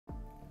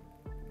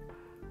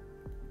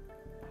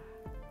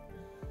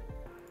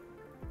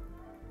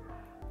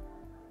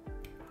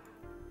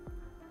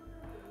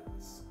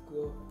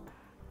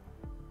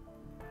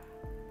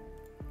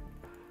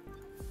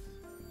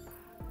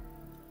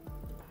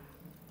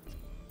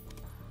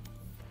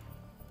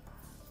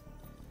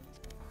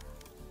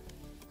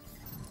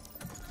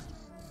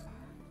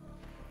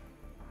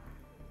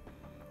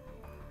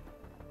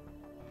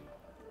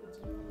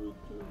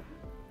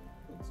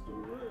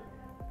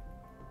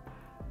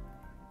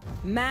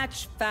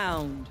Match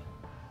found.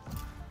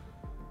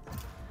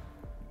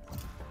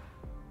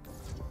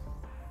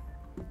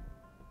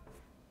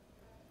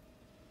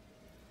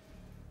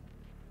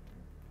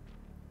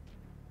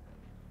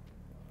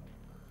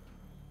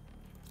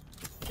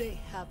 They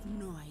have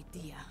no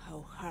idea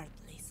how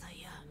heartless I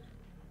am.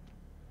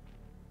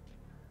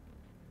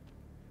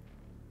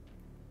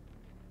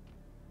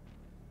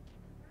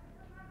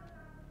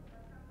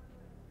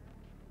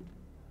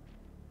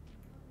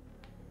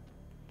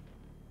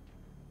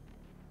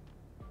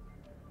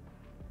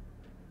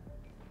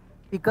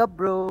 Pick up,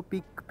 bro.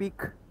 Pick.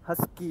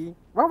 Husky.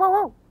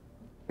 Wow.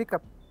 Pick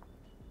up.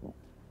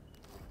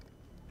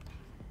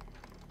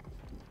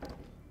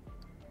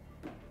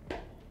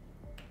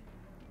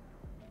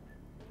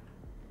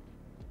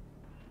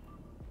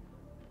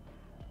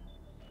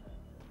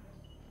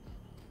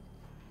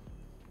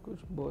 कुछ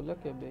बोला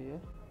क्या भैया?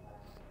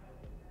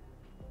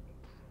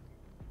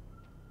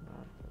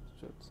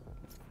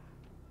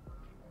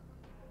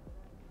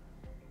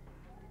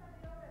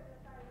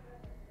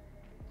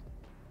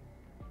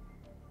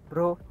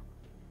 Bro,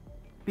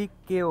 pick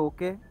KO,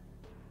 okay?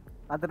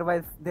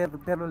 Otherwise, there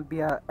will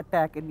be a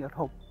attack in your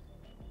home.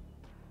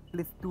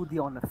 Please do the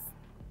honors,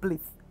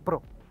 please,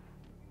 bro.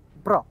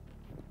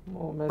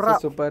 मुंह में से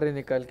सुपारी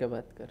निकाल के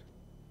बात कर।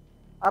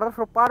 अरे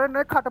सुपारी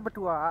नहीं खाता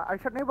बटुआ,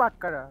 ऐसा नहीं बात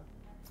कर रहा।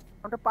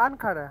 हम तो पान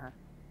खा रहे हैं।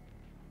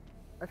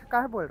 ऐसा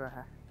काहे बोल रहा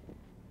है?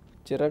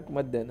 चिरक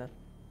मत देना।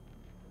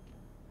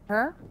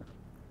 हैं?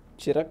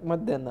 चिरक मत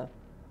देना।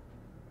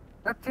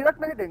 चिरक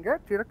नहीं देंगे,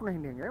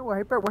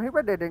 वहीं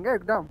पे दे देंगे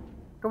एकदम।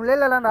 तुम ले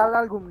लेना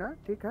लाल घूमना,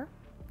 ठीक है?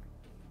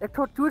 एक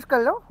तो चूज कर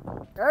लो।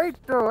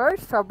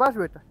 शाबाश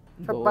बेटा,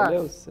 शाबाश।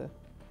 उससे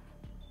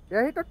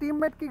यही तो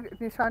टीममेट की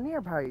निशानी है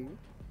भाई।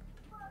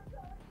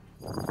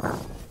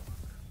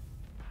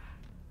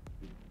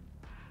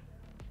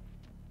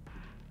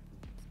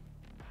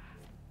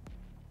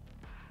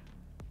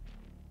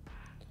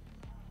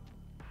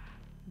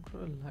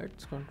 ब्रो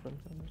लाइट्स कंट्रोल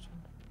करना चाहिए।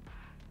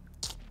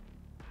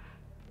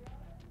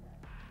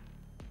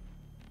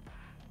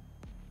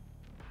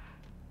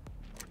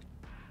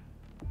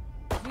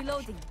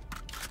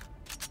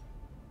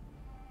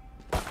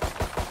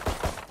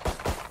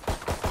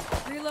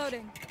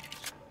 Reloading.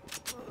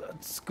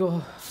 Let's go.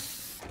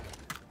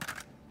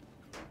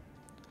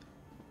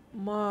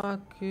 माँ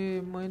के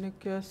मैंने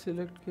क्या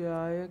सिलेक्ट किया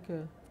आया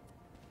क्या?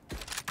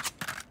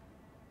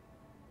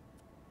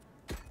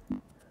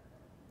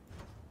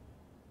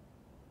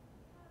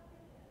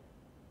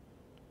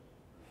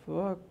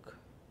 Fuck.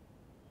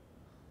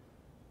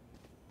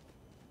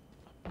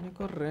 अपने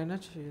को रहना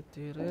चाहिए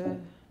तेरे।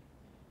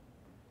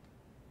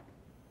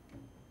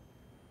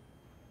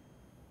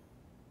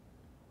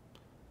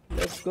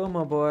 Let's go,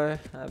 my boy.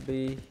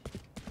 Abby.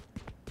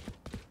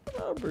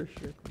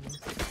 Shit, man.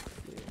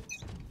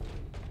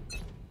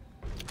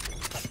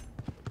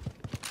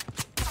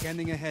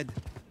 Scanning ahead.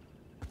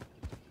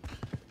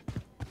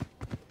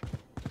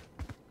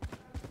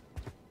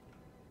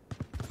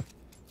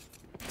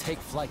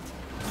 Take flight.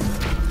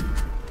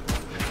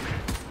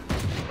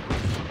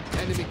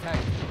 Enemy tag.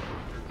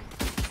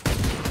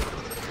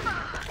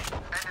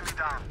 Enemy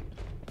down.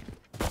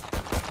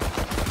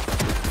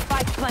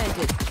 Spike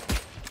planted.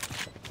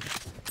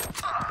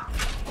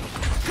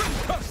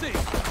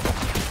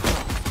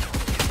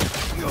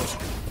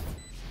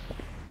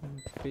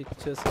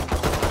 Pictures.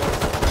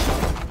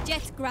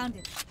 Jet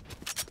grounded.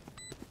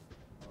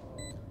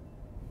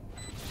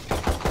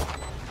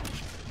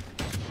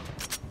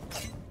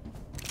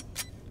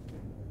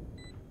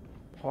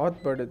 बहुत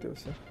बड़े थे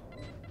उसे।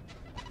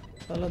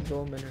 साला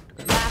 2 मिनट का।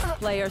 Last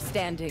player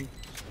standing.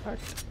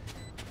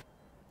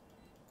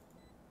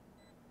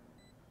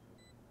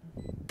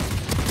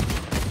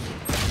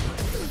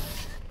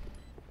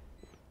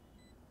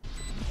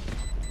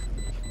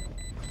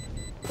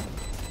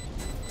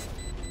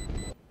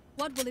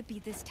 What will it be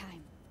this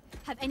time?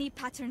 Have any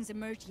patterns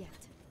emerged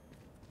yet?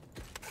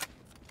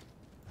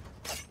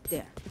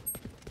 There.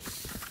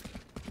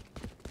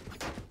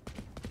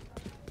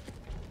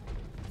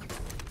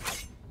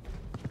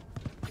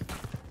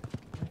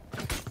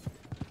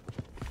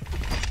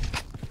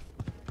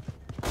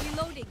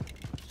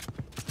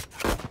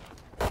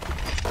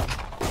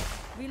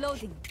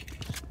 Reloading.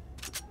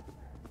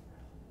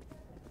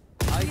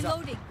 Eyes up.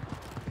 Reloading.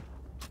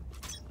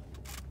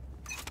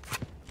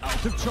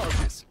 Out of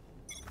charges.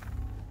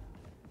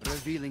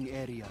 Revealing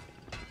area.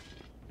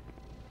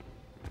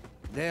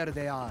 There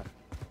they are.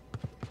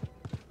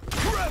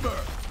 Trevor!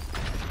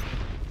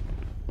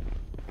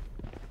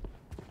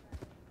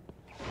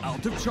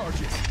 Out of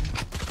charges.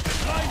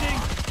 Blinding!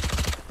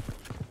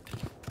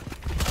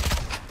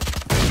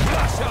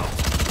 Flash out!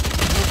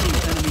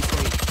 Enemy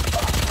safe.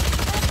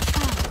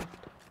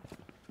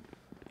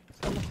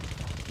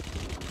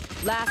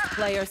 Last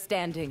player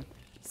standing.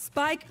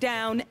 Spike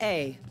down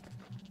A.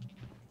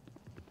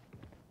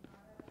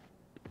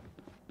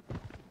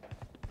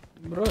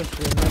 Bro,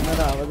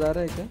 मेरा आवाज आ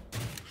रहा है क्या?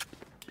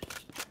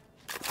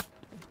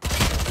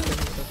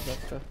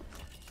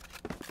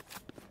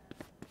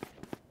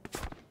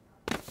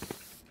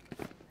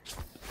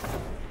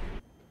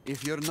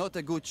 If you're not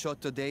a good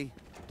shot today,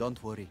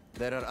 don't worry.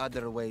 There are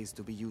other ways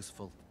to be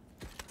useful.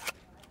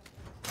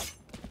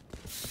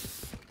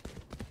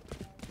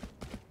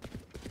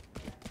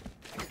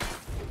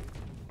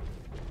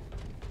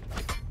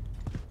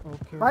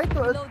 Okay. भाई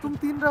तो तुम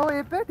तीन रहो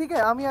ए पे, ठीक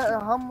है?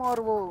 हम और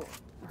वो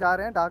जा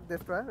रहे हैं डार्क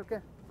डिस्ट्रॉयर, ओके?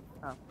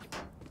 हाँ,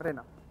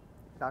 रेना,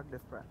 डार्क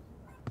डिस्ट्रॉयर.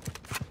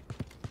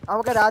 अब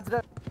अगर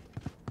आज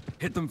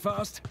Hit them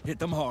fast, hit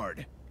them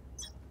hard.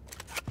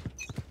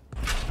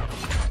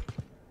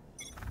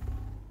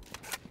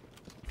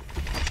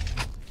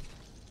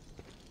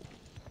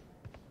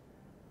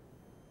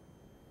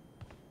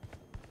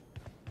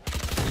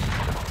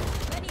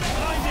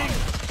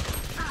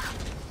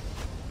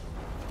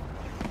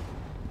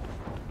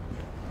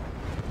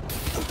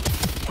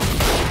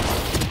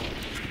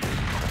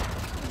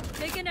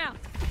 Taken out.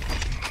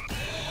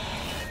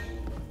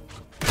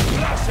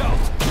 Flash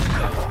out!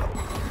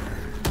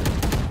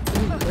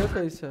 ये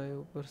कैसा है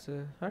ऊपर से?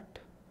 हट.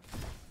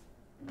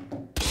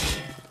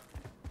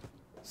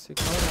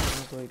 सिखा रहा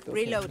हूँ तो एक तो.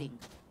 Reloading.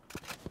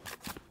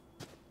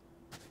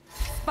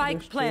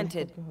 Spike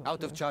planted.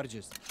 Out of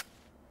charges.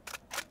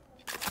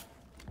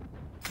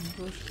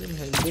 दो स्ट्रीम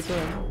हेल्दी तो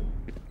है ना.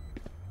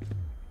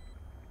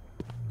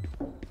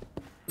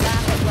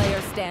 Last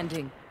player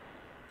standing.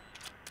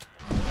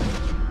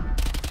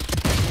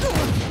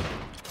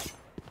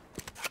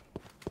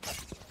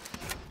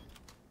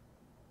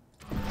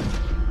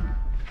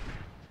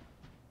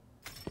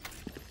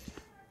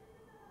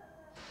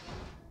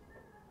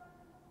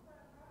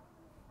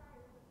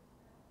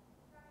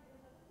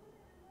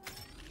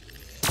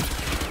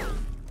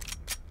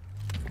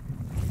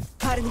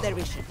 Cutting their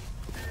vision.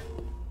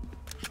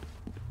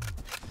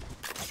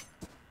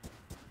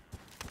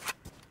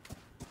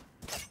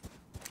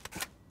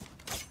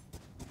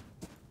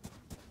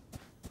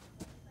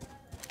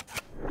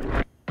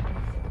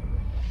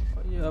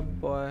 Yeah,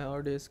 boy, how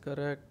is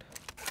correct.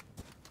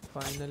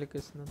 Finally,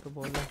 किसने तो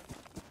बोला.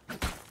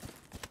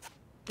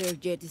 Their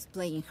jet is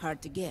playing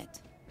hard to get.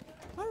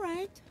 All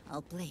right,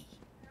 I'll play.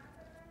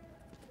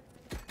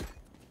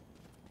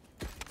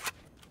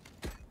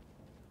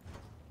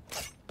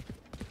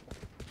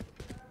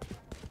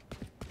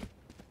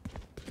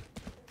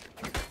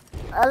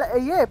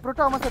 ये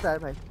proto हमारे साथ आया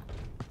भाई.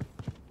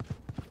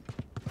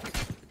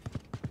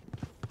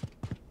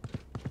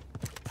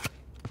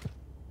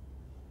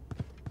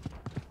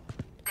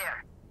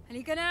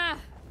 Alikana,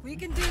 we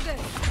can do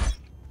this.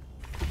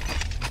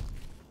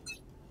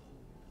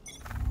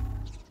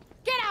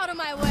 Get out of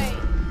my way.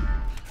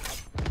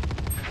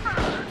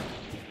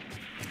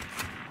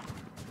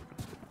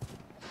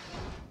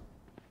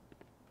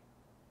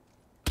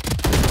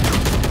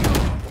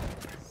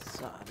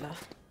 साला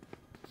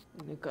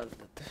निकाल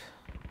देते.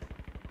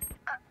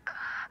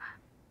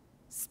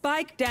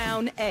 Spike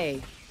down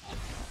A.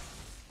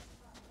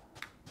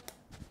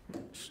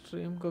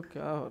 स्ट्रीम को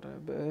क्या हो रहा है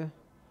बे?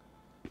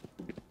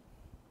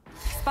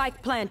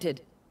 Spike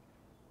planted.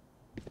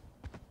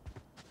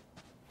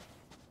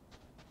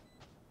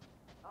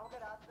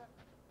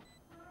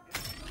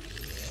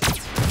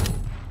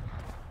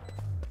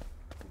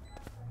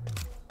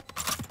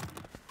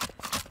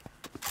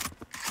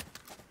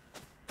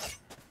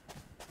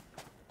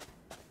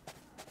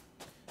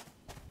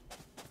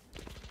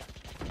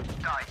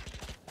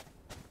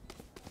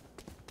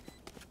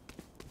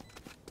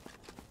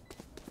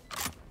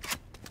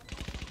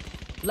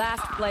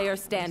 Last player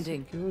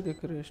standing. क्यों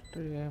दिख रही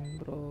stream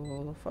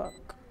bro?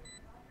 Fuck.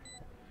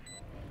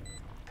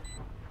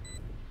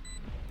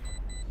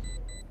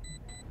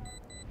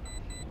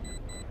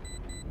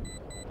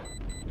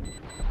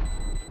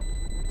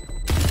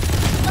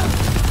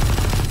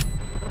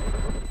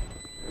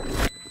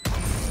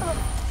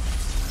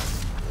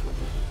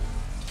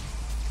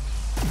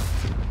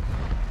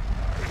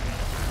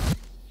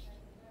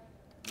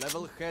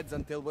 Level heads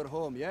until we're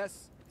home,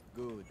 yes?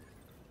 Good.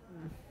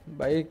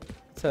 भाई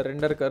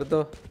सरेंडर कर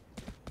दो.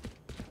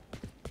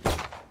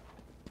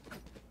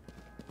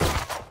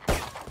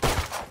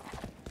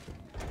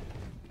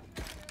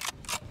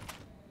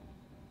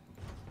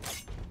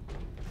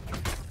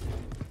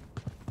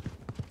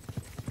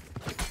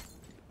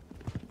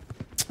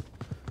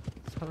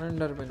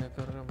 सरेंडर भी नहीं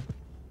कर रहा.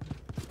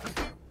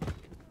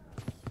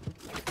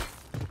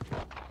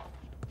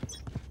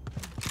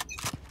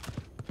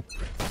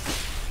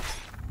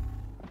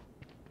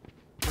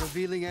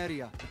 Revealing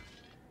area.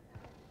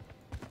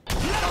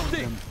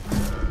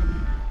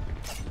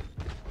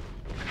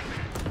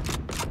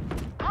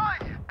 I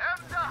am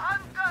the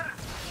hunter.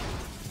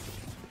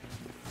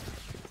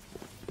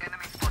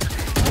 Enemy spotted.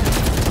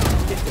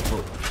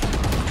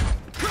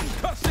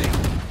 Concussing!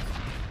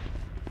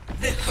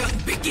 The hunt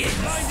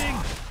begins. Blinding!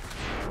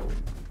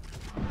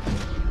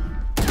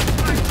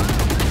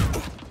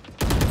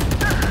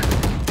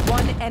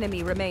 One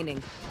enemy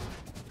remaining.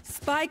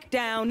 Spike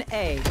down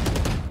A.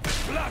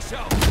 Flash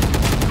out!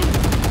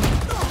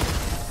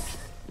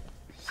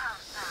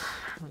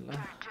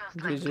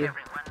 GG.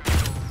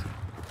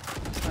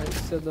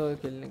 ऐसे दो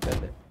किल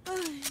निकाले.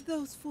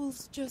 Those fools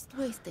just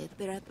wasted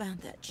their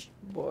advantage.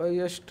 Boy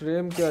ये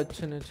स्ट्रीम क्या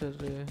अच्छे नहीं चल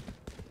रही है.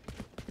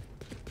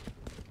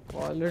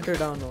 क्वालिटी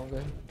डाउन हो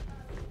गई।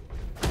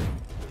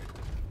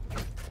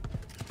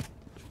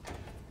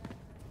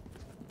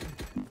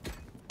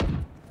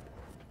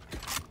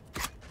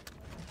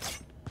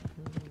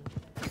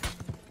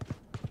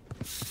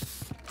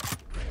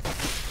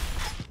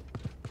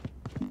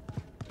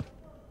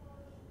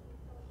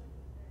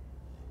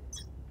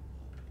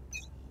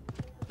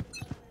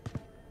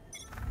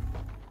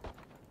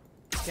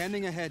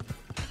 Scanning ahead.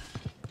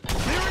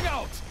 Clearing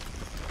out.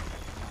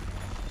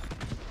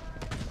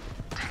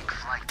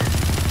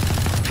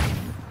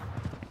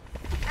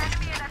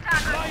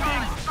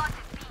 Blinding.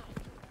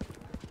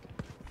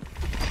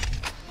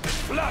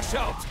 Flash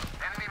out.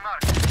 Enemy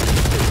marked.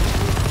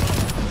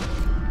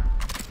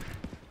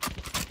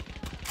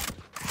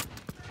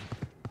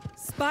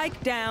 Spike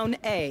down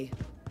A.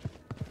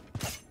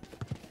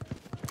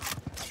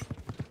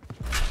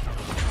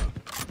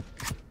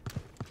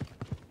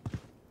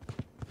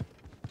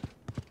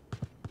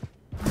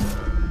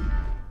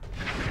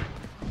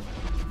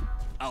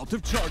 Out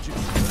of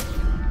charges.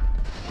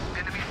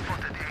 Enemy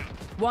spotted A.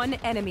 One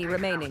enemy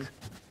remaining.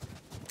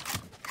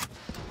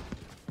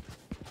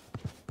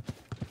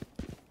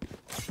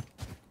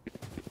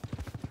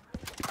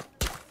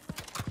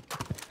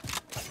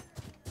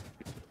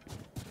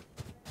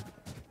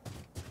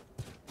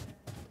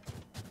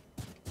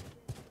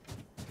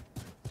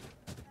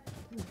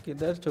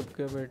 किधर छुप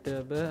के बैठे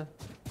अबे?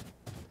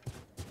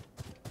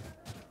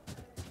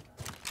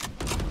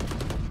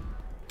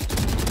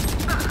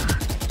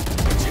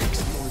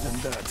 Takes more than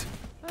that.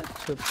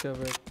 छुप के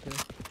बैठे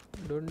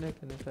ढूंढने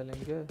के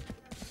निकलेंगे।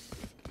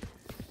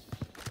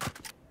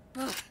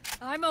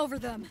 I'm over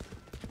them.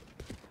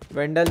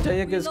 वेंडल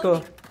चाहिए किसको?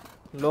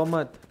 लो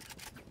मत,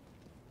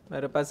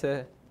 मेरे पास है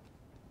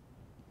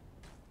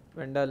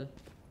वेंडल।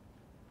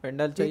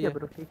 वेंडल ठीक चाहिए है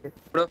ब्रो, ठीक है।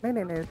 नहीं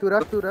नहीं नहीं, तू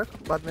रख,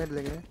 बाद में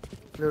लेंगे,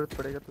 जरूरत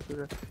पड़ेगा तो तू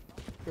रख।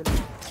 चल।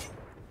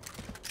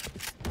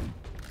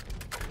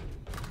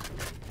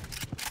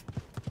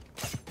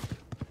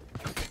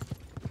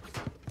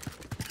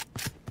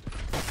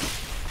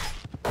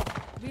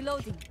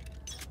 Reloading.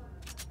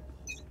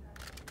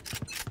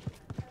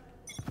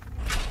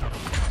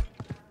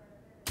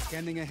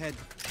 Scanning ahead.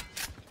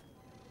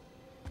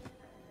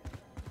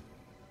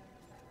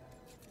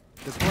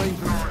 Deploying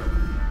drone.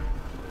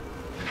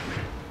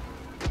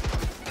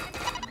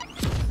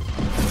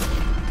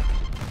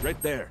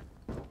 Right there.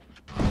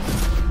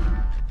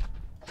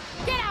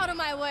 Get out of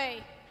my way.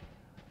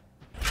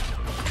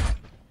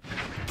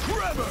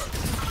 Grab her.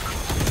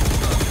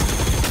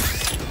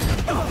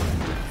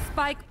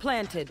 Spike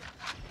planted.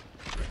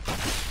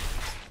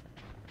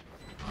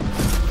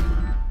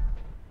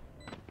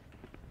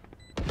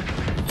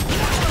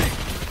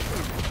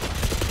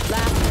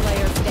 Last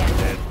player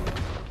standing.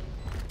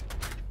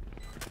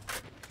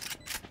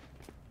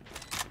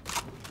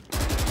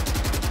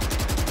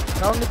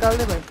 Round निकाल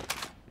दे भाई,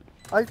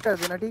 अल्ट कर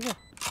देना, ठीक है?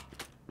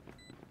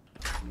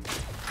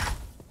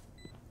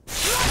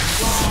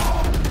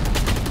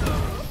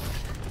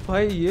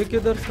 भाई ये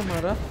किधर से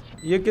मारा?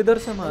 ये किधर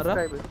से मारा?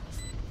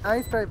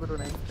 Nice try bro,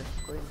 nice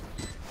try, कोई नहीं।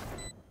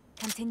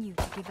 Continue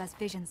to give us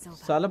vision,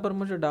 Silva. साला पर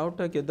मुझे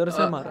डाउट है किधर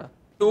से मारा।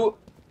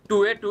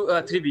 2A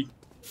 3B।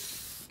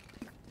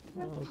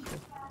 Okay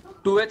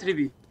 2A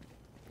 3B।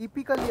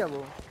 EP कर लिया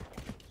वो।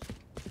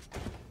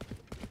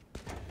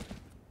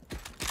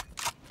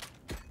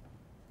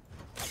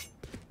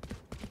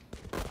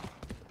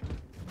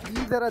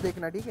 बी जरा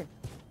देखना, ठीक है?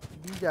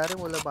 बी जा रहे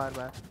बोला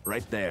बार-बार।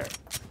 Right there.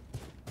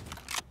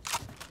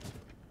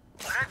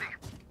 Ready.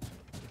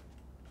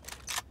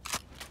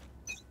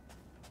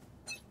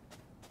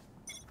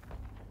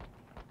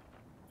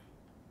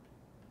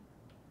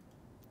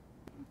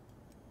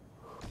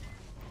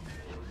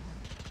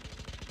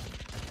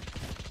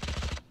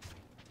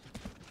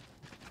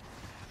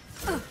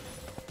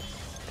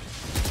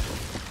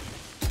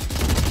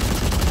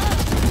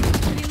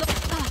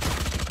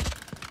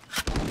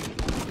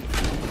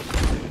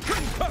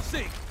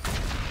 Concussing.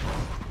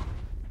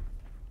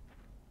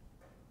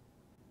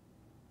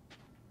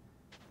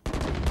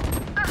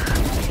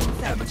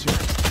 Amateur.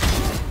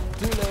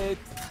 Too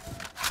late.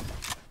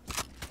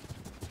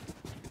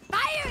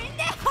 Fire in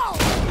the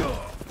hole.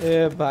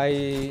 ए भाई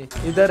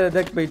इधर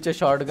देख, पीछे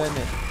शॉटगन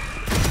है।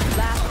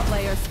 Last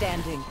player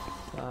standing.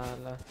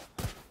 साला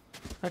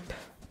हट।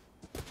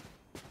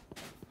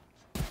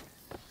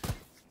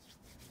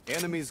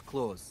 Enemies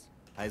close.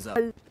 Eyes up.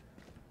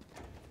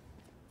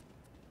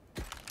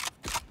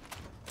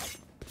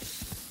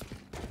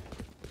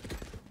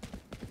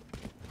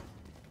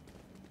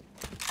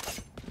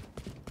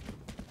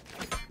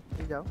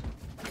 जाओ।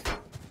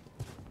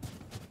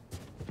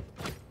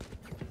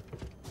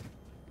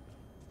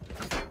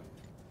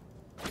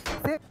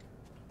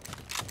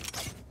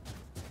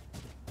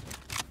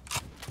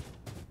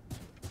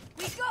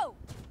 We go.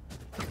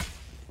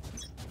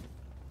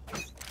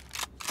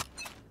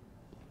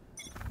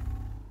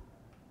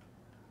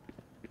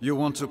 You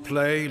want to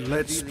play?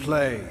 Let's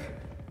play.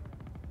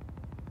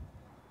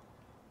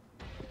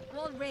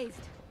 Wall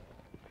raised.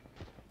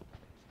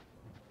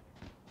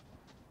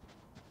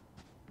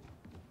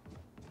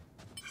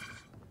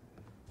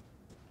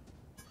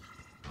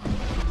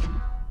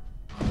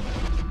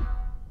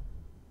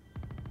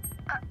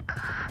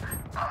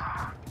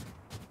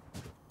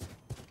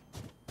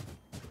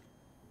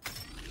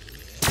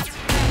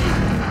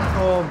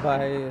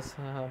 भाई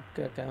साहब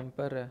क्या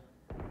कैंपर है।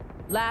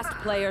 Last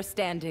player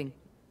standing.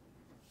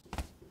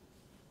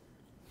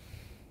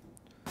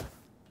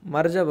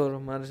 मर जा ब्रो,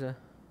 मर जा,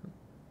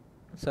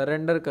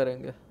 सरेंडर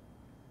करेंगे।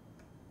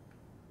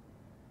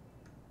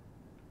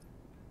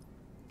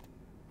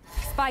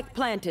 Spike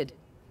planted.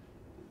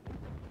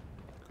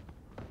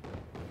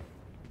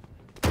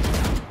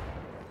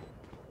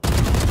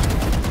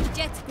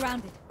 Jets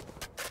grounded.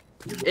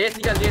 S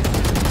निकल एस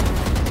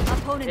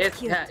Opponent एस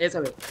killed. है एस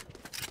है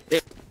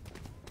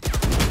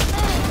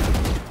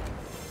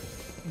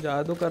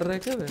जादू कर रहे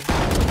क्या वे?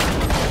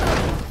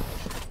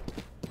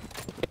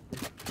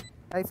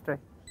 Nice try.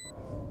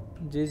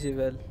 Ji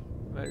well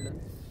done.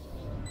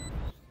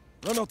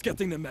 They're not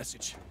getting the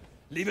message.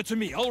 Leave it to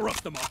me, I'll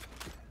rough them up.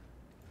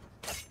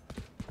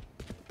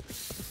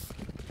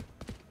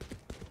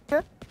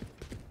 Okay.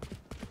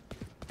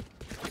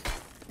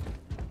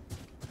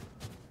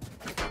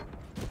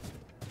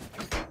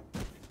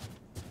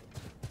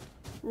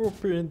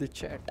 Open in the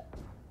chat.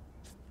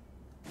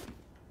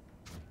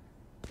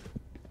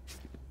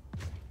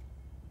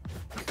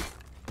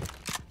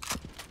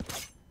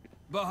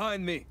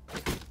 Behind me.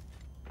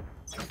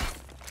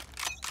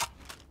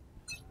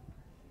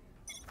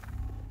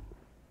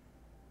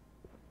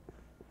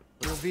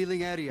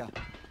 Revealing area.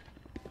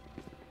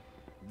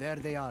 There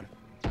they are.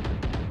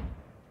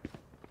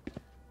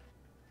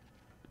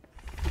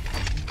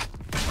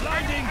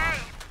 Blinding!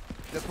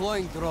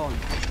 Deploying drone.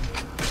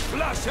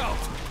 Flash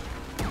out!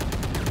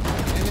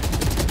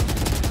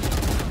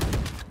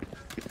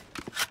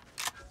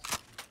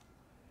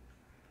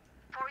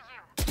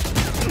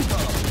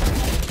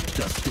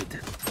 Dusted.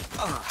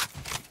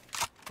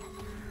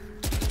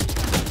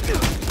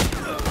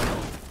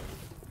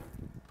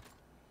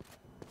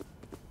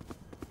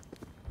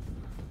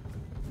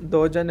 दो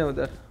जने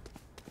उधर,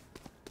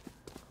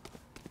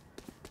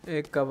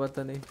 एक का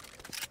पता नहीं,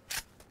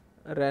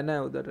 रहना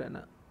है उधर रहना।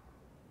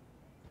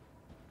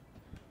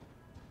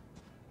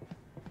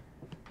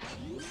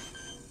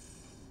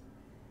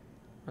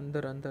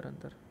 अंदर अंदर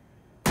अंदर।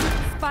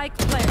 Spike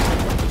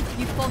planted.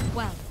 You fought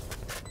well.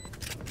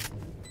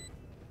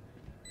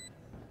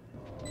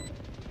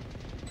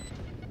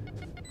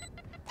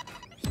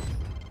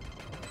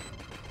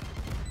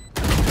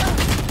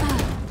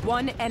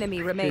 One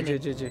enemy remaining.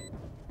 Ji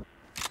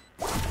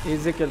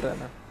easy किल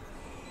रहना।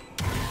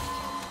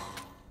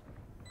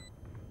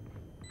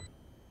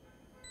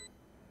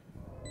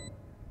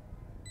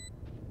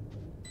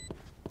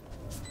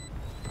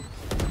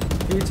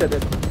 पीछे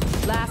देखो।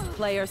 Last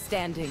player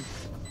standing.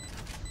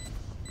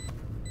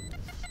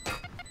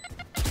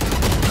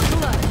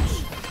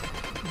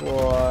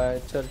 बॉय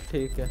चल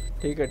ठीक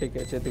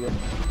है जीत गए।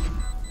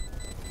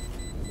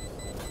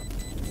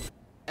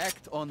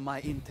 Act on my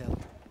intel.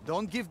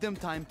 Don't give them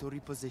time to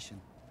reposition.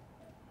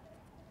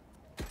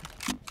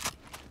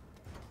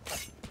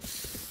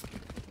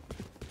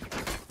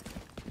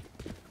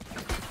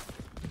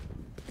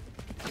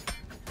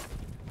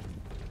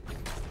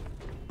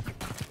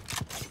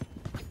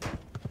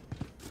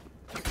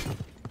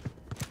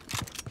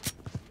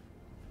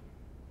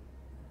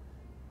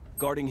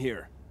 Guarding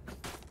here.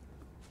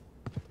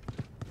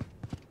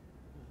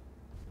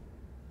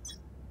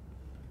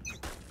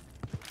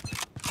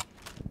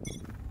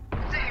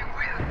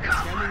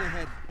 Scanning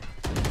ahead.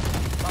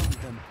 Found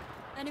them.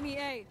 Enemy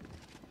A.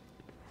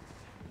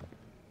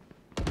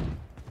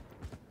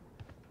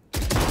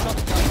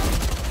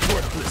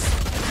 Worthless.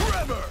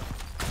 Forever!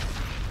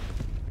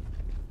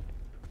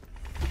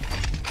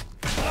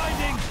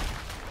 Blinding!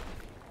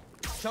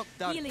 Shock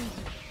dart. Healing.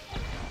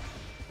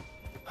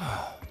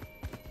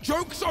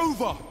 Joke's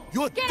over!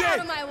 You're Get dead! out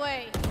of my way.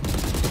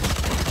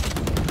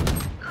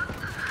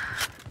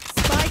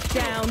 Spike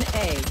down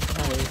A.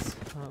 Nice.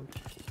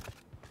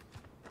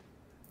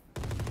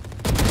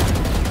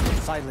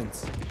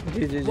 Silence.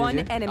 Ji One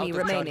enemy Out of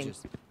remaining.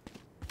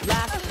 charges.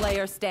 Last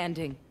player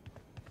standing.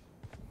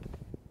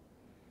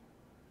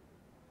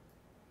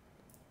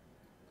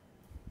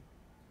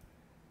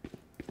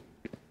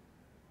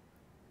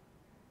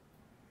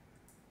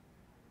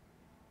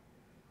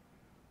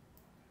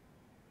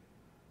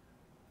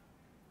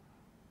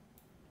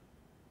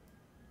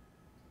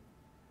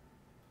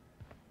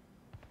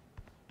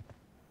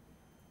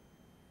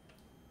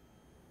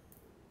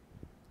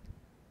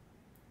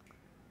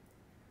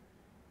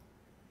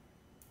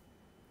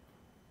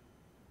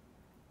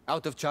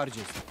 Out of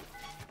charges.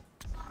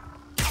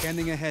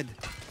 Scanning ahead.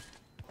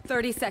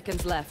 30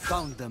 seconds left.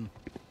 Found them.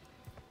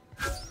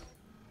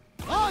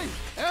 I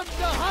am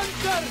the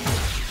hunter!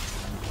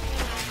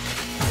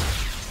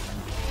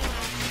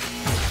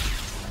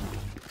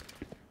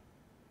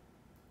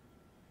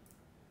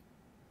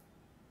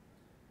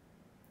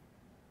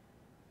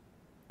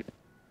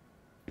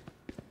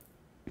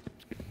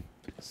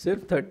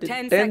 सिर्फ 10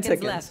 10 seconds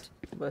seconds left.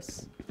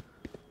 बस।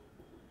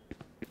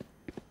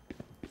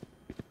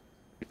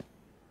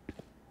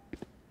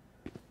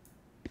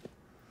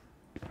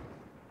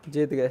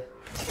 जीत गए।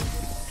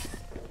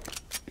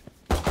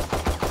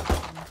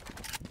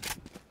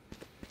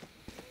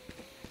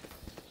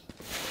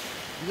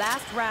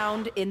 Last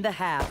round in the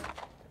half.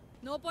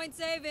 No point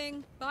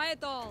saving. Buy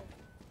it all.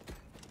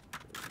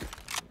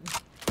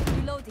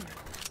 Reloading.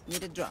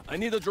 Need a drop. I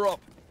need a drop.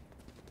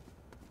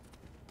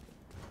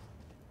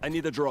 I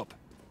need a drop.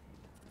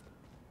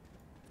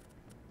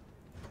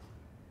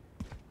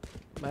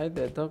 भाई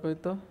देता कोई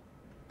तो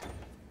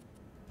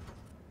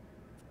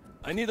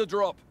I need a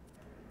drop.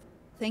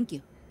 Thank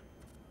you.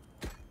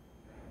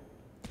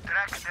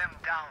 Track them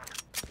down.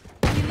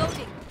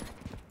 Reloading.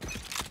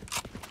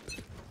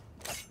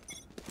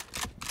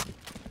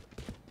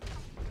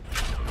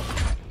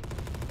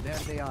 There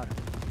they are.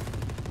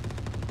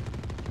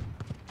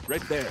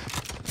 Right there.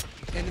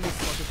 Enemy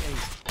spotted A.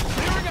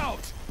 Clearing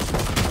out.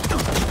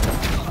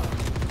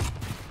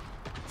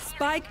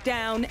 Spike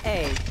down A.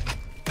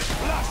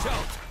 Flash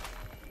out.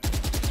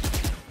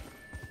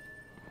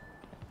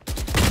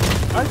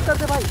 Alt कर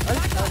दे भाई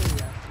alt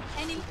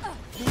Enemy.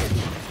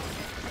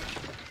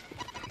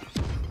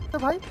 तो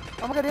भाई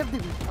আমাকে রেভ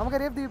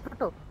দিবি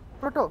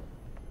প্রোটো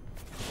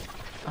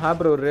हाँ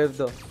ब्रो रेव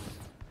दो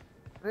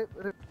রেভ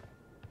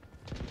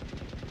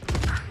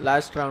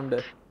लास्ट राउंड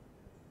है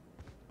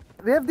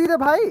रेव दी रे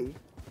भाई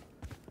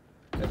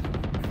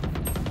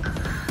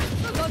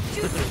Your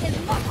duty is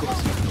not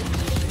over.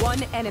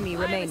 One enemy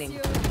remaining.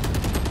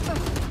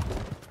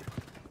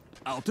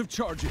 Out of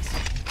charges.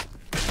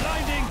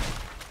 Blinding.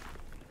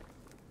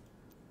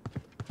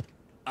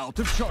 Out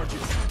of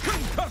charges.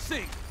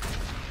 Concussing.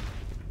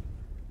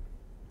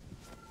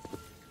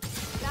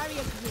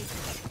 Barrier created.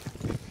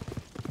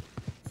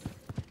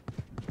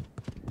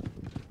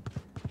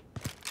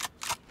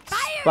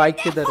 Spike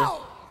किधर है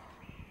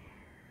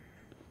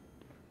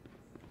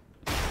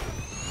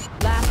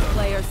Last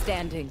player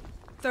standing.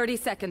 30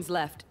 seconds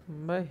left.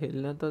 भाई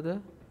हिलने तो दे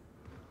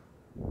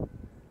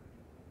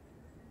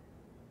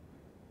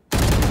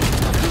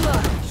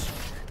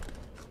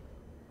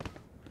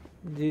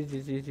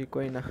जी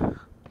कोई ना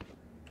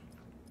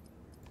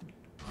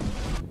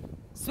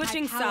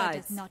Switching My power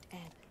sides. does not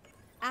ebb.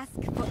 Ask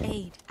for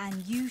aid and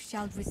you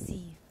shall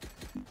receive.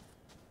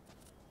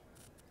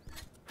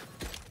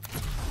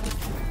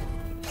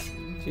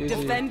 Ji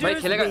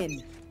Defenders खेलेगा? win.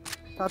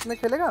 साथ में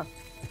खेलेगा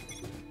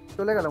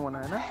चलेगा मना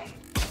है ना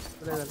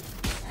चलेगा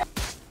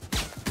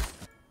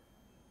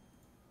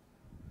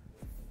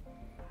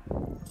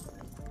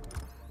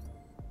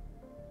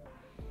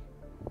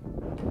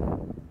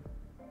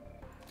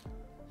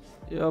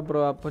या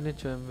ब्रो अपन ही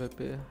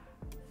एमवीपी है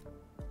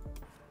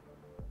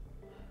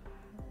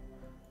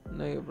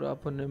नहीं ब्रो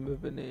अपन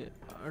एमवीपी नहीं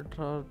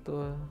 18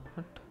 तो है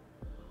हट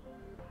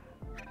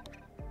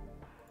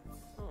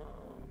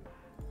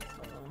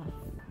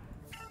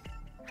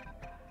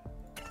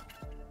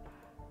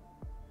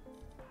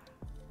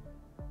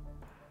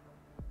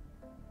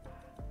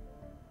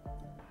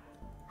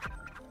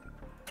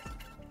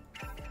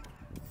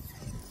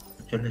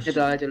চলে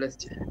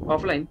এসছে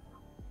অফলাইন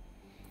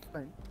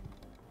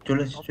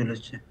চলে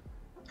এসছে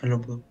হ্যালো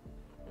ব্রো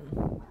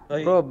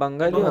ब्रो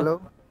बंगाली हो हेलो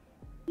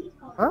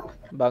हाँ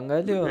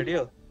बंगाली हो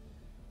रेडियो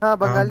हाँ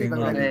बंगाली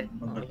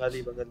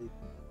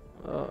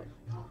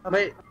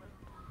ভাই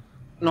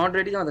নট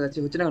রেডি কেন দেখাচ্ছে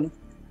হচ্ছে না কেন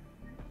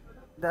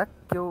देख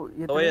क्यों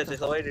ये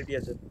সবাই রেডি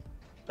আছে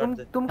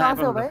तुम कहाँ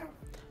से हो भाई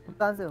तुम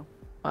कहाँ से हो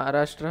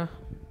महाराष्ट्र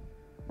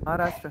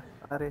महाराष्ट्र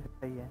अरे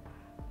सही है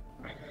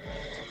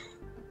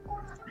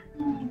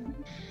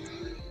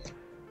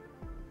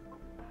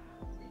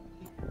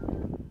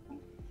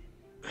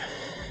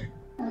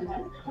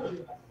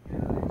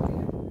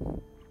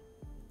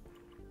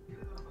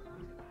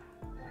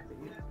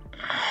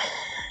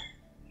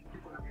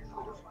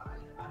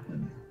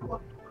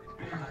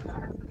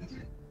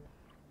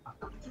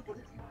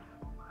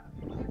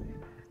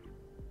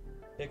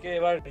একে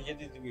এবার ইয়ে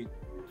দিয়ে দিবি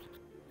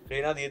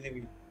রেনা দিয়ে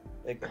দিবি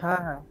हाँ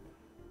हाँ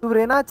तू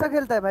रेना अच्छा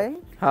खेलता है भाई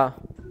हाँ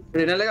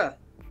রেনা লেগা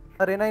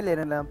रेना ही ले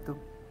लेना अब तू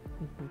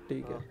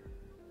ठीक है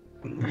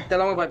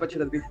চলো আমার ভাইপা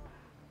ছেড়ে দিবি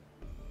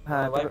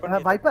हाँ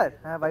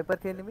वाइपर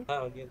खेलने में হ্যাঁ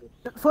দিয়ে দে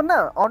শোন না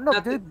অর্ণব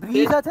না, যদি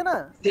ব্রিজ আছে না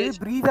যদি তেজ-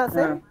 ব্রিজ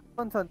আছে হ্যাঁ।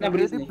 শোন না,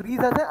 breeze যদি নেই।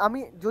 ব্রিজ আছে আমি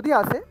যদি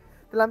আসে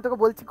তাহলে আমি তোকে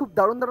বলছি খুব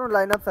দারুণ দারুণ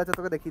লাইনআপস আছে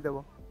তোকে দেখিয়ে দেবো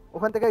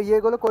ওখান থেকে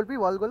ইয়েগুলো করবি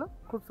বলগুলো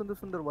খুব সুন্দর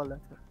সুন্দর বল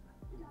আছে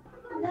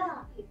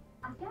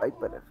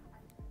ভাইপারের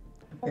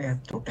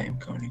এত টাইম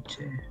কেন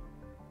নিচ্ছে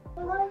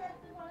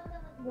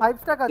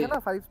 5 স্টার আছে না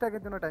 5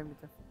 স্টারের জন্য টাইম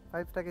নিচ্ছে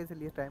 5 স্টার के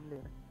लिए टाइम ले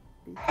रहा है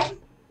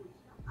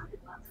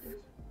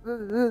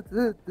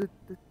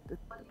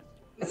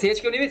সেজ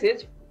কেউ নিবি সেজ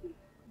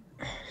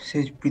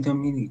সেজ প্রীতম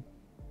নিবি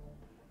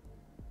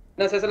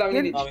না সেজ আমি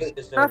নিয়ে আমি নিচ্ছি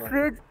শেষ না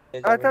স্টেজ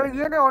আচ্ছা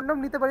ইয়ে নে অর্ণব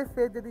নিতে পারিস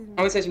স্টেজ যদি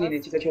আমি সেজ নিয়ে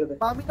নিচ্ছি ছেড়ে দে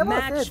আমি না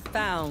Match স্টেজ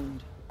found.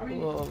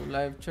 वो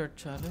लाइव चैट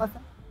चालू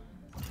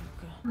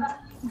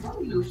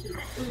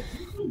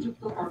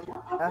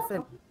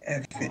অ্যাসেন্ট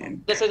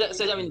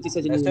সেজ আমি নিচ্ছি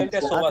সেজ নিয়ে এসেন্টে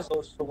নিচ্ছি।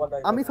 সোবা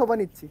আমি সবা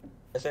নিচ্ছি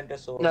এসেন্টে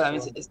সোবা না আমি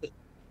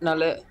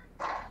নালে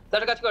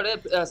তার কাজ করে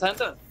সায়ন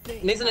তো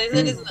নিস না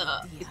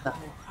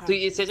তুই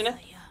সেজ না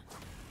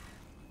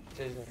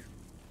সেজ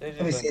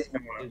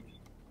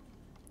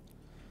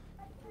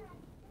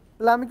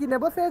তাহলে আমি কি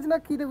নেব স্টেজ না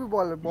কি নেবি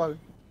বল বল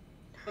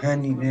হ্যাঁ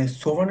নি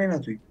সোবা নে না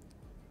তুই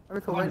আমি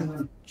সবাই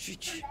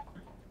নিচ্ছি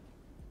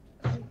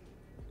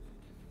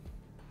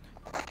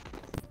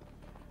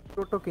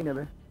টোটো কিনে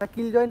বে না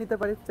কিল জয় নিতে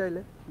পারিস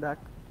চাইলে দেখ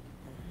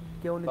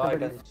কেউ নিতে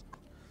পারিস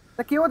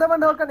না কেউ দেওয়ার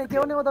দরকার নেই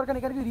কেউ নেওয়ার দরকার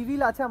নেই কারণ কি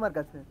রিভিল আছে আমার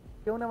কাছে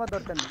কেউ নেওয়ার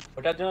দরকার নেই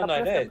ওটার জন্য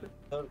নয় রে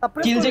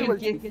কিল যে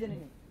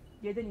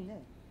কে জানি না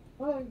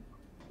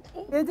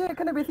এই যে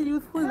এখানে বেশি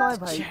ইউজফুল নয়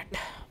ভাই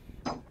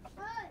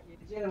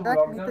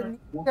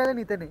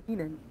নিতে নেই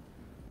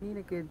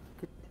কে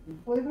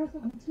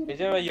এই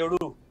যে ভাই ইয়োরু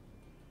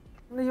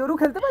না ইয়োরু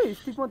খেলতে পারিস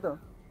ঠিকমতো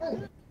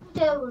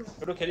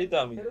ইয়োরু খেলি তো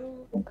আমি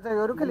আচ্ছা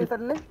ইয়োরু খেলি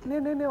তাহলে নে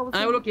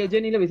আমি বলো কেজে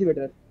নিলে বেশি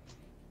বেটার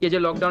কেজে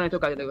লকডাউনে তো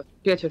কাজে দেবে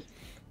ঠিক আছে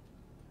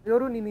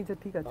ইয়োরু নিচে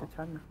ঠিক আছে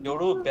ছাড় না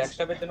ইয়োরু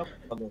ব্যাকস্ট্যাপের জন্য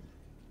ভালো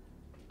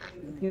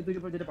তুই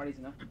উপর যেতে পারিস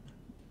না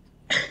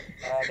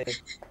আরে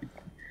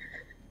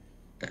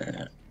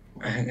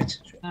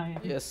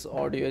Yes,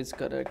 audio is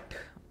correct.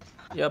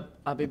 Yep,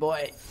 Abhi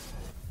boy.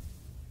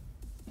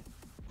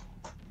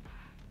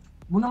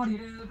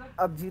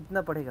 अब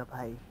जीतना पड़ेगा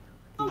भाई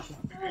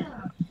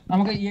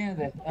আমাকে ইয়ে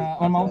দে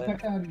আমার মাউস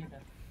প্যাডটা আর এটা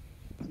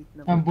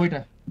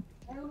বইটা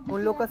उन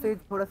लोग का सेज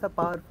थोड़ा सा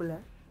पावरफुल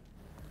है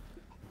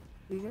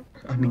ठीक है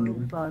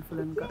पावरफुल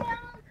इनका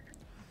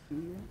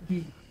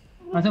ठीक है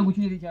अच्छा कुछ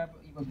नहीं दीजिए आप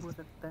हो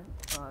सकता है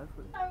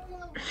पावरफुल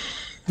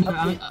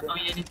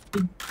আমি ये नहीं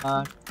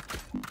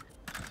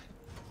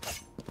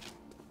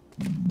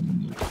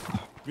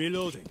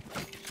Reloading.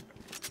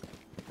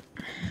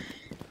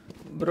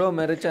 Bro,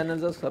 मेरे चैनल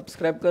को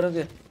सब्सक्राइब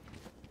करोगे?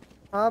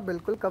 हाँ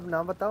बिल्कुल कब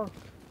नाम बताओ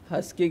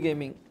हस्की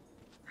गेमिंग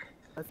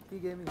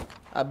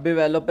अब भी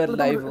वेलो पर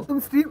लाइव हो तुम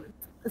स्ट्रीम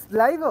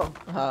लाइव हो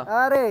हाँ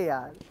अरे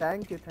यार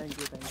थैंक यू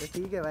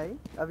ठीक है भाई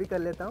अभी कर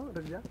लेता हूँ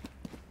रुक जा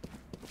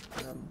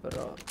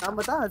ब्रो नाम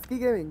बता हस्की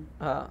गेमिंग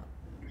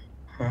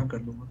हाँ कर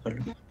लूंगा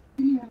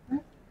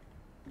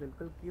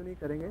बिल्कुल क्यों नहीं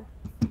करेंगे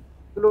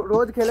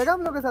रोज खेलेगा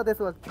हम लोग के साथ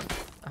इस वक्त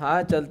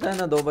हाँ चलता है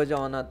ना 2 बजे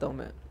ऑन आता हूँ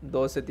मैं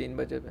 2 से 3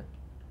 बजे पे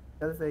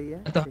चल सही है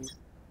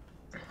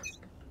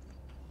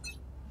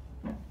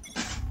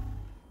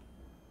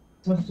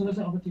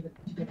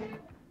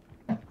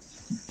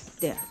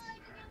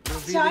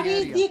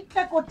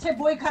চারিদিকটা করছে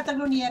বই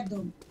খাতাগুলো নিয়ে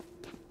একদম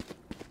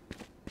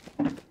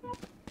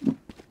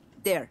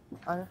There.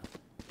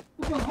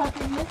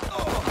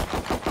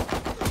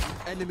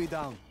 Enemy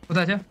down.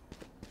 কোথায় আছে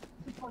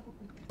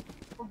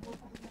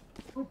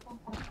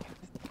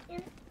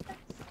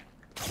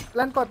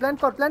प्लान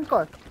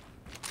कर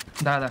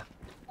দাদা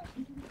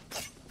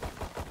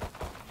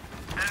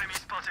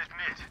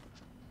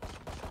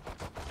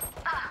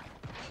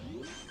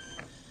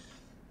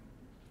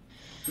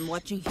I'm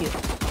watching here.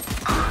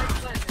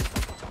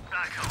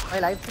 भाई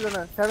लाइव चलो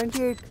ना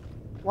 78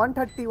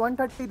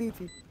 130 दी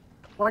थी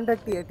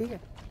 130 है ठीक है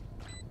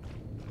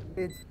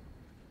सेज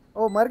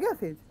ओ मर गया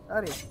सेज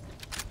अरे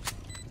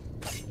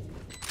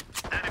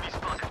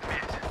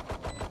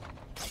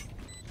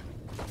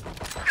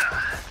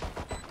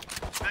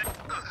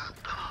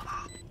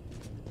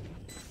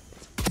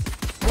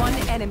One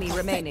enemy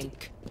remaining.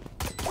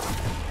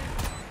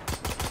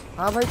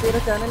 हाँ भाई तेरा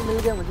चैनल मिल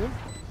गया मुझे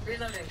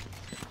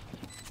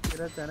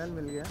तेरा चैनल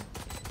मिल गया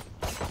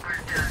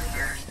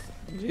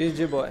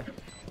जी बॉय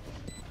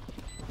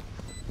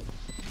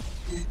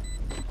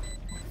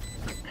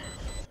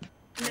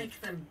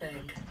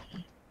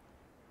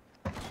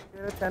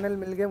तेरा चैनल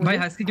मिल गया मुझे भाई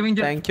husky gaming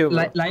thank you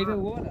live है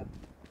वो वाला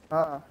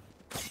हाँ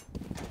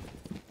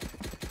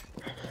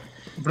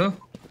ब्रो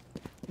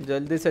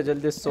जल्दी से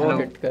जल्दी 100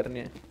 हिट करनी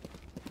है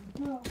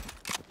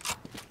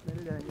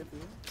मिल जाएंगे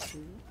तुझे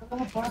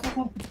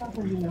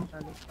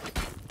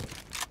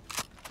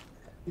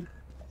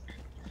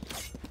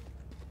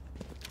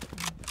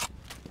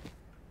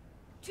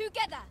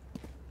Together.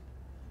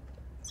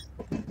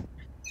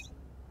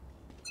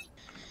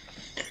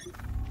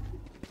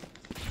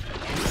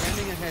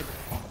 Scanning ahead.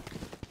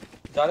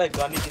 जाने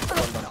गानी की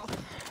बोल रहा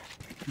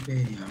बे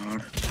यार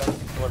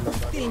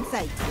Getting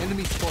sight.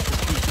 Enemy spotted.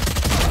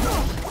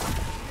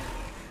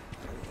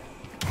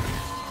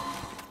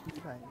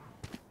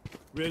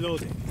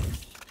 Reloading.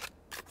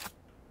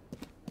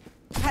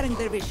 Cutting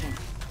their vision.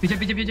 पीछे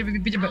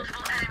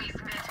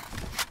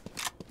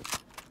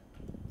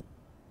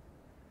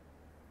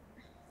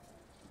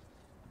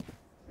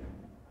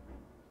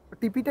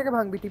टीपी टेके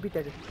भांग भी टीपी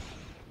टेके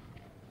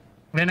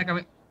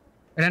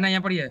रहना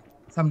यहाँ पर ही है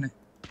सामने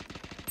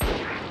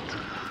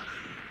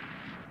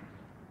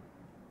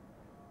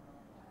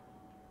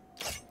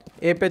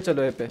ए पे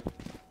चलो ए पे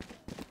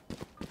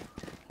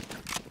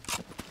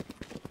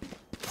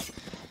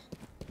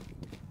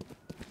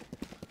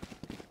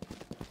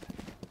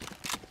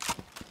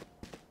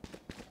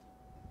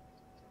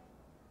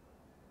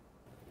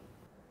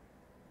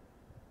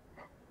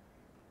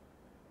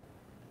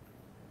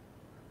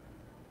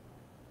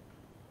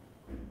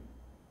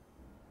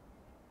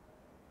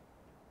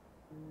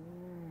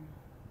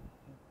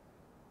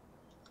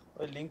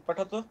लिंक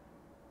पठा तो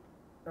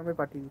हमें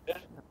पार्टी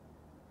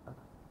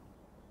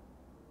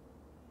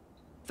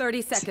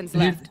 30 seconds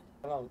left.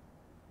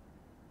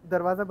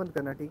 दरवाजा बंद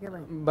करना ठीक है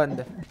भाई बंद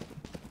है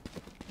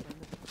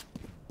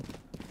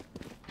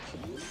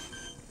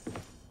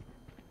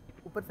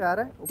ऊपर से आ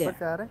रहा है, ऊपर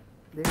से आ रहा है,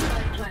 देख।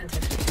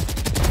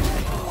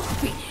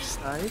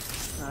 नाइस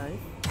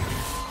नाइस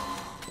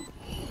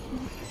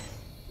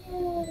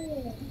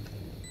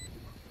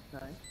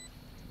नाइस,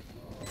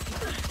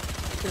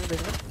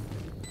 देखना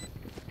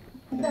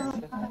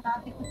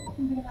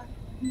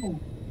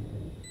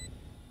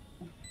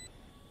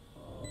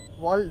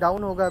वॉल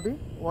डाउन होगा अभी,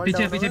 वॉल पीछे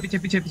डाउन पीछे होगा। पीछे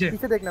पीछे पीछे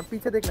पीछे देखना,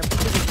 पीछे देखना,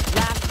 पीछे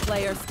देखना। Last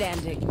player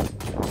standing.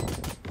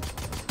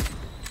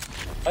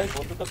 भाई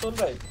वो तो कतल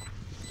भाई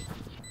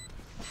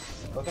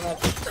ओके ना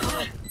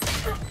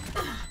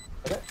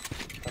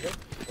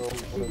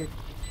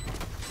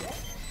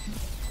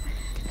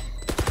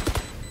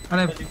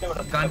अरे ठीक है।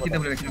 अरे गान कितने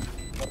बोले गए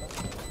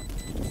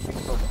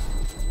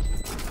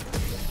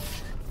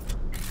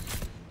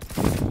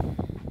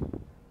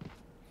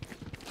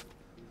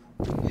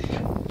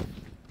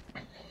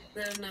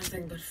They're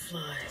nothing but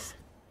flies.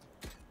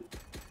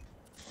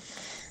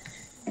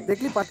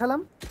 देखली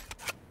पाठालाम।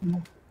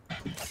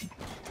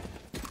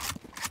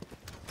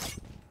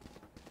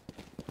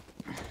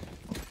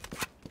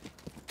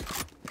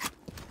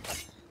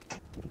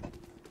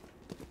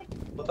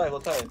 होता है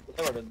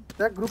बटन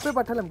देख ग्रुप पे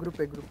पाठालाम, ग्रुप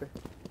पे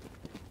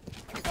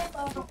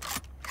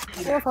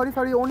ओ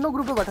सॉरी অন্য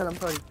গ্রুপে পাঠালাম,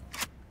 সরি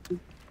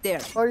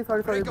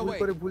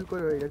ভুল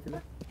করে হয়ে গেছিল।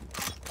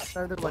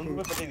 তাই তো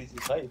পাঠিয়ে দিছি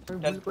ভাই,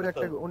 ভুল করে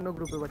একটা অন্য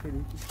গ্রুপে পাঠিয়ে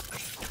দিয়েছি।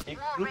 এক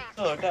গ্রুপ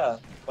তো এটা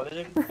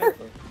কলেজের গ্রুপ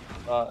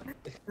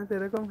তো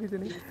এরকম কিছু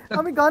নেই,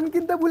 আমি গান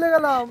কিনতে ভুলে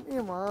গেলাম। এ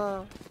মা,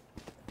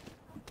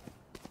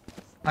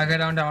 आगे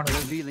round out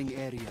Revealing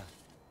area.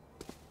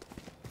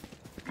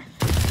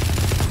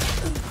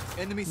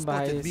 Enemy भाई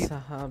spotted B.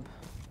 साहब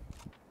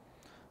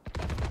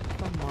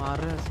तो मार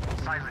रहे हैं।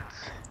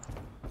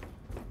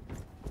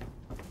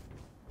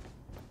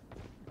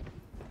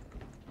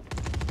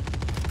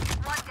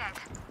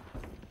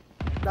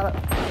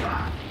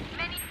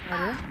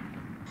 अरे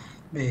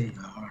बे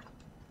यार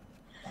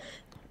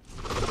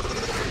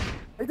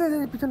इधर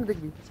পিছনে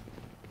দেখবি।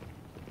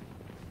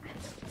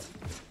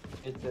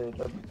 এটা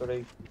ভিতরে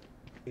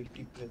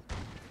 50 place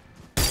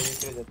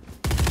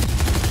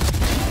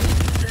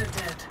They're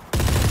dead.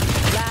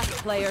 Last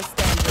player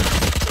standing.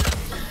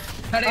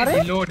 अरे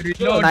रिलोड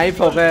नाइफ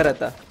हो गया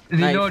रहता।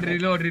 Reload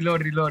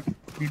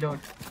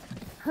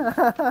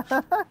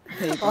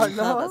Oh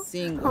no. A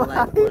single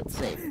life worth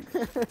saving.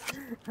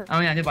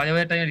 আমি আজ বাজে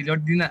বাজে টাইম রিলোড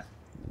দিই না।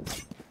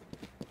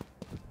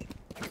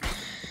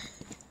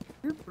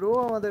 প্রো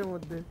আমাদের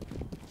মধ্যে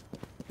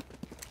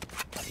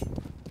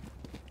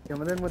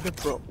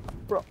pro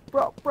pro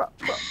pro pro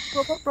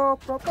pro pro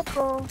pro pro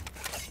pro.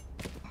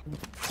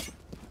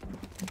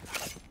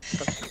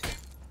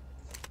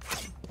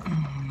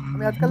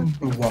 আমি আজকাল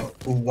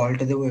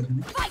ওয়ালটা দেবো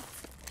এখানে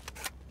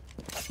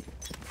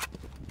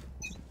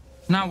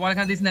না, ওয়াল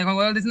খান দিস না, এখন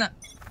ওয়াল দিস না।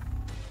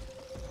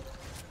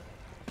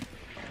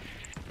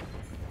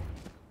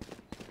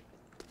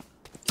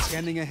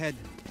 Scanning ahead.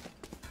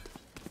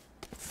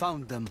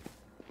 Found them.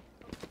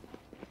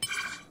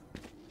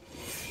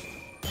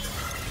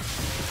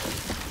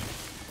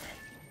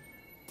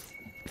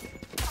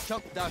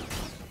 Shock dart.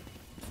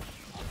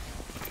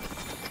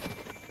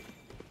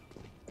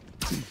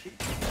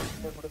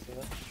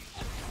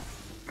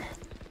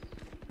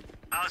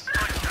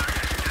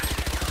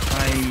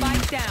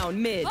 Spike down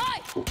mid. I'm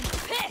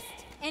pissed.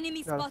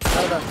 Enemy चल, spotted.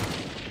 चल, चल।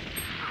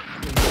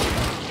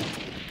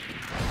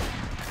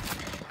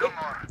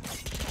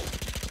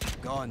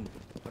 Gone.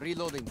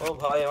 Reloading. ও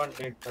ভাই আমার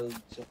নেট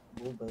চলছে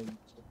বহুত ভাই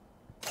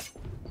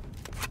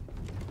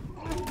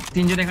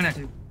তিনজন এখানে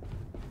আছে।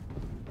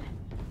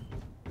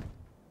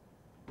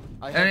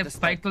 I আরে have the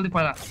স্পাইক spike. তুলতে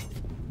পারা।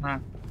 হ্যাঁ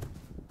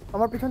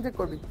আমার পিছন চেক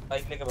করবি।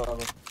 বাইক लेके भागो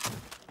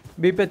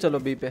बी पे चलो,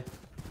 बी पे।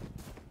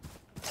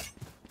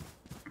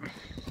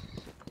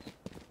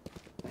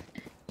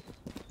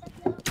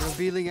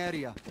 Revealing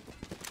area.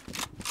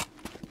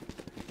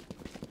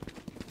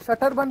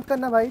 शटर बंद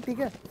करना भाई, ठीक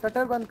है?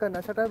 शटर बंद करना।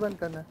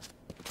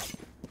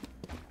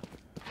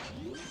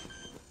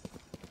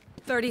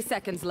 30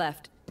 seconds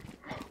left.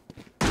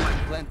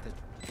 Planted.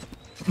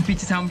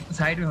 पीछे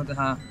साइड में होता।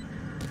 हाँ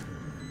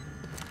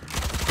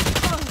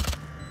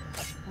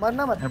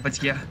मरना मत, बच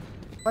गया,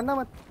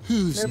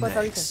 मेरे पास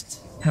सारी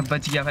है।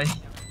 बच गया भाई।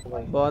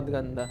 बहुत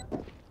गंदा।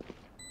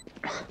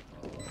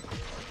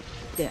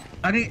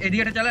 अरे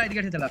एडिकेट चला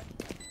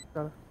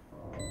चलो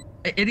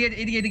एदिके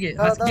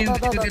हस्की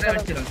चलो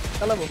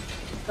चलो।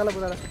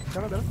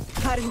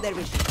 Cutting their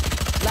vision.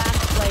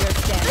 Last player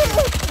standing.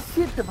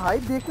 Shit भाई,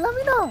 देखलाम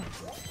ही ना।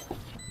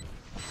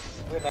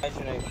 ওই নাইস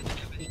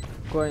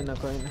कोई ना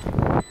ভাই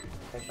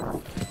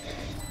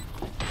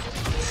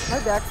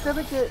ব্যাক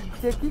স্টেপে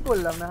চেক কি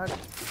করলাম না।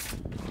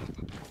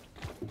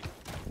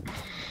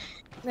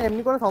 না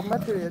এমনি করে সব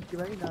ম্যাচ চলে যাচ্ছি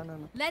ভাই। না।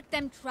 Let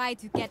them try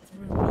to get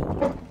through me.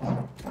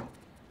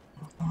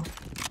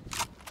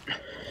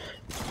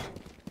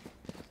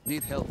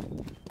 Need help.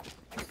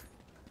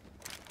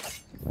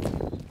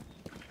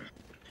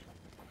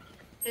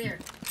 There.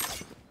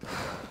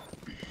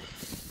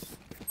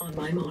 On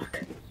my mark.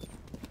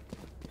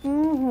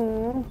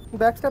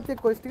 Back step check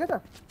करिस, ठीक है?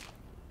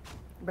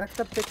 बैक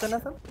स्टेप चेक करना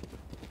सब।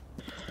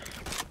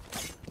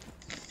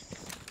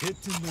 Hit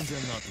them when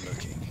they're not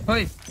looking.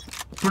 Oi,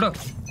 Pluto,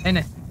 hey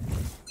ne.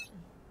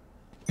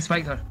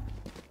 Spike her.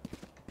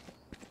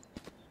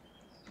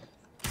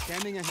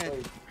 Scanning ahead.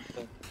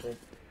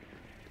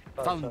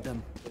 Found them.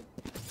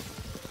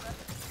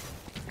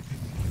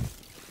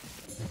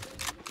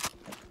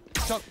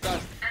 Shotgun.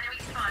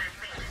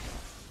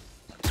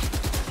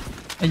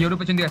 এই euro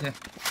পেছন দিকে আছে।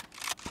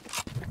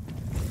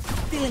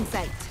 Stealing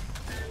sight.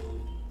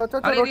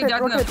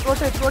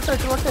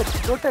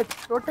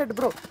 Rotate,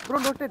 bro,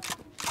 rotate.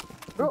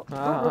 Bro,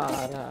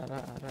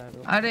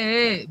 अरे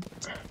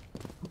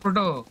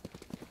प्रोटो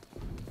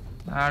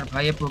यार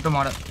भाई ये प्रोटो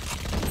मारा।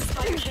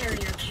 Spike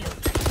carrier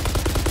killed.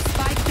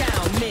 Spike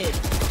down mid.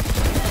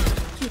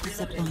 You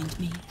disappoint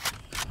me.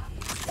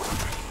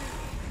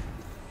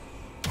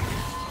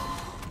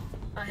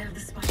 I have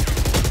the spike.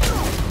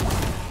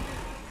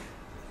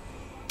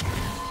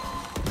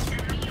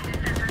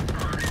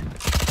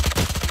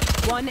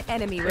 One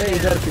enemy hey, remaining.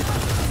 इधर भी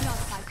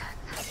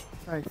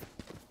nice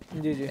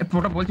जी जी ये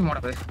प्रोटो बोलती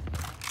मारा भाई।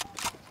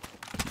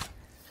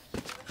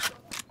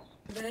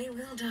 They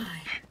will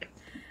die.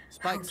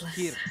 Spikes Hopeless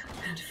here.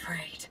 and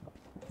afraid.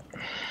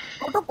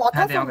 ওটা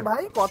কথা হ্যাঁ, শোন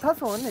ভাই, কথা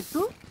শোন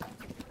একটু।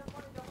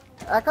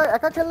 একা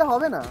একা খেললে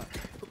হবে না,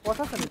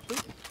 কথা শোন একটু।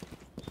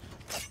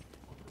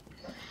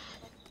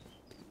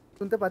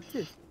 শুনতে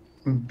পাচ্ছিস?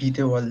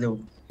 বিতে বল দেও।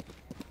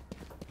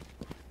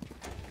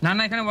 না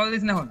না এখানে বল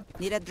দিস না এখন।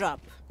 Need a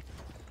drop.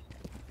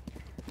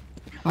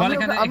 বল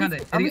এখানে এখানে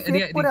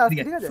এদিকে করে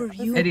আসছি, ঠিক আছে?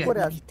 এদিকে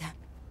করে আসছি।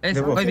 এই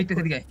ওই ভিক্টর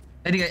এদিকে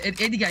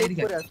এদিকে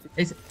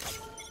এই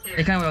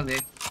এখানে বল দে।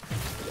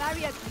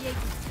 Barrier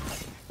created.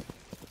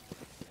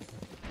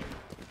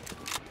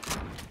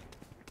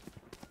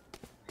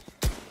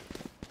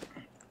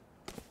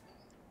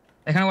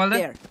 এখানে বল দে।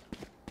 There.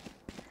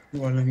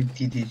 বল আমি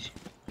দিদির।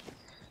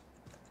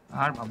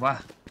 আর বাবা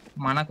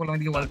মানা করলাম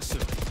এদিকে বল।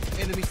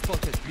 Enemy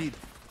spotted. Mid.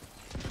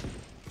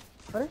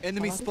 আরে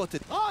Enemy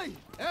spotted. I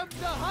am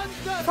the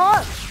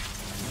hunter.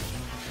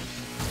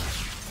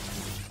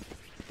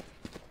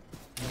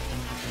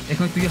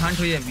 এখন তুই হান্ট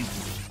হয়ে যাবি।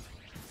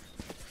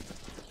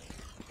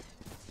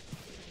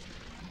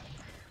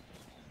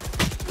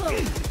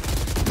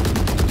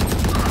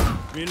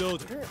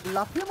 Reload.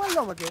 লাফিয়ে মারলো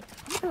আমাকে,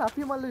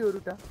 লাফিয়ে মারলো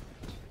ইউরোটা।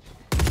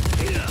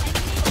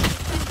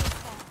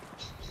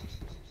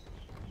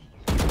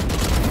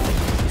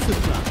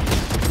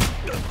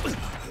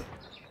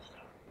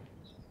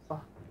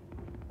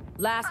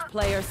 Last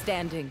player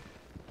standing.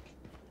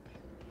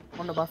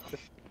 On the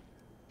basket.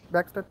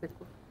 Backstab check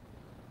কর।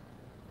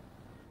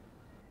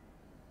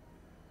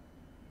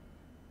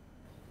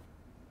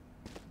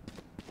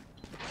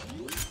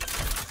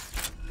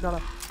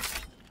 দাঁড়া,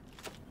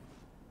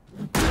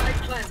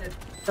 Spike planted.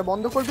 এটা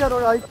বন্ধ করবি আর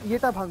ওর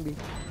ইয়েটা ভাঙবি,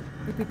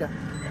 টিপিটা।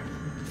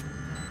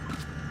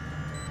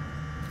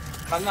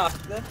 না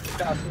আসছে,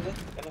 এটা আসছে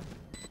কেন?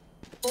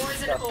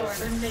 Poison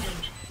orb emitting.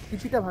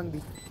 টিপিটা ভাঙবি।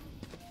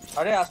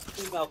 আরে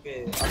আসছে না, ওকে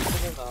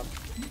আসছে না।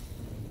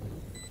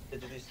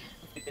 যদি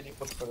টিকে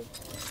রিপোর্ট করো।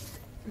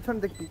 পিছন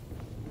দেখবি।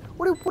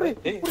 ওরে উপরে,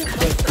 এই,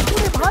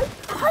 ওরে ভাই,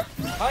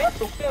 ভাই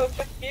তোকে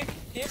ওটা কে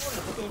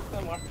বললো তোকে ওটা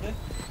মারতে?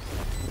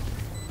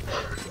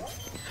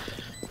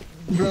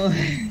 ব্রো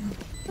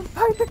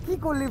ভাই এটা কি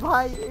করলি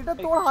ভাই? এটা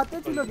তোর হাতে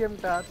ছিল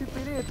গেমটা, তুই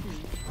পেরে গেছিস।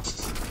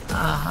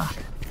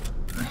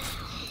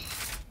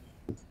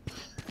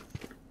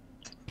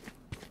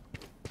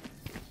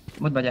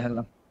 बहुत बजा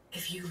हल्ला।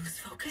 If you lose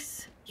focus,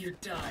 you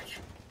die.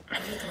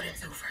 Only when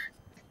it's over.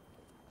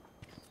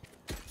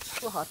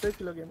 তোর হাতে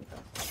ছিল গেমটা।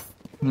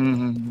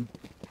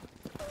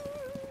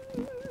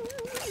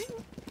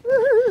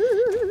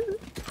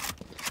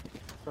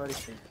 সরি,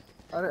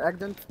 আরে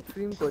একজন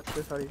স্ট্রিম করছে,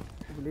 সরি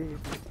ভুলে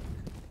গেছি।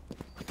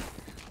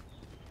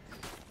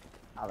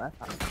 আবার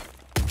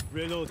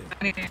Reloading.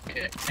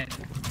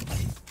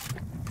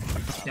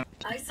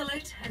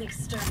 Isolate and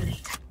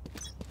exterminate.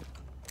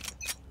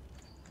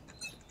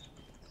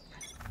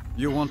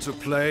 You want to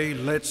play?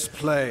 Let's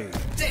play.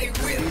 They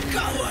will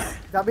cover.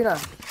 যাবি না?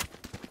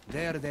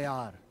 There they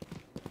are.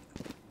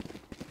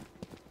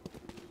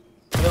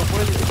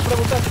 উপরে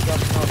বলতে আছে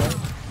না ভাই।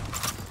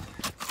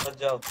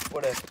 যাও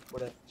পড়ে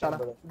দাঁড়া,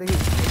 দেখি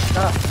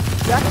দাঁড়া,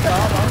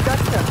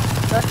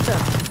 ব্যাকটা।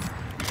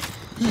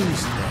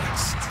 Who's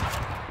next?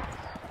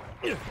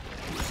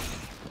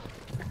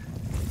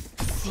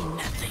 See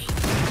nothing.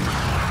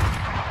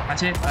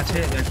 আছে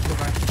let's go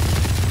back.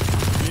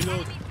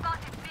 Reload.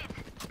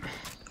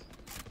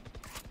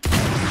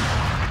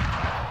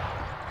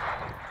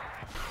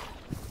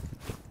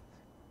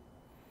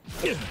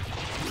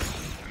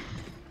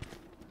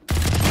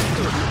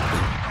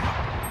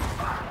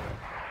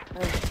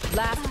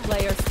 Last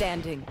player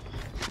standing.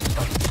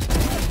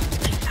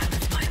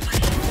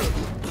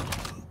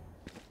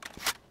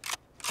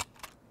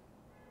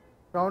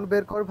 Round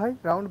বের কর ভাই,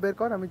 রাউন্ড বের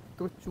কর, আমি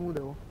তোর চুমু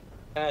দেবো।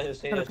 হ্যাঁ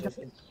সেই আছে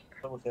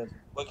বসে আছে।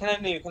 ওখানে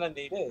নেই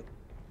রে।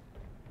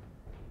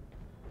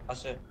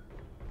 আসে।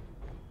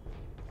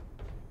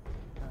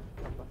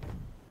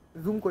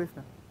 জুম করিস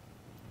না।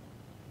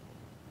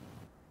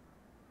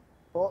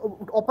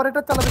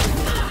 অপারেটর চালাবে,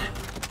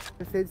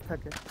 সেজ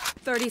থাকে।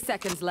 30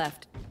 seconds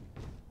left.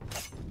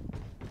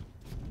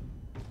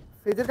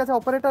 সেজের কাছে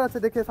অপারেটর আছে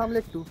দেখে সামলে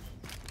একটু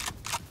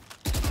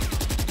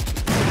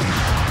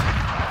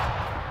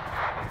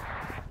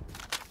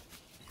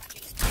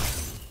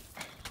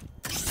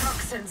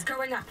Toxins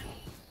going up.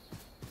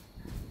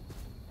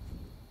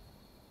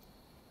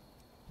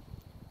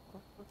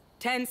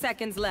 Ten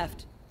seconds left.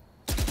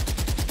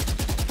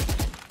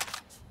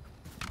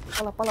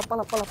 পালা পালা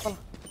পালা পালা পালা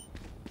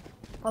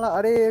পালা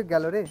আরে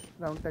গেল রে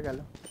রাউন্ডটা গেল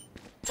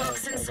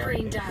Toxin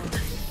screen down.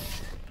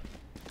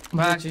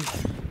 ভাজি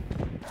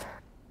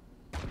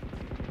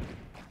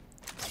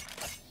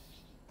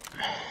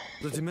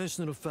The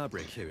dimensional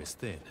fabric here is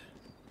thin.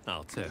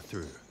 I'll tear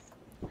through.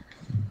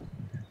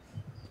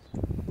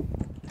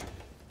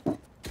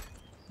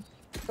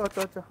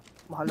 চ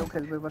ভালো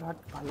খেলবে এবার হাট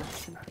ভালো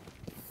লাগছে না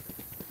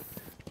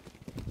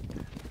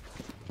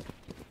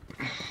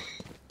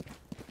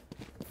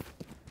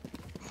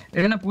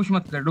এখানে পুশ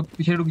मत कर रुक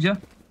पीछे रुक जा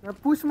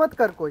पुश मत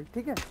कर कोई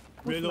ठीक है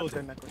पुश मत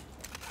करना कोई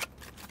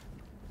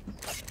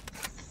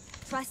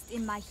Trust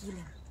in my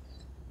healing.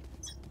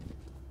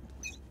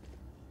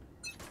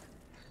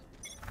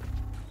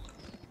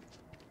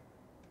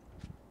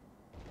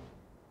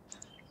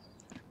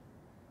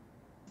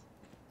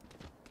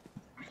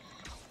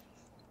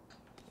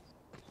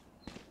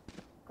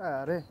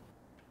 अरे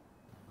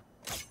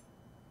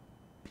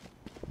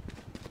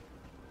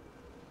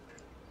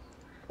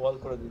বল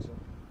করে দিয়েছো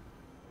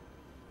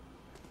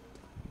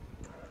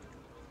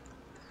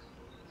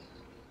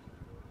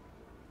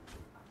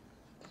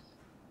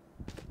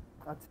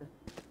আচ্ছা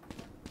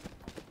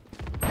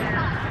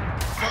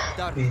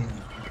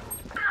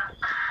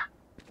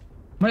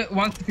मैं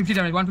 150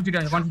 डैमेज 150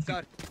 डैमेज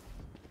 150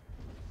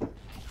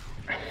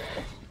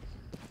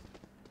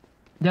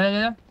 जा जा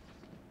जा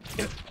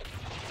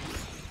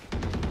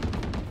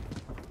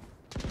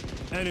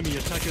Enemy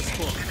attacker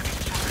spawn.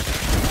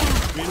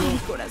 Reload.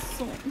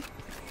 Corazón.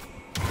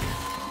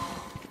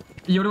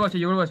 योरो আছে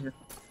ये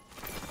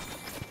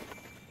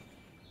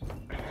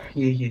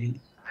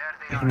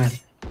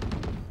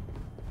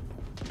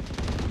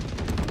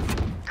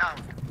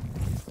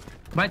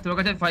भाई তোর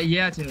কাছে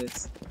ইয়ে আছে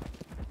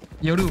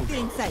योरू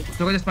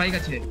তোর কাছে স্পাইক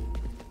আছে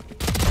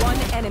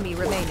One enemy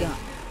remaining.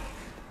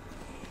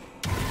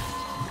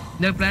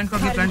 ले प्लान कर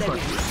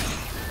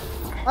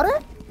अरे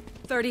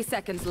 30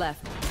 seconds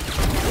left.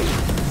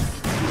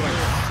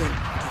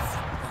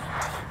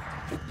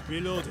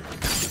 Reloading.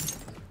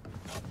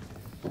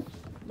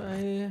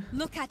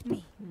 Look at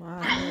me.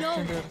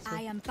 Know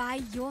I am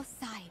by your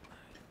side.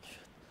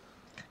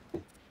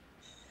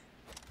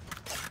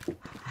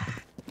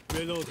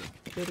 Reloading.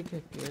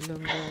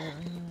 Reloading.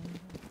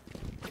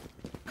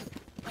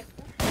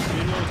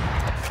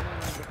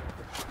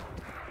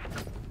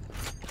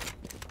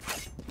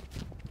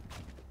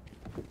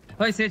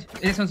 ओए सेज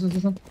ए सुन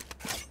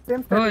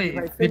सेम ओए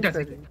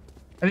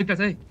विक्टर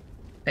से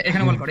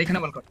এখানে বল কর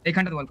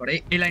এইখানটাতে বল কর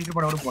এই লাইনটার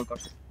পর আরো বল কর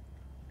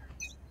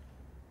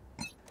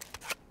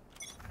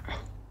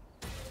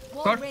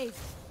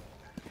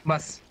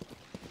বাস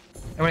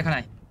এবার এখানে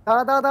আয়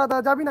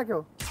দাঁড়া যাবি না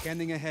কেউ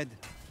Scanning ahead.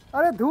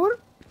 আরে ধুর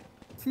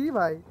ছি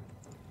ভাই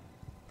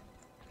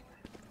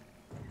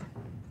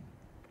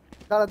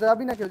দাঁড়া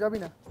যাবি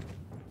না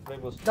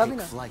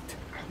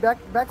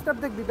ব্যাক স্টেপ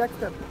দেখবি ব্যাক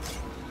স্টেপ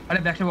আরে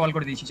ব্যাক স্টেপ বল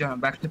করে দিয়েছি চল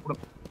ব্যাক স্টেপ পুরো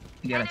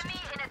ক্লিয়ার আছে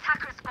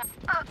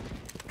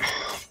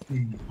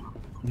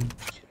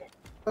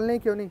চল নেই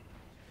কেউ নেই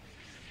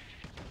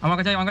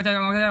আমাকে চাই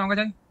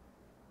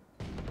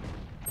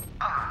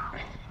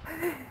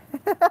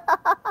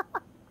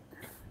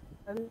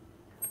আরে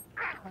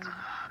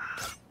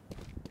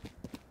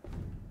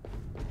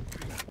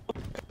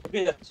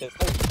ঢুকে যাচ্ছে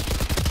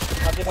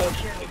হাতে ভাই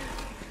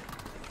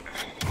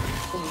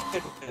তো নিচে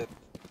ঢুকে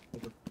যাচ্ছে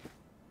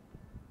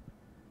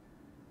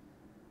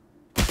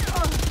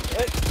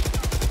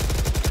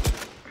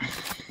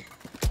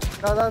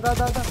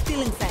Da.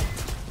 Still inside.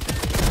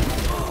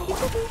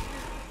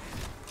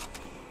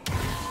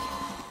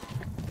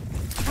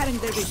 Cutting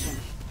their vision.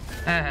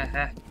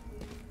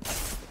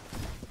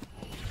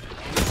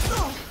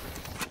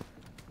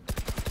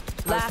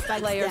 Last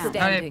player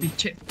standing.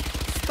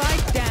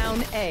 Spike down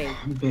A.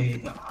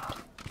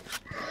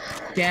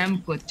 Camp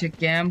করছে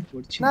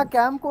না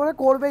ক্যাম্প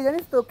করবে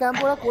জানিস তো ক্যাম্প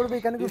ওরা করবে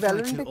এখানে কি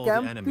ভ্যালোরেন্টে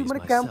ক্যাম্প তুই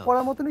মানে ক্যাম্প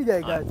করার মতনই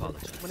জায়গা আছে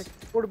মানে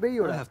করবেই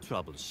ওরা I have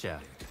trouble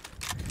sharing.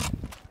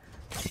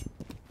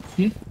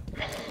 কি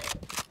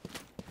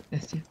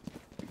এসে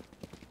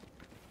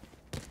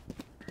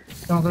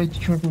তোমাকে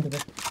ছোট করে দে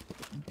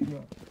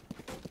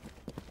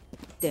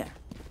There.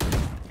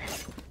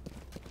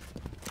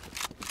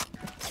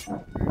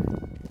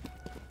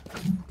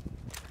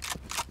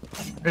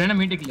 रेना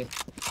मीट के लिए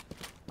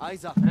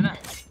Eyes up. Raina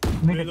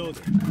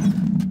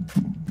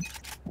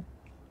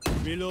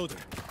Reload.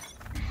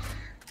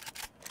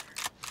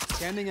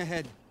 Scanning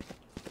ahead.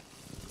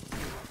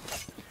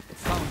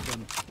 Found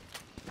them.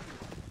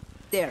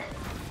 There.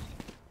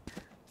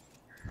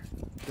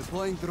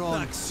 Deploying drone.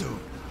 Back soon.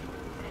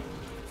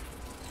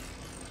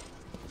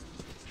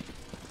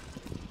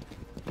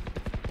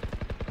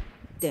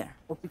 There.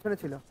 ও পিছনে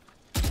ছিল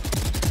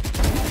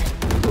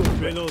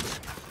Reload.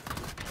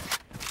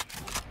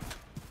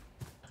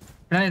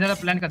 इधर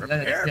प्लान कर दे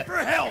Prepare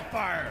for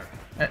hellfire.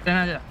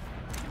 रहना जा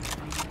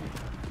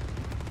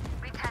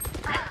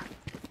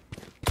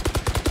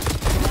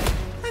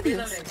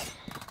Reloading.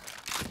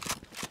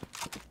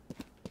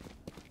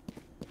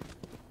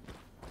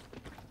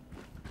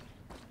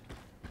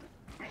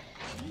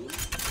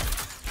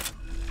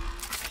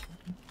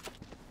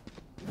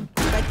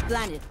 Spike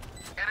planted.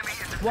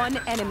 One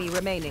enemy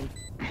remaining.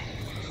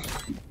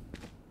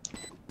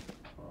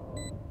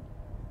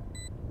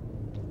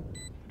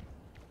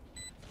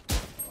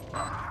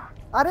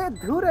 अरे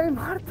धूर है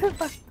मारते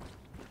बस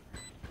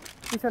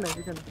पीछे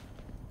नहीं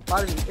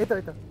मार गई ये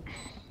तो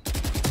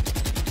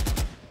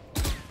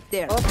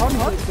There. Oh,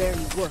 come on.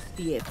 Barely worth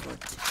the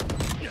effort.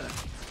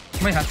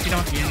 मैं हस्की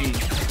ना खेली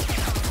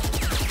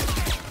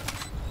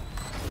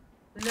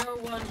No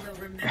one will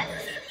remember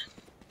them.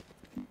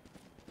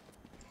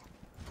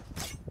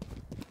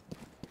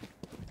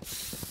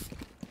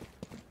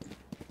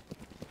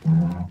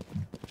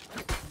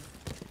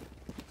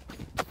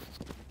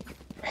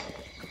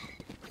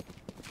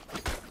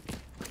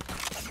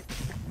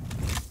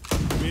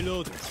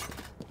 Reload.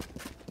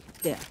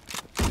 There.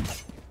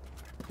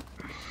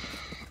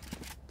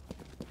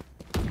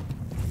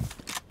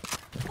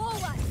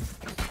 Forward.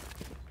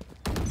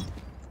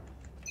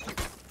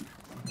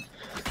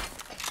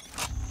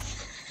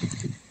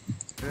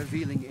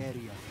 Revealing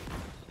area.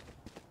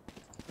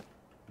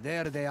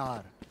 There they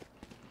are.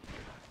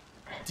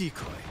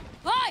 Decoy.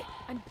 Boy,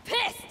 I'm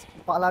pissed.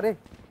 पाला रे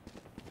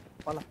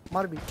पाला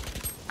मार भी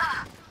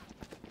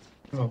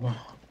बाबा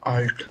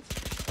आल्ट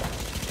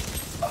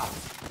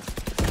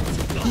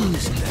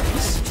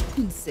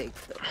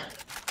Insect.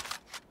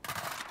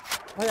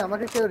 भाई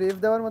আমাকে কেউ রেভ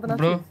দেওয়ার মত না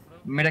ब्रो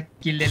मेरा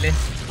किल ले ले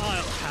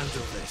I'll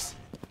handle this.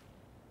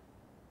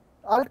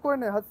 আল্ট করে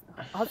নে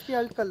হাস্কি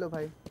আল্ট कर लो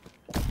भाई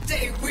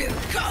They will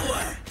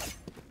cower.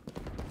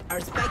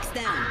 Our spikes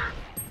down.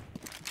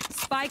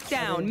 Spike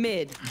down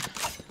mid.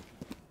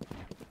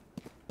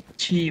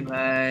 छी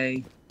भाई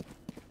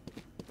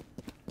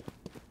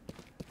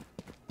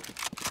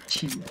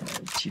छी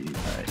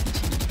भाई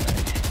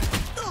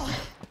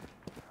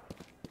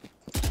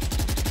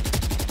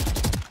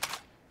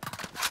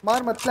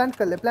मार मत प्लांट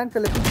कर ले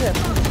पीछे है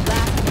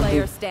Last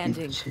player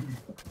standing.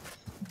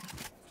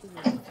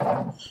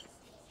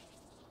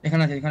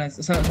 देखना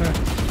sir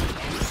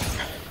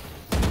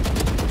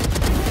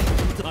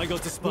I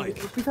got the spike.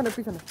 पीछे ना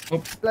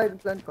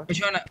प्लांट कर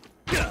पीछे ना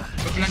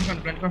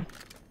प्लान कर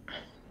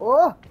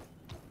ओह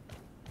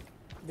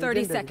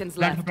 30 seconds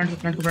प्लान left. कर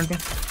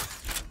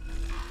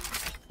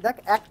দেখ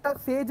একটা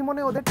সেজ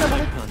মনে ওদেরটা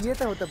মানে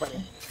ইয়েতে হতে পারে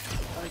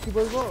কি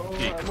বলবো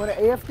মানে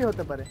এএফকে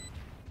হতে পারে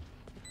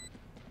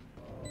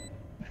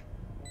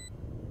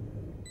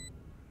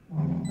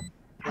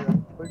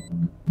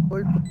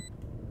होल्ड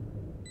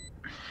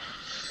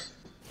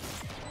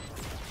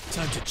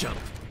Time to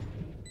jump.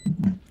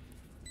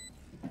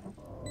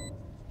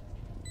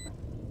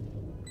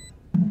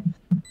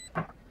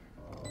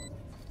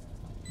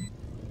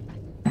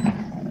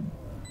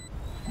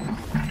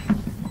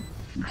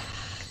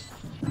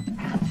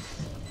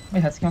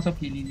 मैं हस्की सब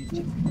खेली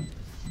नीचे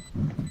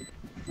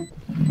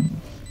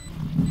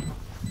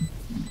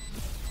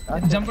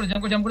जंप कर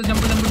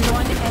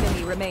One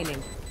enemy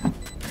remaining.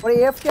 और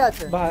एफ क्या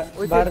আছে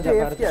बाहर जा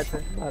एफ क्या আছে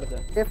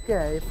एफ क्या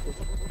है एफ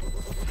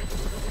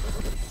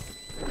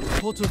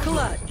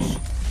Clutch.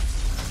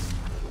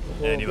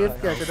 Anyway, एफ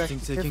क्या है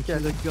Think they can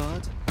kill a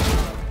god?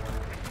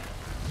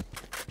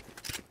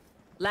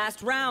 Last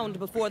round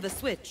before the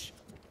switch.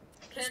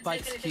 Can't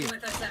Spikes take anything here.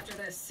 with us after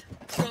this.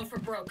 Go for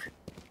broke.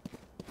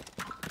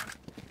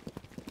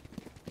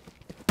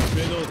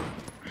 Reload.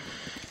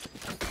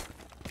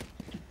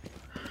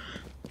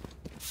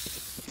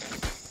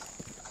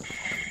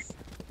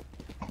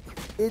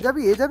 ए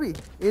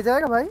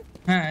जाएगा भाई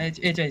हां एच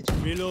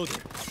Reload.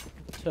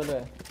 चलो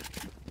है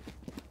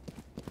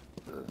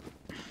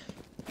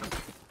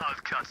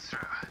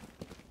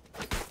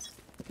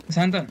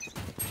शांत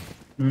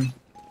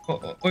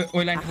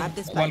ओय line I have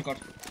this wall कर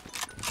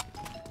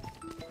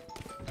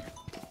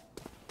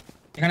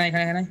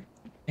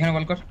এখানে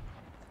wall कर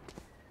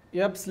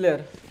यप स्लेयर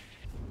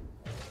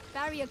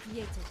Barrier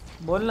created.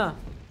 बोलना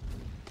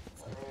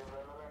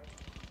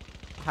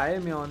हाय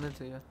में होना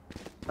चाहिए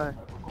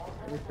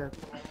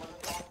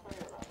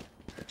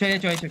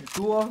चल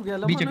 2 ऑफ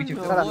गेला बीच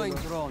Throwing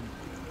drone.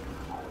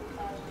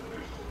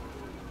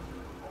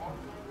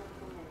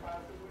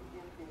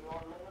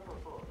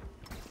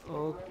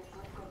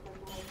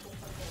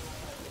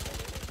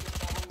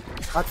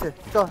 अच्छे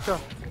चल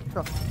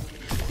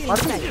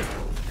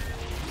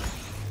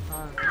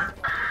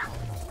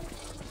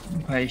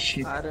भाई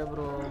शिट अरे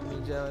ब्रो मी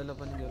जेवायला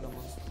पण गेलो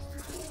मग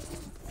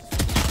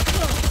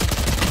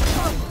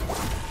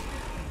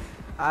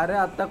अरे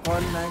आता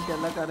कॉल नाही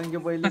केला कारण की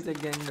पहिलेच एक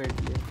गँग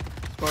भेटली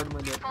स्क्वॉड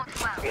मध्ये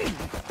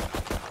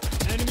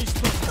Enemy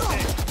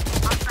spotted.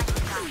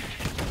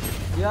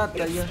 या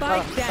आता या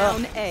Spike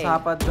down A.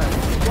 सापात जा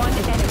One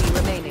enemy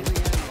remaining.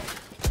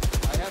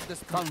 I have to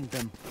stun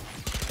them.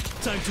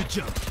 Time to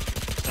jump.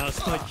 Our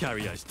spike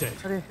carrier is dead.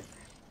 अरे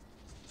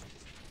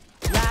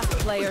Last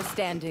player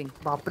standing.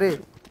 बाप रे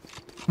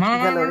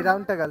গেল এই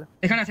রাউন্ডটা গেল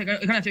এখানে আছে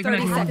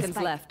 30 seconds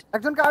left.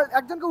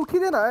 একজনকে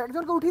উঠিয়ে দে না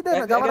একজনকে উঠিয়ে দে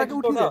না যাবার আগে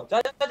উঠিয়ে দে যা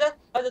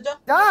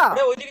যা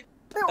আরে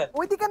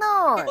ওইদিকে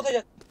নয় কোথায়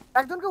যা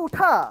একজনকে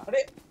উঠা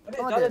আরে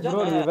যা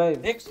Bro, revive.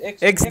 x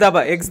X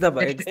daba.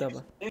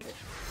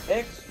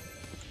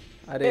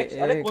 अरे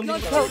अरे एक कौन Your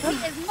C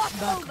duty is not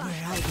over.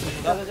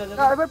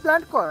 जा এবার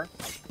প্ল্যান্ট কর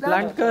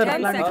Plant कर, 10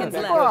 plant seconds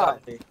कर.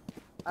 left.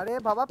 আরে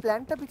বাবা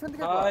প্ল্যান্টটা পিছন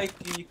থেকে কর ভাই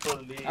কি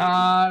করলি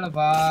আর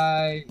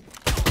ভাই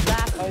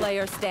Last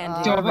player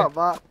standing. আরে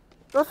বাবা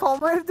তো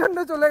সময়ের জন্য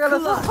চলে গেল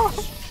তো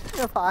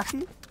ভাই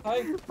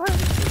ভাই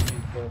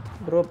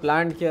Bro,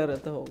 plant किया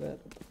रहता होगा.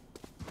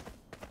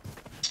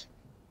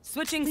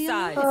 Switching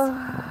sides.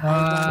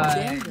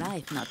 Their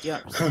life, not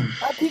yours.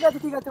 ঠিক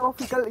আছে ও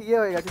ফিকাল ইয়ে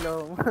হয়ে গেছিল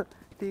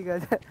ঠিক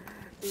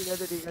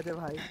আছে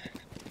ভাই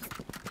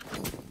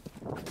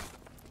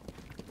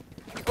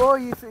ओ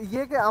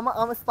ये के हम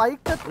स्पाइक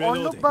तक ऑन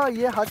लो बा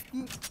ये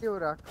हस्की के हो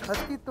रहा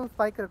हस्की तुम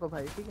स्पाइक रखो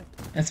भाई ठीक है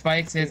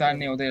স্পাইক সে তার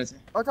নেই ওদের আছে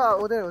अच्छा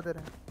उधर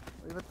है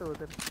এবার তো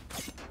उधर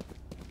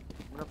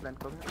पूरा प्लान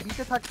करो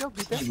बीते থাকছো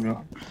बीते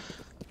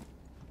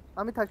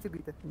আমি থাকছি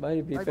बीते भाई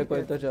बी पे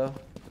कोई तो जाओ.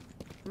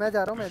 मैं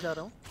जा रहा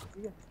हूं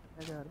ठीक है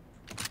मैं जा रहा हूं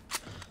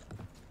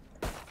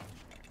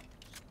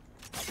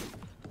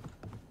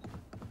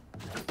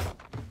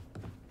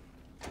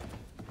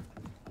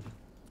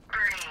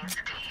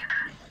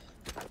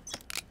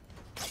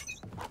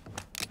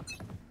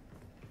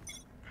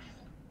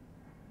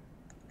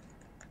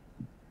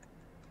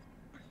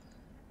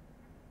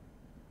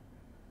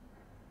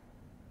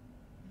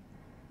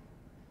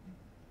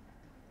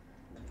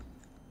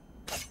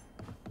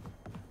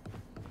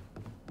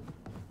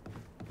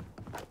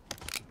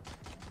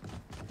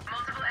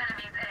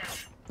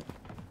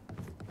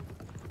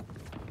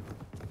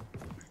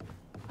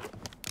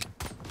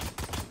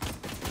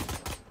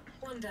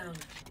One down.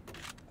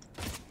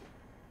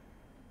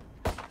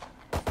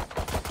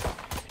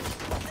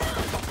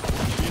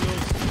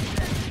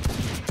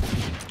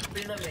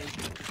 Reloading.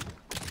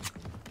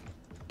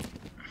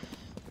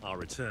 I'll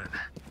return.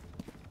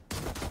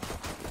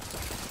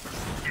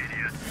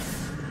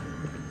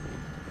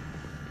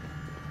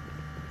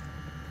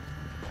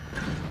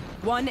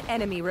 One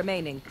enemy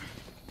remaining.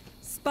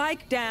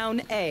 Spike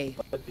down A.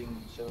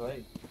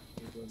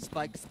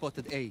 Spike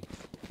spotted A.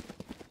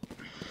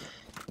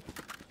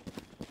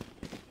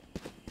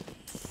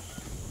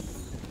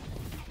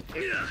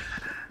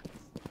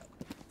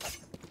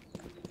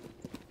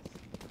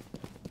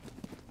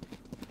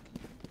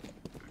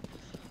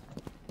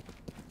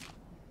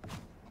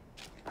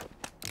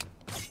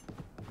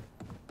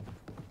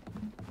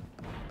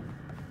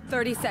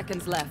 Thirty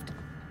seconds left.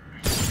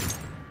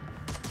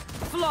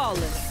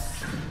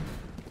 Flawless.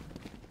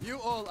 You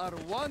all are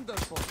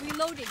wonderful.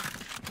 Reloading.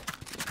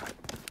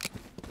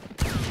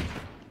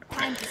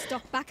 Time to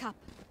stock back up.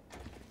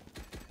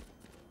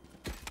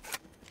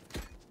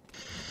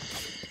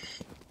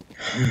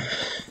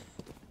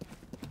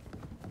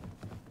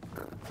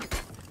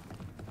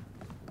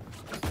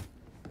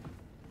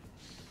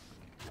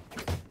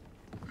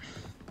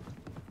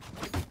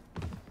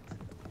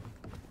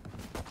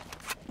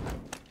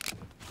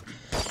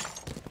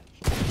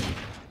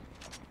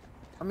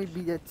 আমি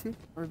বি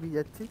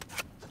যাচ্ছি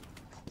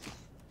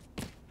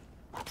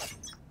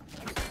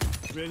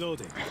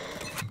Reloading.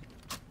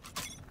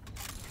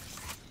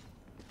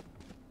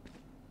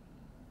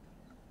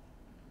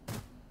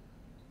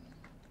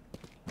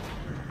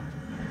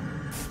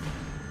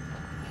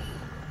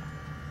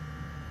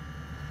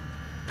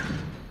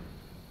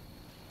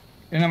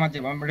 रेना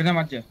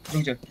मत जा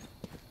रुक जा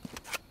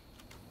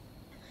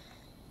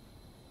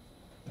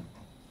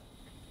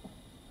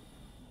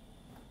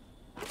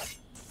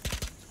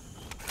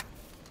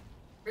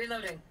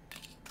Reloading.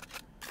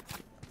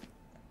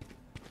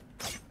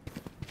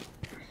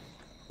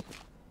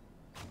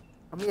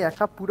 আমি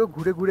একা পুরো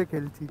ঘুরে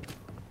খেলছি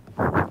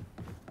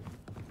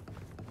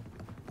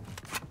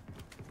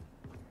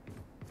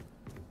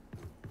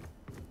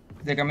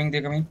They're coming.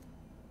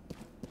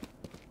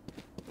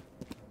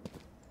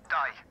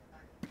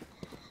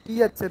 বি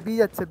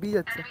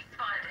যাচ্ছে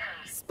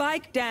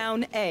Spike down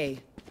A.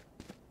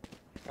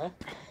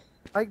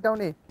 Spike down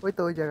এ ওই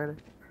তো ওই জায়গায়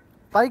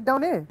স্পাইক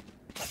ডাউন এ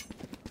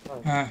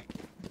हाँ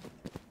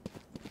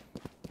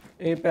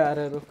ए पे आ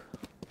रहा है रुक.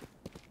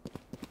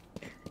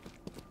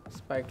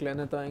 स्पाइक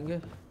लेने तो आएंगे.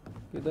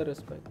 किधर है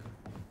स्पाइक?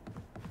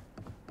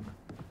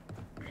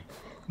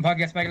 भाग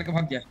गया स्पाइक लेके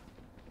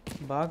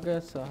भाग गया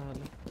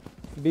साला.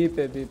 बी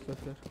पे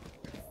फिर.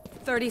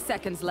 30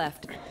 seconds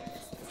left.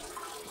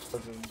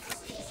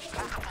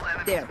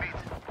 There.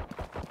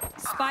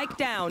 Spike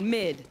down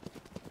mid.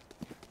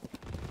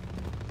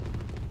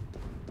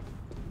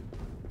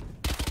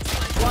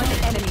 One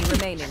enemy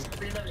remaining.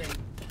 Reloading.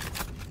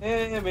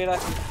 मेरा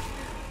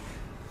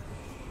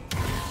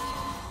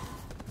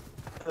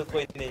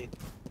कोई नहीं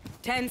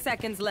 10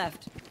 seconds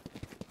left.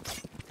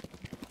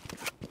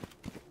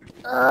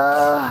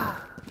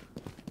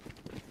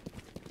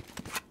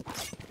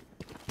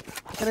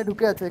 এখানে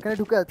ঢুকে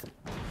আছে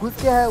घुस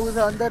के है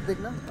उधर अंदर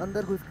देखना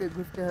अंदर घुस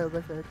के है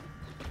होगा शायद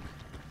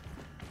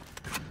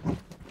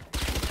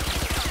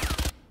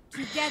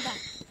Together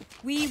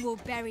we will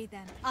bury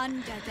them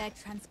under their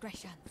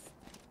transgressions.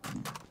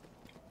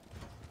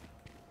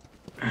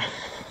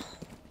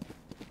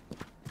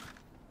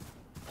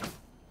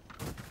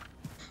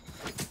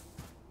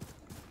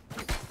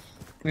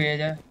 कोई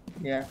आजा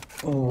यार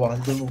ओ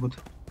वालदे को कुछ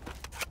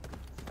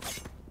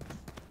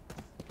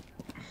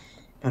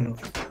हेलो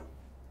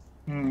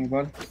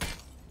बोल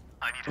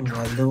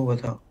वालदे को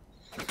बताओ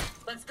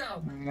Let's go.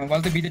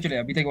 वालदे बीते चले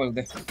अभी तक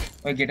वालदे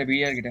ओए गेट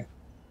बी यार गेट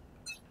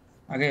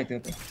आगे आते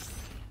होते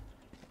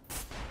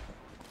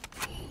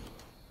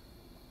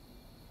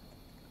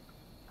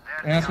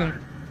यहाँ से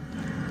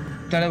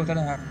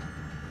चले हाँ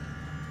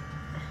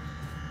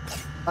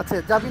अच्छा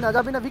যাবি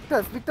না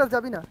ভিক্টর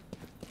যাবি না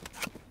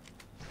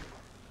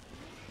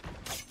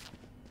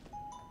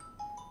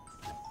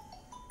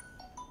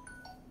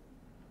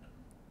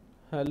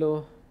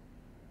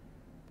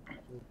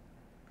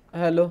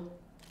हेलो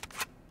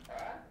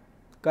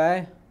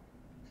काय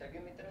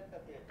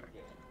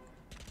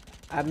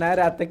नाही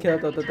रे आता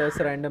खेळत होतो त्यास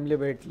रँडमली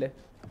भेटले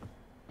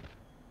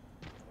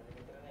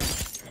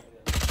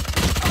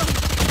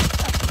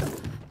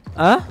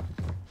आ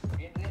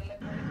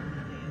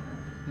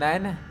नाही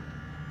ना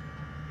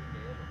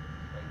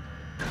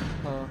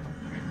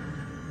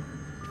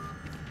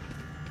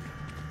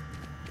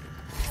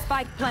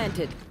Spike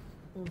planted.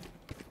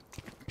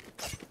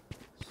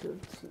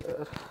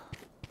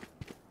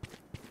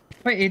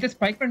 ভাই এটা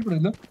স্পাইক প্যান্ট করে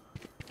দিল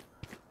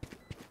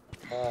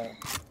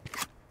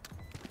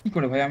কি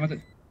করে ভাই আমাদের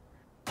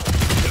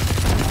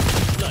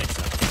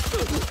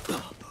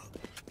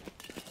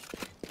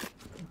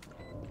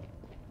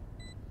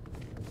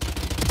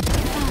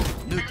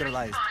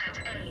Neutralized.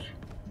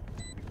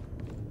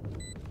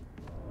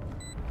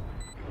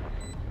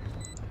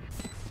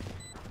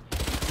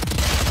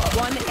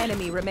 One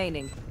enemy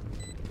remaining.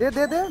 दे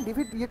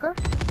डिफीट ये कर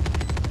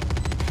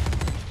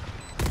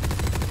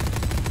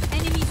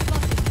Enemy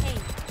spotted A.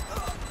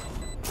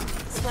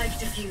 Spike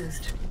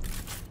diffused.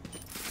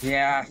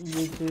 Yeah.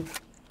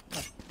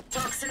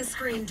 Toxin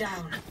screen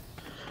down.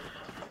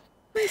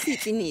 My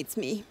city needs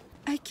me.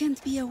 I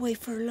can't be away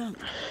for long.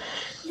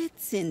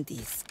 Let's end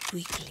this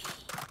quickly.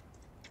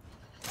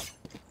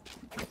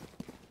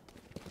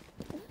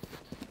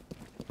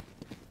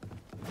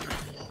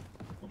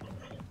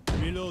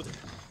 Reload.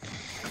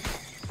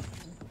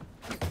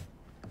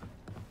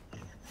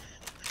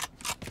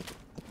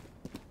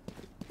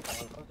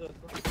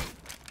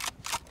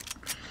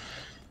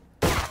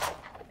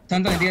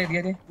 শান্তন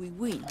দিয়ে দে We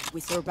win, we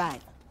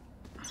survive.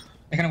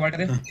 এখানে water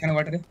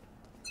দে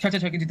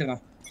ছয় দিতে না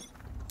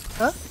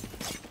হ্যাঁ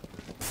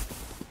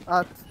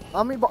আচ্ছা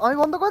আমি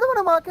বন্ধ করে দেবো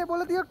না মাকে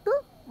বলে দিও একটু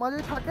মা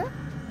যদি থাকে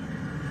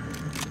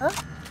হ্যাঁ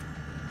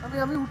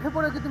আমি উঠে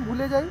পড়ে যদি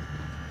ভুলে যাই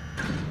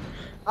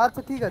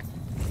আচ্ছা ঠিক আছে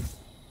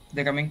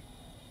দে coming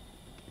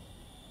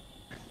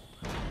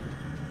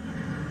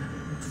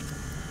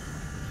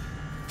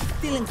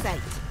Still in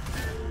sight.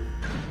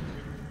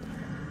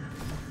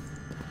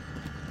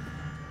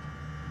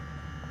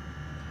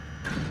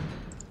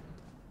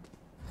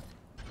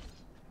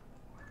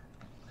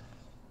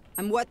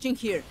 I'm watching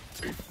here.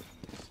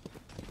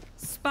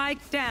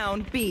 Spike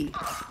down B.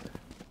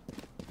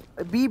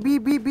 B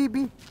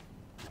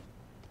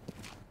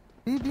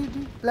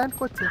plan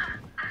করছে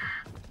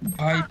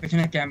भाई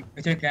पीछे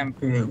कैंप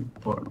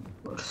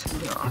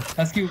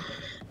हस्की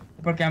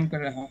ऊपर कैंप कर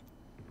रहा है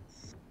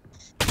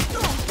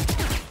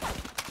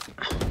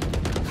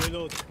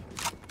Reload.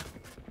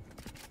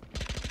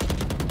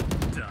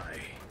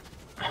 Die.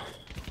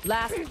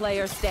 Last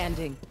player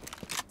standing.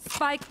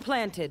 Spike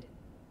planted.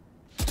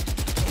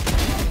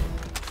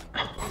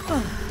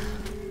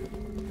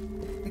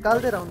 निकाल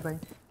दे राउंड भाई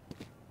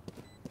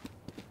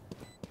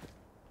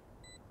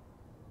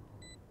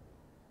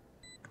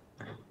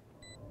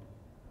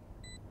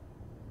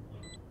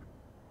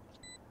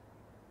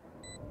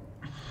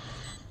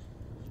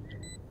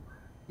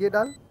ये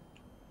डाल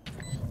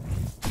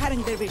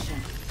Cutting their vision.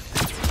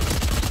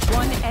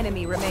 One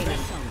enemy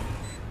remaining.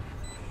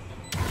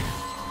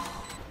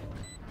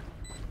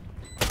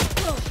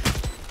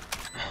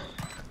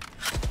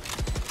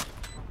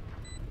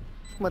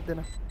 मत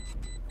देना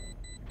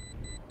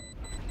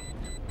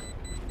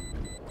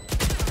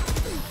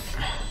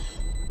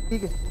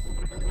ठीक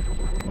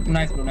है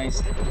nice bro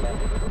nice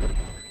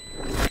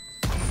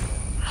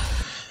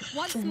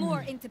Once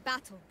more into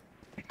battle.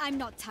 I'm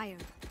not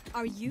tired.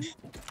 Are you?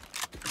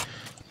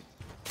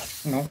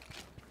 No.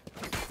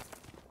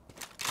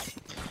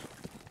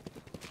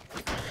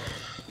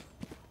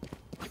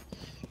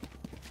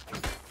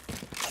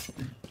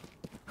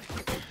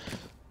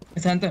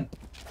 শান্তন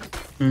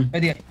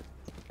এদিকে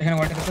এখানে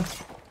ওয়াটার দে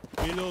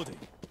Reloading.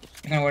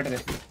 এখানে ওয়াটার দে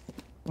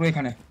পুরো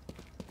এখানে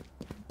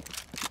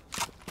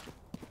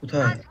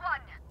কোথায়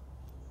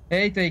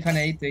এই তো এখানে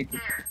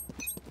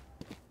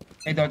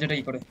এই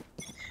দরজাটাই করে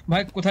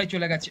ভাই কোথায়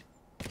চলে গেছে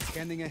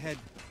Scanning ahead.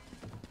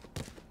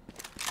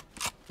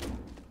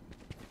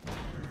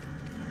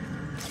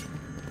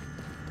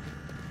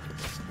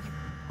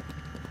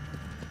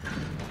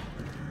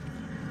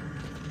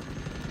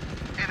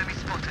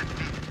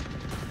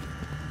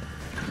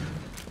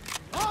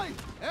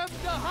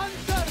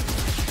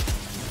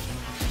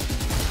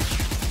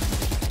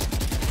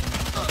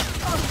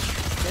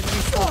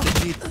 Enemy spotted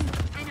mid.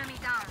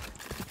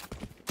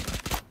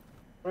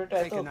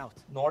 Taken out.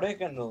 নড়ে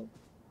কেন?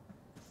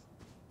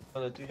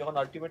 তুই যখন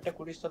আলটিমেটটা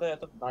করিস তাহলে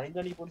এত দাঁড়িয়ে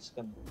দাঁড়িয়ে করিস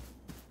কেন?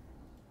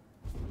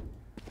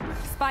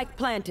 Spike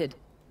planted.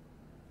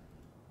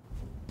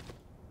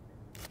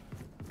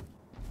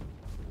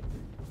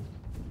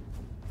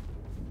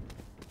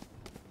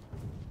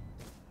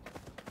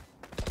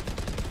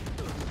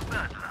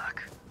 Bad luck.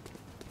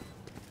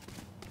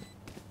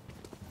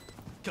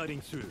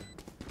 Cutting through.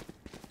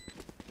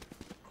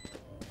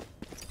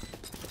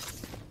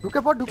 ढुके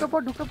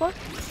पड़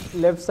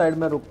लेफ्ट साइड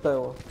में रुकता है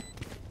वो।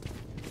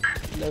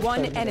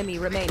 One enemy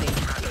remaining.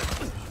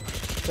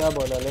 क्या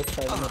बोला लेफ्ट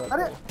साइड में रहता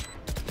अरे है?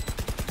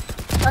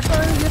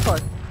 ये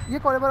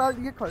कर एक बार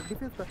ये कर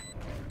डिफ्यूज कर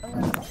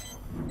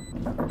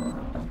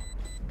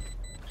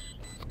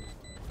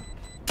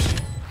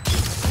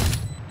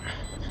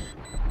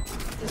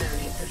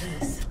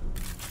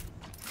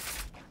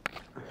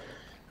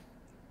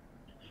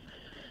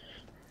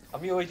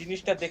আমি ওই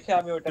জিনিসটা দেখে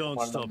আমি ওইটা Don't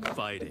মারলাম stop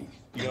fighting.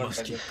 You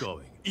must keep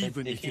going,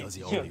 even if you're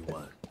the only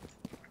one.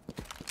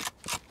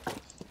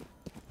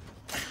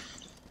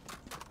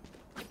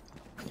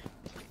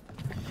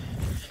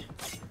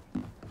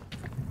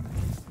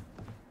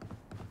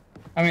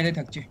 আমি এটাই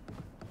থাকছি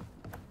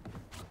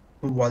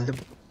वॉल दे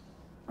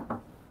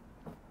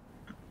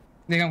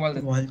देखा wall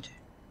they wall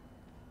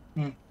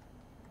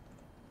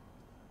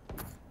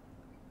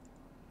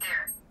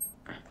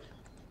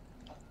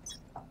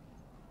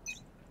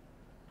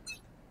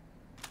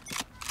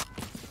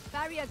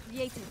Barrier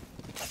created.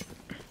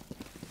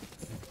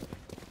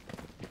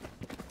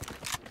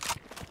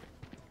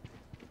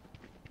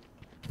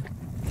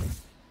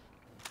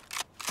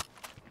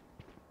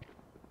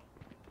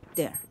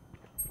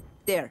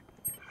 There.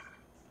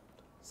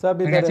 सब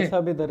इधर है,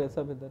 सब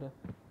इधर है।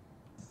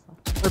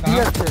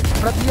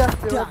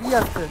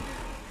 बियास्ते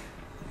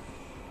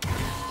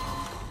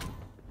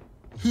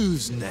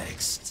Who's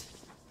next?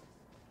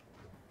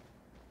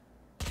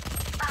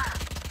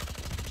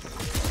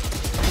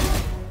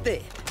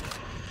 There.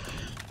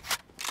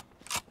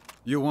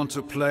 You want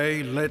to play?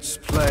 Let's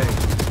play.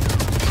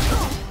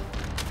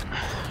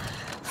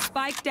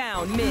 Spike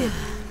down mid.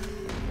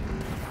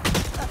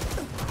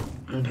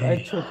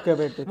 छुप के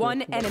बैठे थे।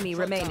 One enemy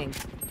remaining.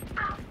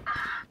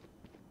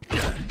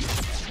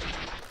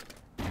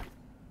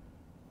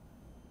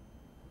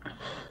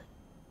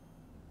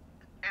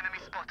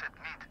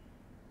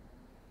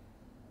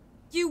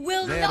 You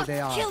will There not they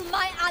are. kill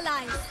my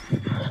allies.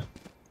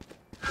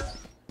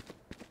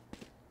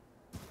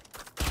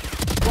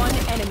 One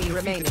enemy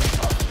remaining.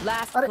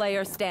 Last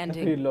player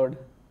standing. Reload.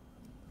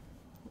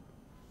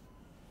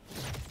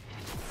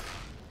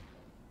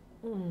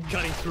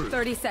 Cutting through.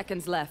 30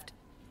 seconds left.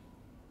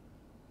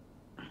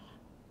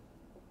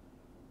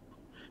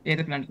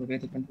 এতে plan করবে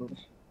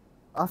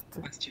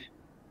আসছে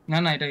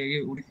না এটা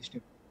এই উড়ি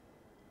সিস্টেম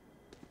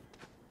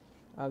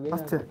आगे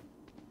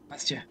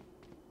আসছে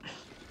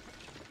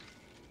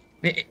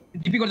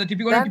টিপি করে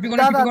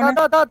দাদা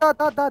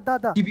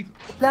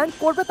প্ল্যান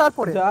করবে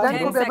তারপরে প্ল্যান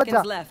 10 করবে এবার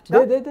যা seconds left.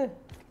 They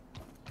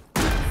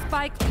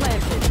Spike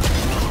planted.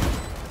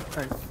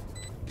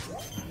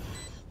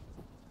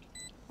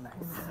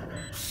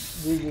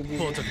 Ji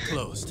Portal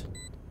closed.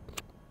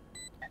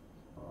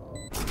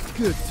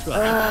 Good try,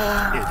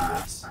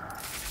 idiots.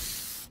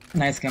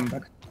 Nice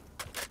comeback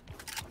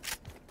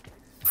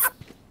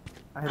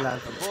I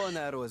like The bow and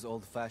arrow is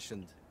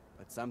old-fashioned,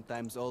 but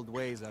sometimes old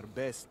ways are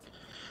best.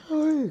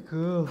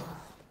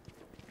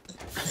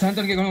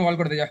 Shantanu के कोनो वॉल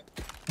कर दे जा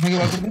मुझे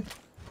वॉल कर दे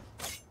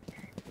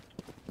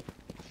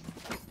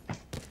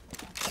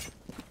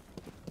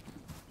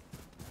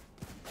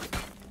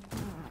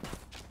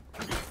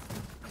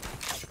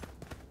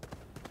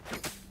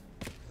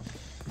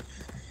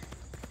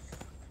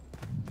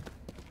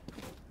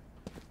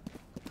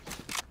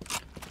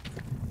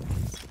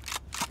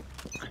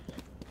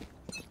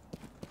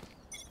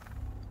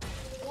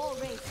Wall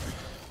raised.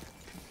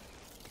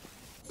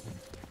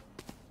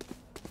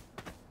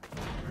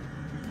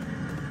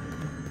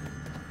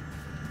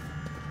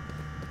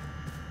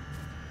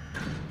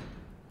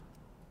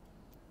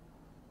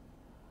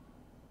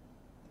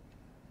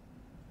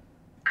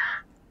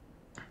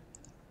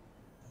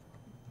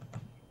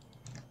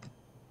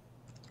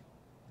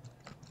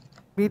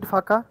 बीट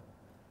फाका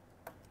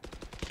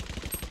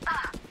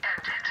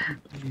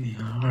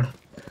यार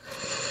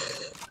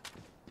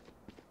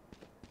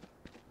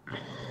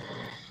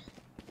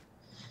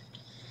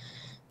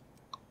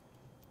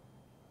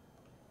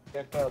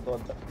একটা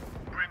দরজা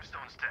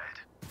Brimstone's dead.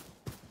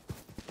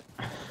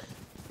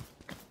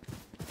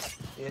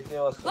 এতে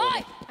আছে Boy,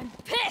 I'm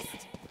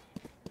pissed.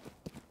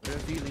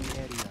 Revealing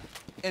area.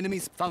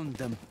 Enemies found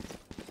them.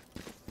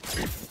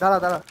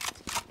 दादा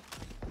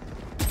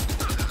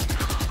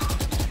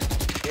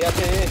এ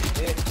আছে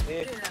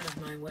Get out of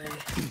my way.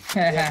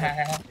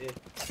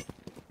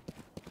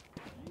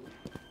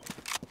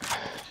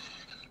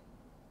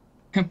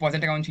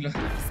 Positive count ছিল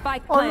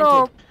Spike Oh no,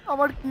 planted.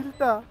 আমার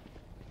কিলটা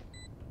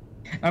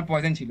আর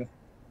পয়জন ছিল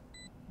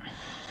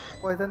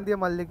পয়জন দিয়ে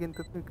মারলে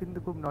কিন্তু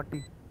খুব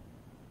নটি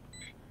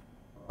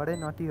बड़े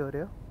नॉटी हो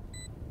रहे हो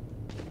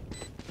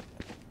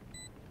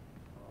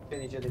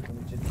नीचे देखो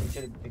नीचे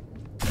देखो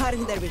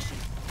Cutting their vision.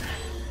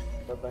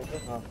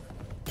 हाँ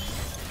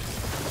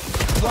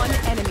One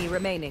enemy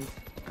remaining.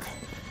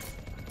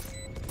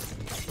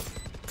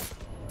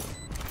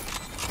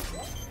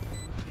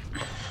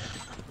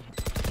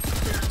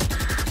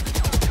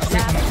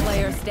 Last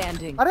player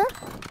standing. अरे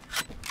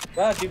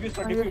क्या डिफ्यूज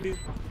कर diffuse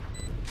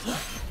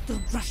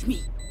Don't rush me.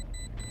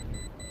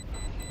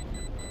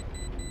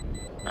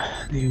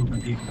 Dev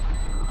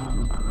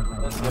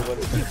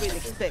You will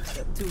expect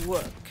them to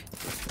work.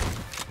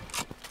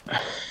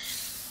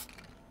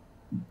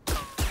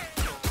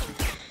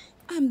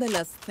 I'm the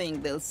last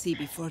thing they'll see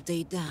before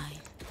they die.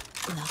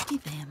 Lucky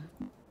them.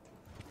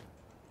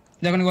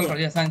 জায়গা গোল কর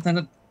science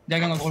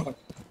জায়গা গোল কর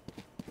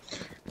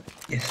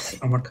yes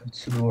আমার কাছে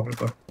শুধু গোল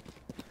কর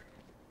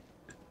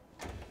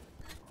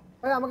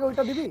ভাই আমাকে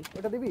ওটা দিবি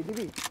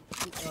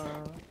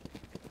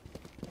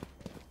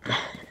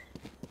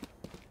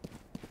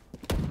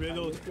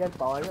Reload. यार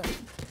पावर है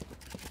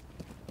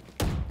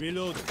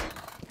Reload.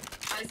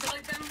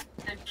 Isolate them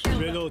and kill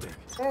them. Reloading.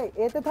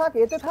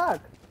 এতে থাক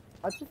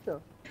আচ্ছা তো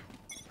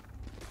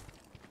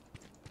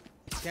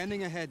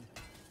Scanning ahead.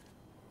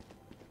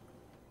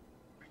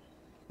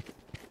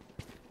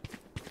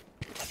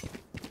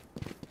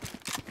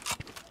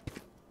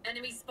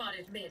 Enemy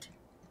spotted mid.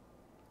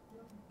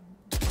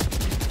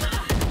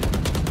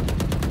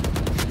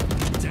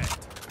 Dead.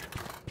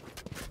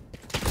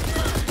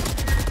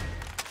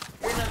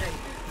 Reloading.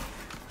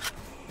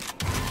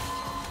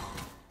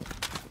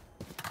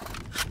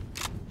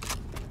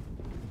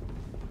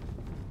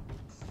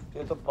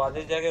 ये तो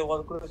बाजे जाके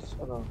वॉल को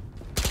इसको ना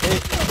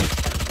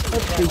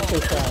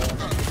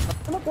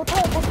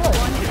কোথায়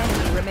One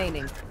enemy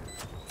remaining.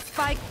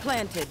 Spike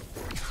planted.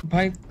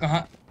 ভাই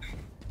कहां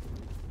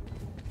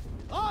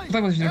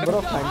भाई पोजीशन ब्रो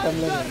फैंटम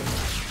ले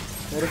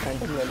मेरे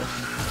फैंटम ले लो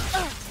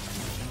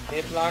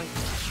এই প্ল্যান্ট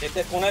এতে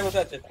কোনায় বসে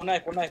আছে কোনায়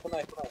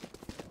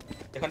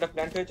এখানটা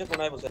প্ল্যান্ট হয়েছে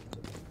কোনায় বসে আছে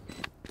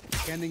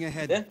Scanning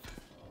ahead.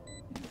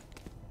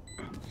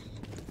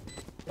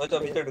 ওই তো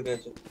ভিতরে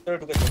ঢুকেছে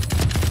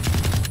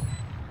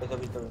ওই তো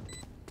ভিতরে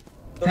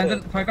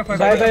ফায়ার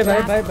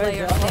Last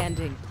player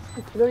standing.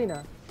 ছিলই না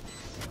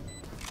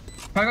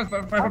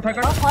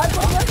fire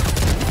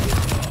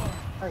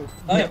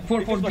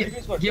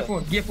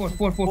Gear 4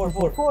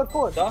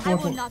 I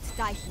will not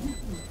die here.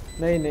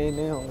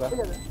 नहीं होगा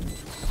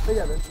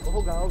हो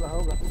जाए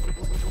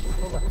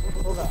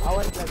होगा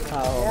आवाज लग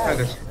रहा है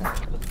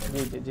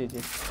जी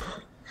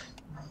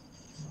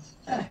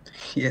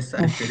yes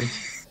I did it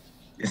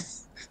yes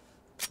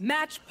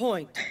Match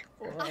point.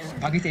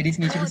 आगे से एडिस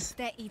नीचे Towards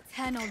their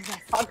eternal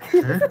rest.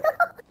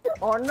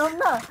 Arnab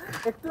না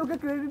একটু ওকে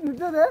ক্রেডিট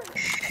নিতে দে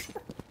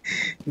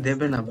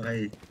দেবে না ভাই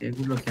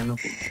এগুলো কেন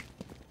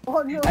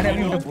অর্ণব আরে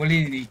আমি ওটা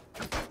বলিনি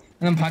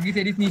আমি ভাগি से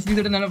एडिस नीचे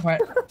নিতে না ফায়ার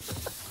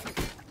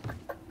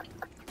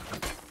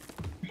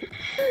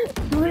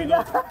তুই না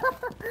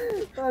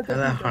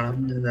দাদা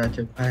হারামজাদা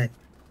আছে ভাই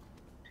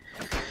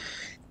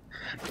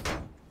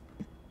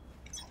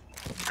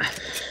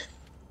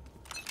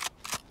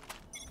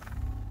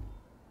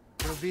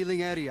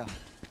Revealing area.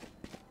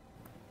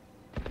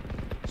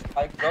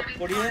 स्पाइक ड्रॉप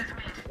করিয়ে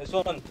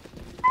এসন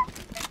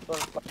তো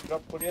স্পাইক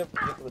ড্রপ করিয়ে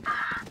দেখো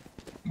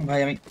ভাই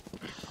আমি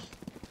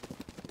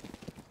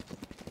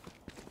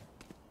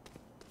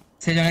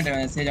সে জানে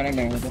ড্যামেজ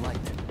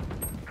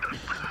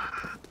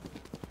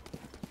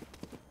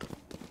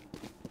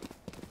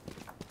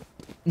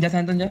যা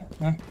সান্তন যা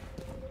হ্যাঁ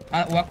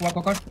ওয়াক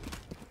কর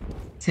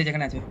সে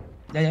যেখানে আছে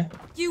যা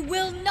You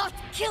will not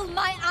kill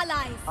my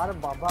allies. আরে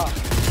বাবা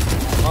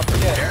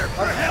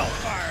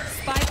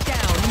Spike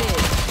down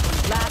mid.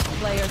 Last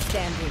player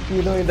standing.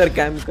 तीनों इधर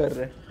कैंप कर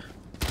रहे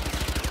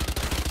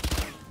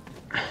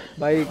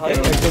भाई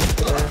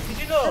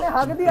मैंने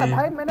हक दिया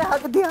भाई मैंने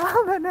हक दिया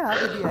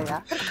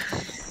यार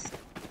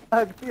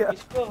हक दिया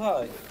इसको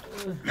भाई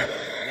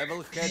Level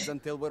heads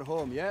until we're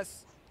home, yes?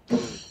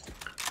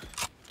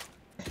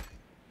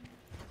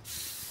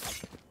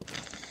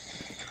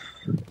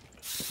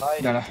 ভাই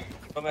দাঁড়া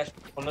তো ম্যাচ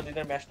অন্য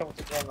দিনের ম্যাচটা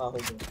হচ্ছে না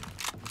হয়ে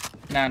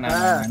যায় না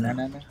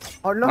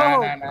অর্ণব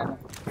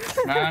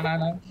না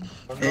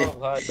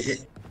ভাই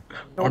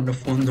অন্য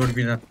ফোন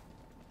ধরবি না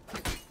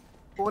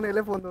ফোন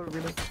এলে ফোন ধরবি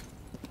না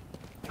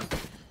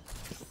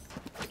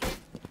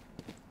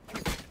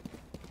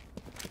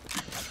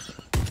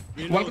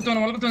ওয়াল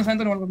করতে না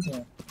সান্তন ওয়াল করতে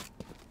না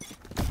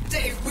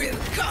They will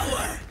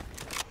cower.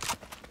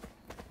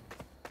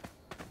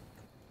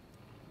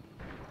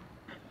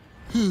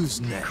 Who's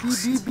next?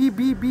 B.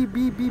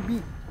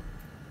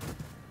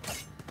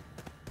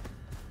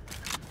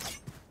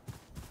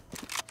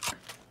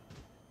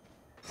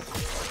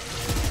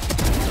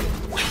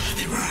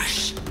 The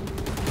rush.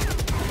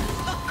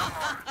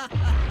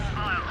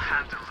 I'll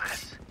handle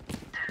this.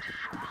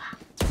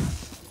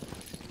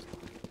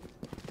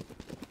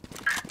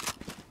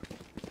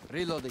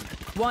 Reloading.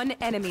 One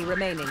enemy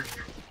remaining.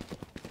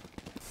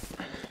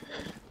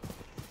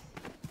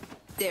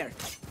 there.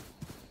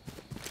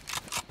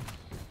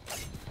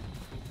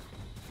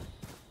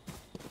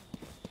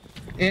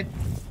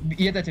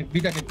 येत आहे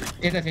बीत आहे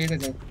येत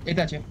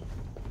आहे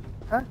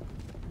हाँ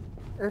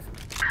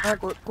हाँ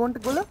कौन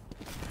बोला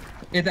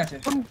येत आहे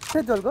कौन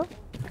से चल गो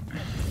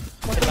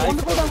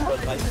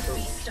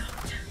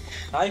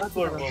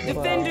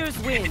Defenders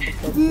win.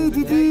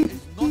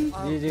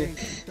 जी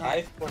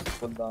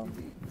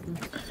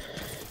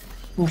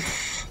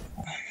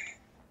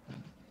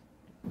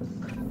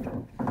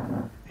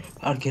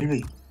আর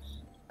খেলবি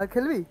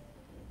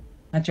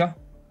আচ্ছা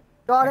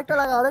तो आरेक्टा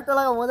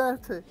लगा मजा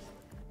आते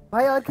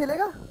भाई और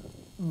खेलेगा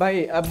भाई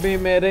अभी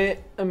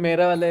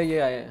मेरा वाले ये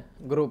आए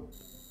हैं ग्रुप।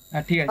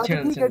 ठीक है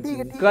ठीक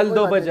है कल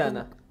 2 बजे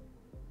आना।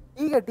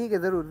 ठीक है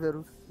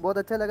जरूर बहुत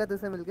अच्छा लगा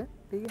तुझसे मिलके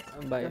ठीक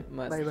है bye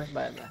bye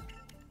bye.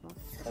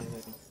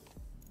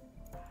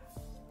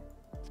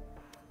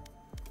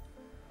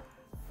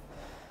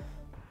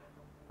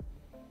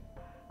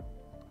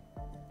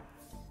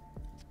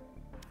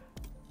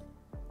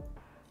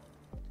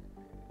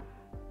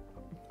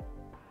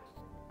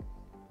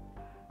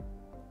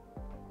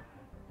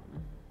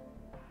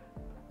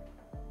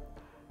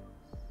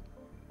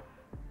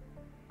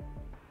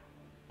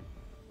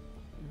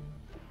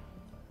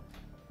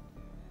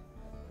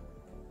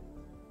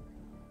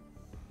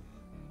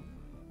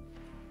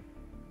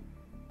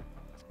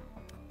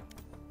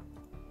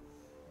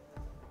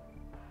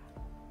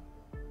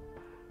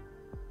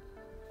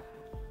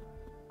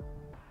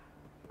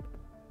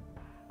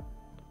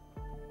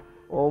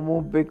 ओमू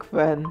big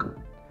fan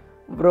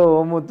bro.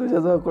 ओमू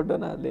तुझ्याजवळ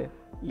कुठून आले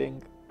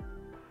लिंक?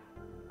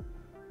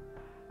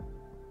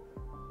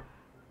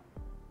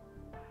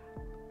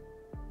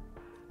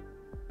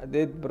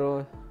 आदित ब्रो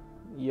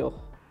यो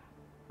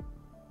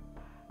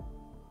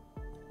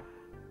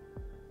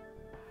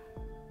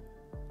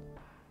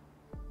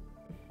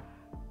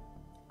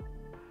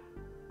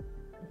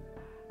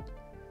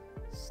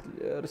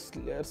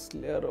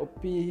स्लेयर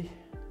ओपी।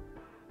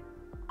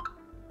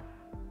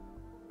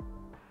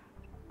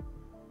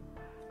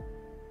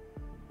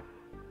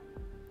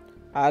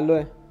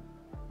 आलोय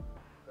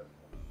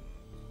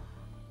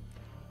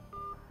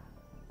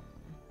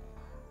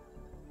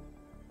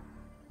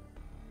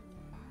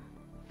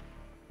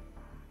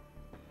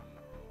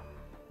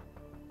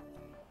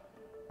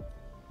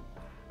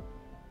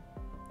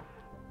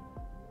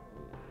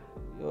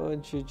यो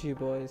GG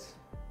boys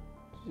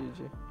GG।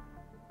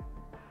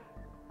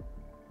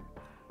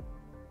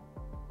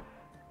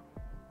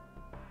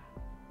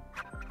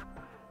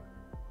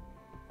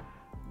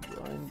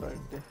 join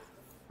birthday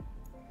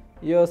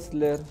यो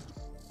स्लेयर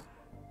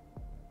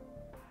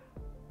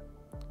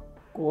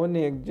कोण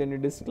एक जणी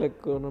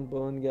डिस्कनेक्ट करून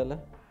पळून गेला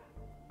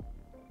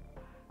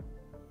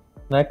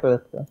नाही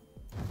कळत का?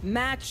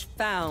 Match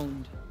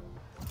found.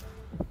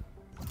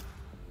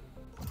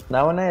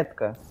 नाव नाही आहेत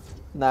का?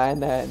 नाही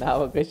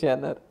नाव कशी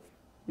येणार?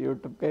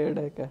 YouTube काय एड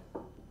आहे का?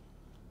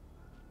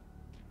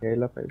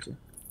 यायला पाहिजे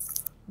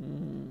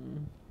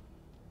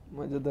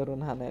म्हणजे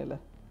धरून हाणायला।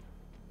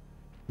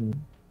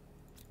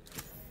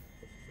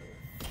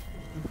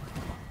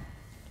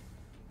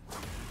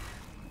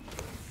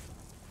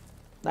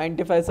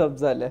 95 सब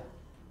झाले।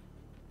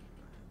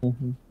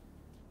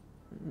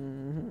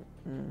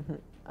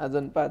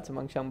 अजून 5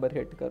 मग 100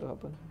 हिट करू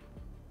आपण।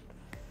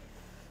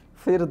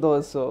 फिर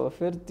 200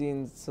 फिर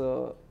 300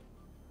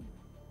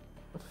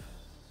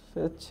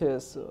 फिर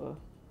 600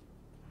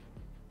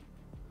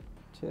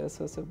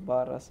 600 से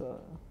 1200।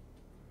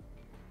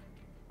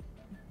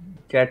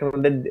 चॅट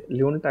मध्ये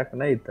लिहून टाक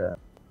ना इथं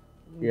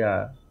या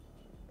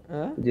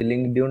जी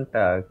लिंक देऊन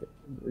टाक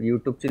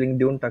YouTube ची लिंक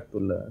देऊन टाक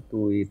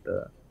तू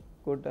इथं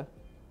कुठं?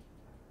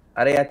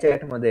 अरे या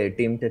चॅट मध्ये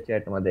टीमच्या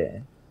चॅट मध्ये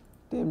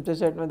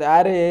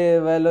अरे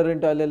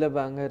व्हॅलोरंट आलेले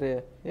बांगरे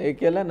हे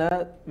केलं ना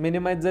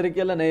मिनिमाइज जरी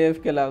केलं ना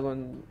AFK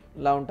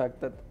लावून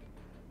टाकतात।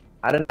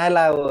 अरे नाही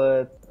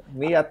लावत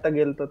मी आता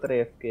गेलतो तर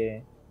AFK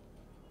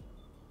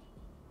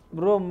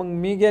ब्रो मग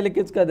मी गेले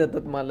कीच का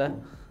देतात मला?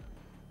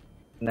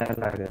 नाही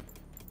लागत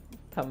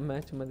थांब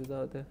मॅच मध्ये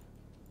जाऊ दे।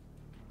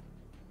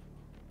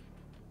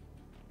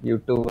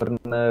 YouTube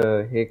वरन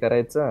हे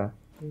करायचं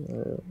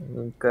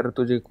कर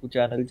तुझी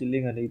चॅनलची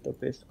लिंक आणि इथं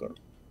पेस्ट कर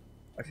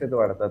असेच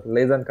वाढतात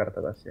लय जण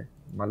करतात असे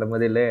मला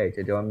मध्ये लय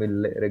यायचे जेव्हा मी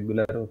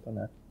रेग्युलर होतो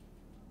ना।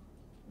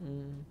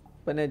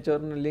 पण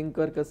याच्यावर लिंक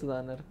वर कसं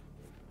जाणार?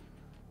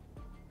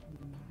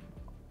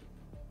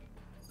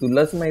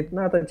 तुलाच माहित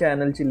ना आता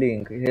चॅनलची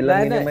लिंक ह्याला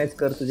मिनिमाइज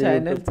कर तुझ्या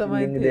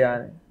लिंक दे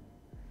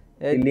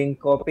आणि लिंक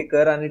कॉपी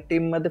कर आणि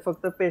टीम मध्ये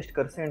फक्त पेस्ट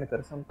कर सेंड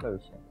कर संपला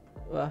विषय।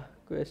 वाह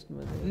क्वेस्ट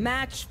मध्ये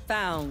मॅच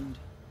फाउंड।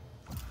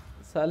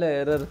 साला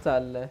एरर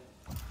चाललाय।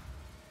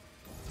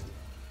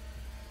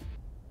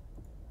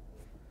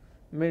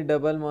 मी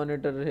डबल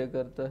मॉनिटर हे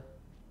करतो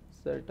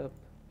सेटअप।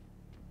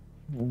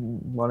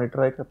 मॉनिटर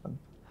आहे का? पण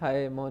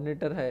हाय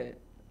मॉनिटर आहे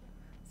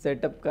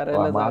सेटअप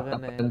करायला जागा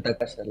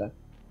नाही।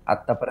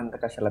 आतापर्यंत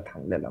कशाला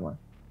थांबलेला मग?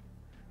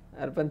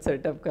 अरे पण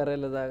सेटअप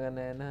करायला जागा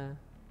नाही ना।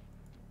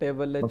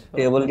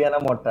 टेबल घ्या ना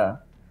मोठा।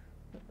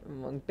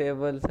 मग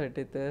टेबल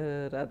साठी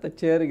तर आता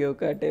चेअर घेऊ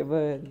का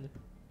टेबल?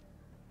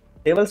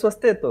 टेबल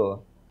स्वस्त आहे तो.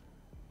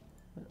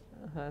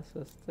 हा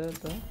स्वस्त आहे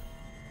तो.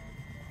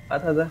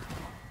 5,000.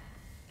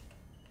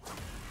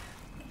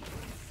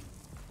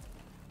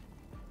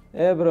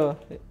 ए ब्रो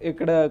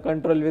इकडं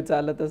कंट्रोल बी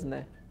चालतच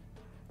नाही.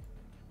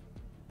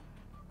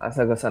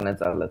 असं कसं नाही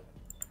चालत.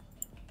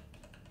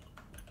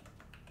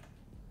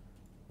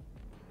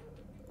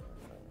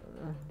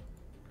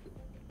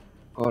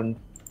 कोण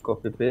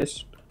कॉपी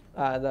पेस्ट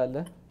हा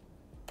झालं.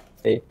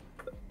 ए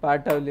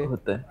पाठवली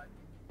होतंय.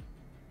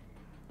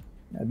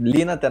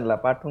 लिही ना त्यांना,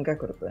 पाठवून काय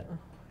करतोय.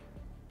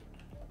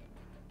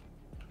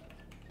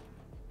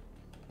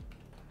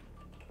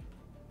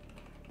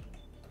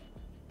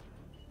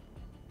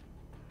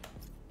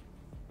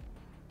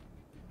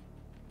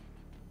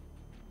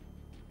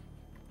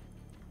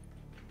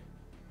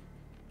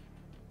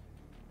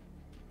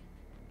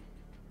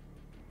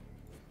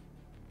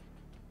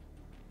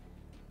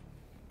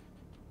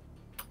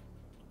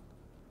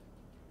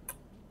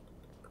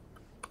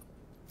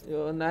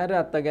 नाही रे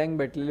आता गँग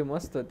भेटलेली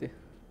मस्त होती.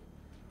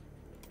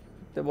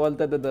 ते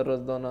बोलतात दररोज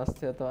 2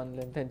 वाजता येतो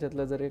ऑनलाईन.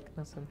 त्यांच्यातलं जर एक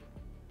नसेल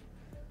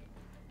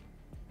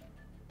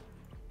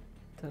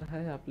तर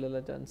आहे आपल्याला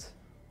चान्स.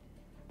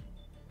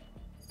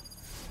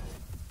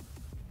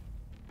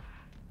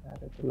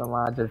 अरे तुला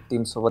माझ्या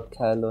टीम सोबत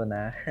खेळलो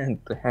ना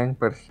तू हँग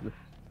पडशील.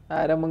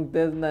 अरे मग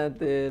तेच ना,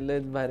 ते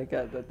लयच भारी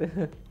खेळतात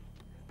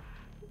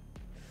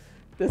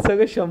ते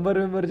सगळे 100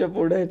 मेंबरच्या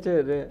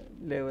पुढेचे रे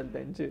लेवल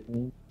त्यांची.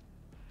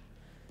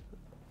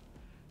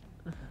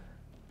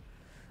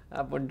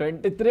 आपण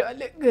 23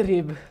 वाले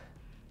गरीब.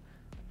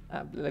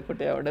 आपल्याला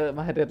कुठे एवढं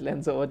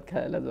बाहेरतल्यांसोबत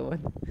खेळायला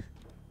जमत.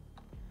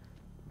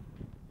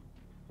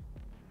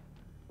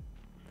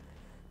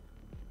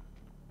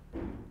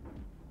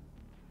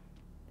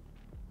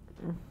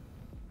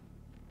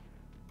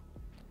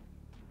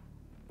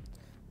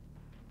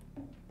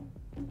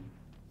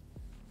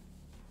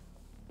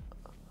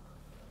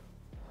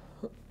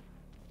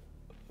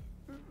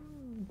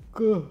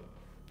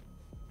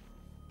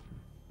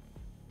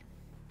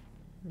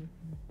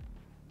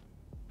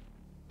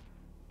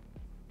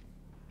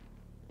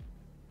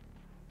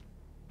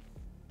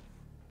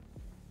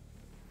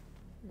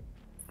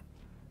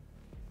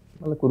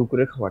 मला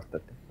कुरकुरे खाऊ वाटतात.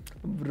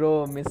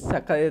 ब्रो मी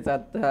सकाळीच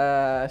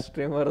आता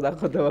स्ट्रीमवर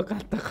दाखवतो बघ,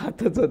 आता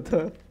खातच होत.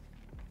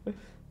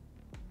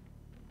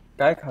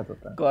 काय खात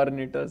होता.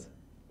 कॉर्निटोस.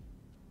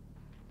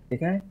 ते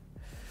काय.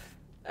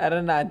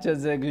 अरे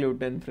नाचोस आहे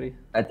ग्लुटेन फ्री.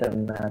 अच्छा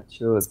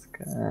नाचोस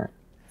का.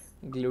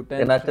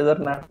 ग्लुटेन नाचो जर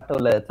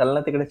नाटवलंय चल ना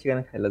तिकडे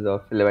चिकन खायला जाऊ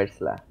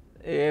फिलेवाईट्सला.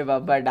 ए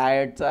बाबा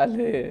डाएट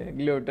चालू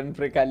ग्लुटेन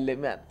फ्री खाल्ले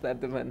मी आता.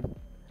 ते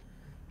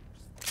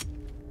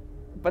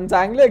पण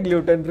चांगले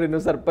ग्लुटेन फ्री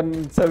नुसार, पण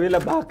चवीला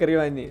भाकरी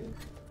वाणी.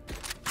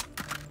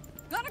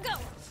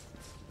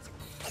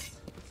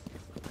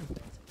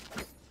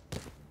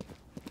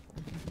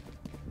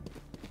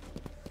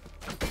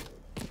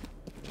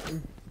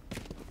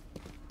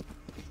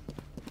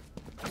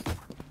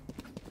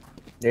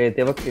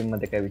 ते बघ टीम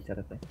मध्ये काय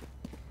विचारत आहे.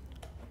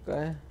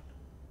 काय.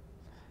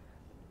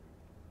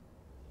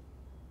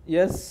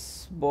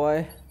 Yes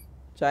boy.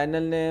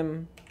 Channel name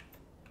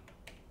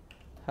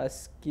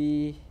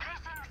husky.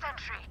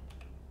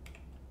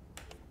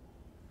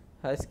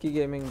 Husky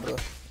gaming bro.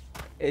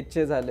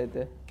 एचचे झाले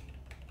ते.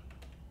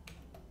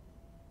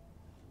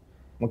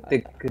 मग ते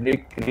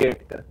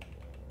क्रिएट कर.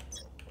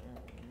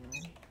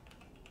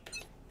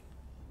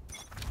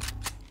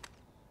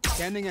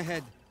 Scanning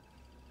ahead.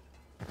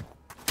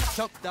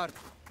 Shock dart.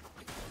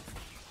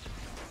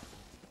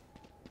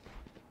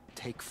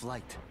 Take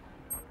flight.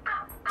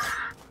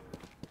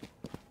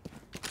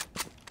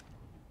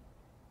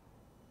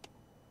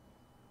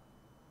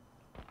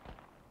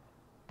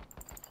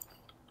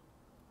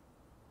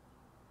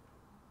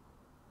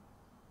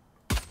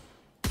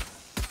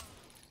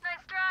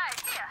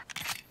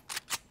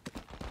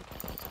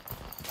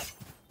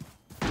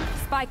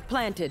 Spike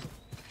planted.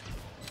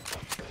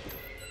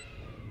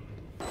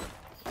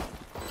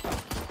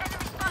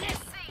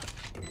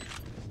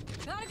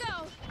 Gotta go.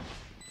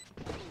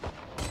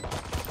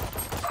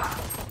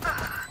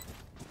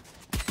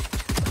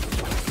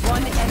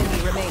 One enemy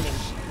remaining.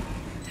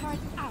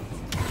 Turret out.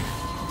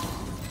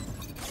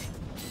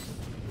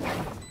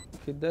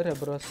 किधर है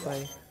ब्रो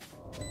स्पाई.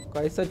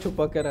 कैसा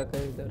छुपा के रखा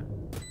है इधर.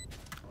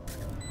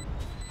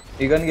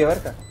 गन घे बर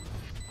का.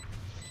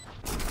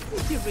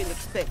 Did you really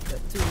expect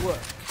that to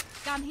work?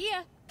 Gun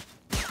here.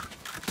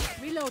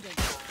 Reloading.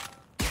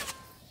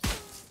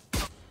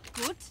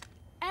 Good.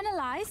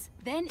 Analyze,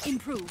 then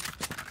improve.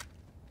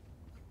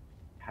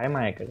 हाय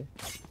माझ्याकडे.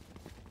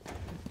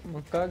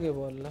 मग का गे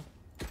बोलला.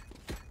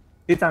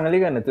 ती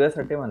चांगली का नाही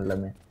तुझ्यासाठी म्हणलं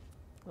मी.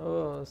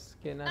 ओ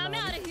स्किनला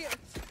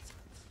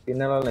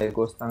नाही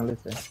गोष्ट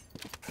चांगलीच आहे.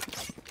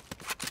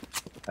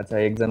 अच्छा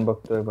एक जण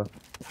बघतोय बघ.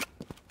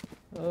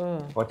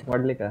 वॉचिंग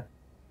वाढली का.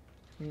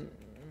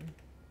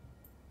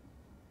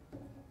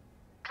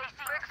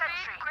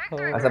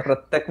 असं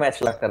प्रत्येक मॅच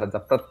ला करायचा.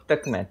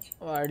 प्रत्येक मॅच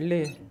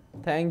वाढली.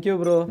 थैंक यू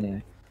ब्रो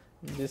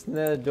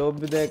जिसने जो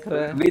भी देख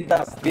रहा है.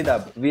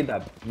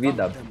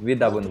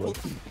 विदाब बोल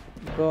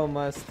ब्रो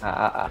मस्त.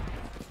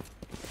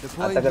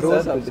 आता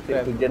कसं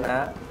तुझे ना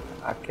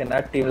अख्ख्या ना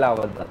टीमला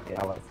आवाज जाते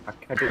आवाज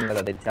अख्ख्या टीमला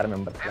जाते 4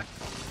 मेंबर्सला.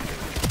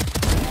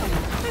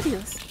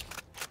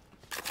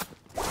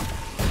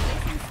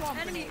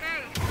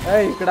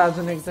 इकडे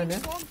अजून एक जण आहे.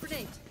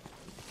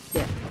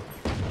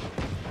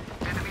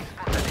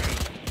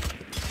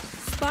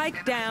 Spike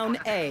down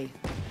A.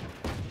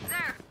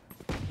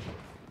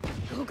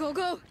 Go, go,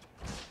 go.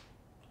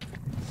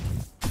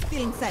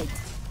 Still in sight.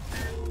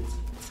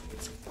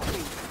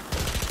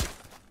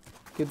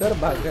 किधर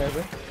भाग गए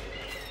बे?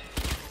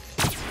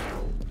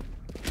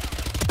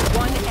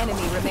 One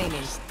enemy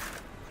remaining.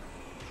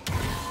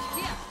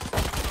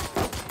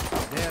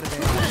 There.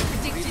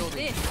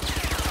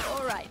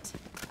 All right,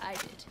 I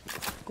did.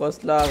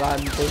 कसला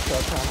घालतो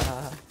स्वतः.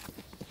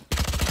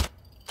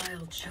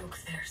 I'll choke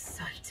their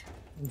sight.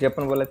 जे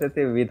पण बोलायचं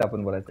ते विथ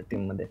आपण बोलायचं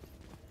टीम मध्ये.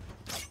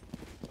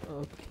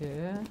 ओके.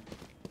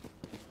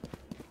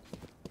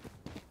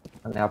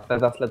 आणि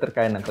आपल्याच असलं तर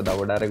काय नको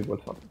दाबो डायरेक्ट बोल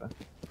फक्त.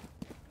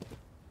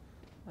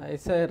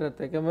 ऐसा ही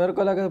रहता है कि मेरे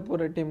को लगा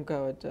पूरी टीम का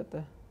आवाज जाता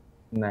है.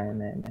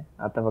 नाही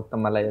आता फक्त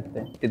मला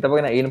येते. तिथं बघ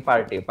ना इन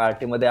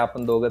पार्टी मध्ये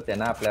आपण दोघच आहे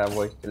ना आपल्या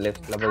वॉइस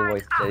लेफ्टला बघ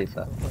वॉइसच्या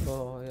इथं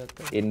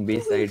इन बी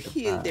साइड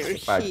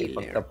पार्टी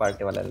फक्त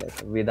पार्टी वाल्याला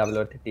येतं. विथ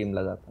आपल्यावरती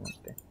टीमला जातं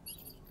मग ते.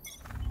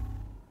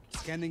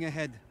 Scanning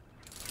ahead.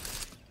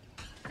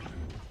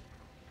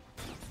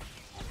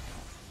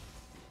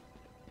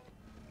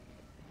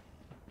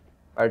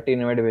 पार्टी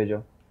इनवाइट भेजो.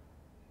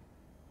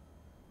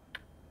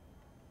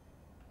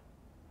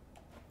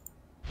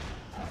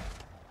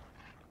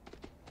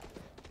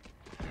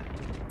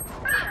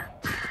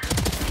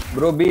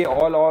 Bro, B,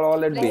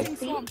 all at B. Placing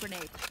swarm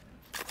grenade.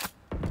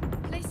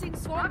 Placing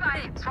swarm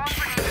grenade.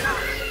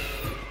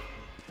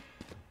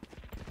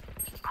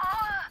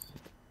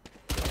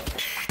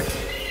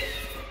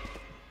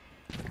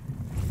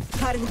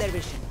 Cutting their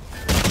vision.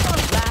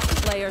 Last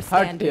player हट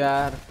standing.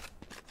 यार.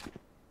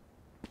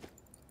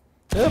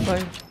 ए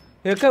भाई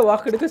हे काय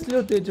वाकडी कसली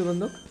होती याची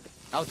बंदूक?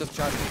 Out of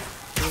charge.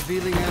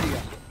 Revealing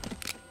area.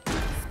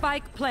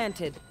 Spike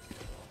planted.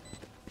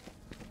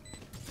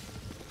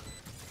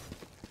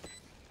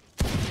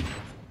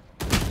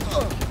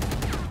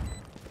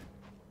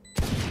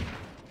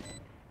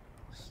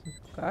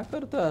 काय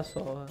करतोय असं?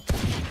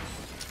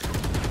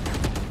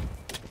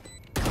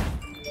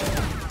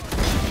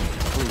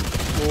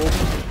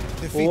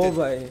 ओ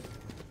भाई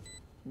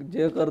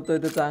जे करतोय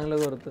ते चांगलं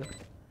करतोय.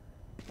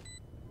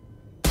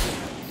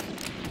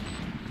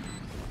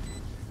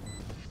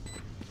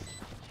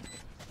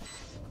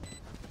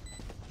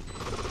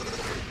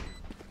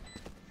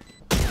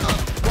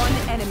 One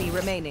enemy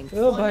remaining.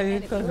 ओ भाई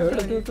का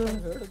हेड देतो.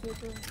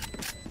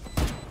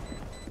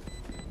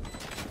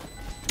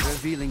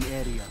 Revealing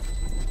area.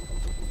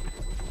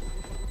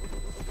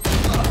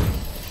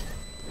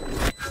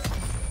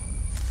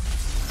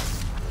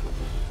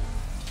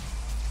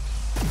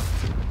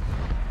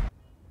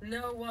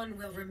 No one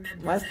will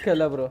remember. मस्त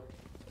केला ब्रो.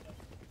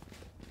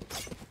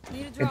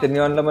 इथे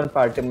निऑनला पण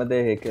पार्टी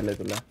मध्ये हे केलं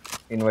तुला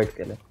इनवाइट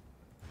केलं.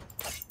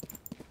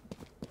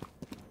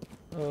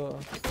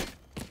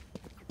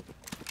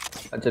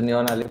 अच्छा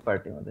निऑन आली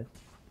पार्टी मध्ये.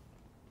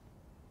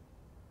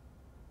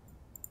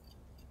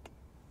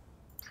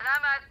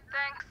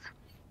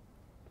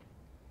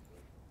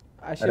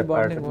 अशी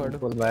बॉन्डिंग वर्ड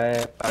बोल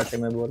भाई पार्टी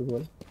में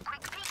बोल.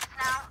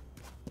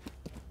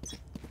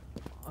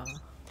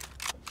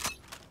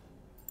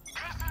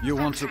 You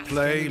want to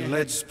play?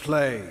 Let's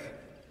play.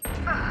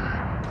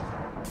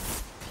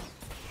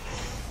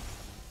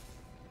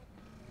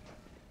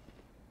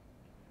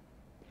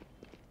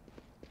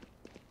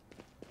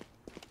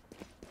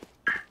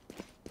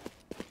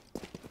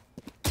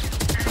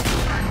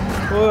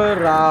 ओ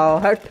राव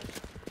हट.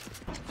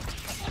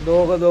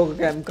 दोघं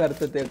कॅम्प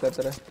करतात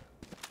एकत्र.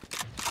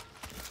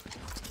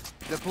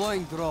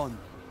 Deploying drone.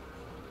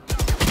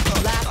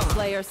 Last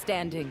player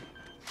standing.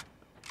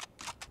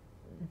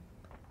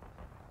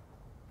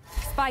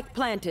 Spike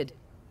planted.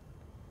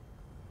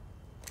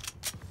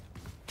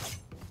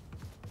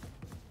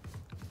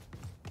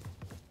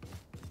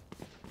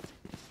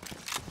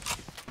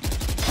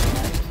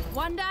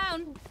 One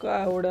down.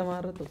 काय उड्या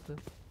मारत होत.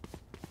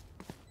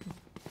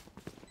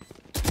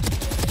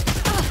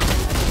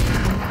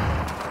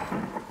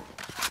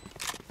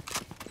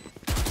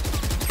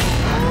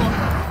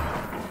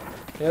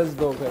 हेच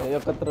दोघं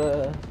एकत्र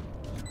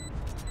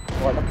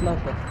वाटतला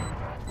होता.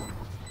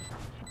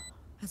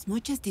 As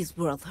much as this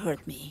world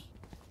hurt me,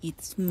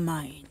 it's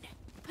mine,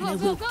 and I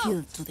Go, will go, go.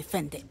 kill to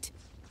defend it.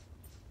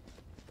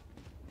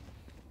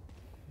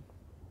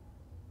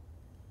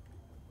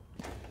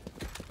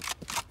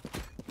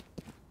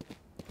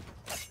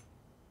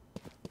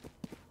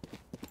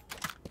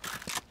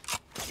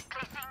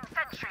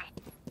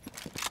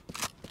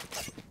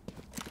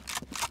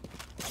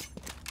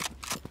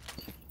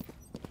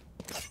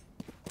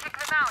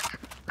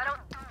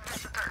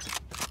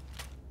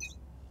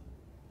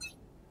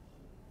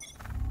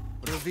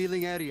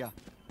 Revealing area.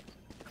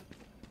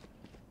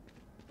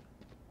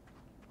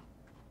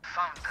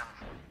 Found them.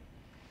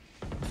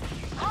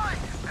 I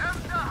am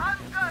the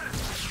hunter!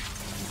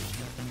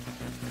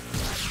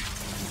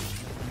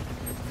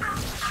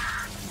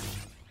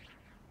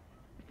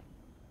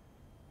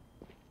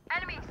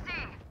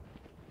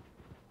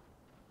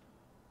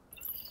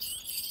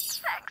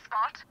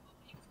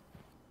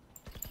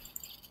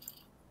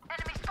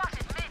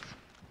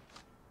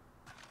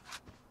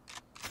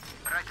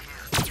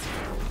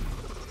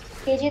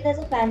 KJ, there's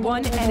a fan.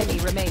 One enemy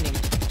remaining.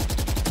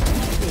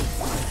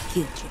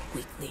 Killed you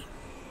quickly.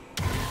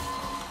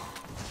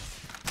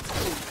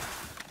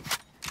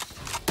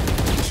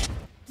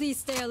 Please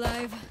stay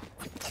alive.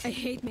 I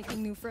hate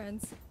making new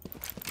friends.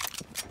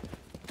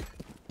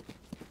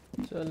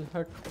 चल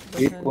हट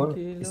एक कौन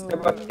इसके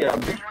बाद क्या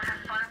अभी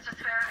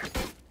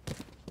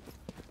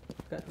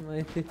काय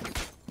माहिती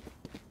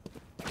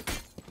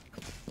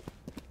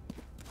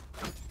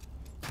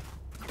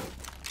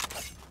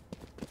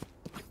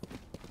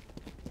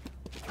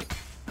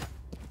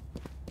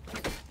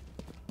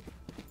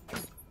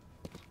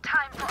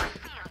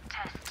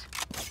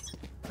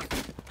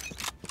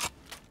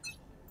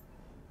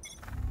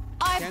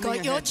I've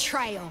got your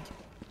trail.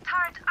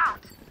 Turret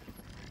out.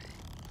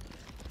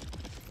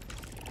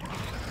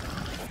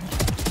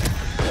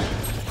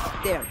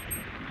 There.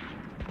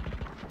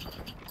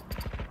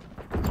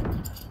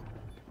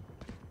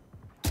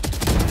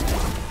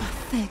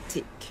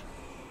 Pathetic.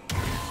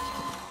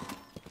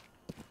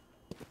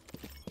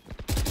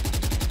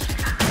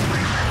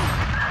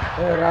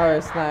 Rao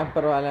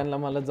sniper वाल्यांना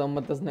मला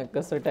जमतच नाही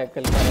कसं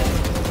टॅकल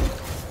करायचं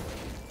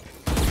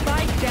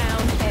Spike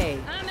down A.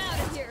 I'm out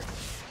of here.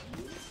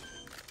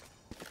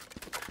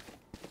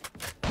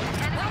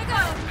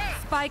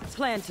 Spike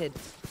planted.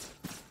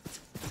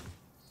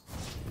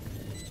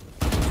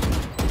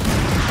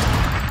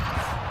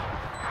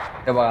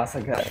 हे बघ असं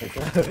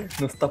करायचं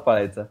नुसतं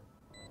पळायचं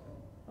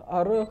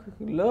अरे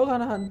लग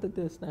आणि हाणत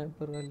ते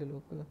स्नायपर वाले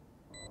लोक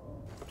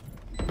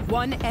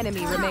One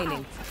enemy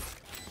remaining.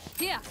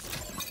 Here.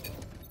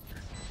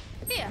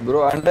 Here. Bro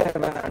under है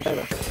अंडर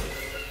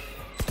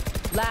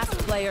Last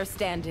player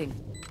standing.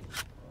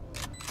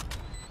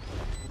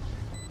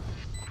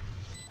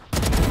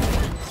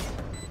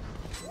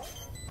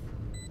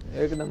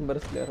 एक नंबर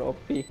स्लेअर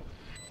ओपी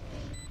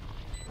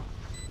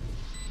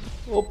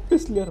ओपी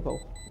स्लेअर भाऊ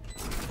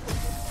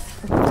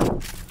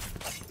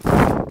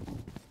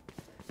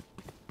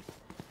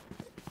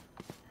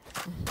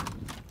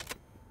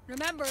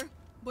Remember,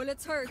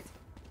 bullets hurt.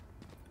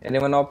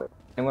 anyone off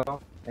anyone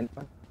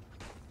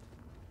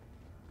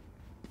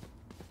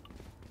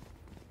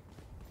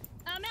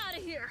I'm out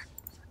of here.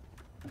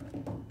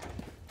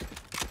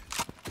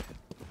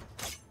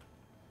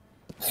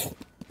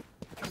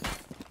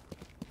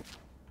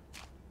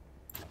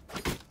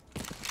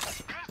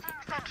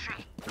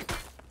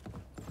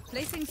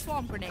 Placing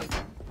swarm grenade.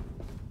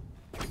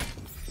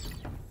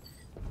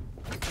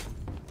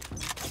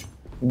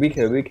 weak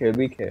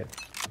है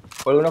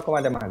पळू नको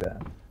माझ्या मागे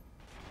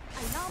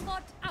Alarm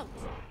bot out.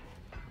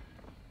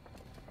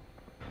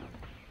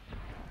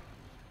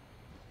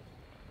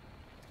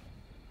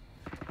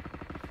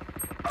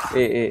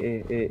 A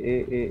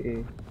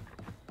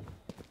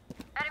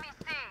Enemy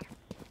C.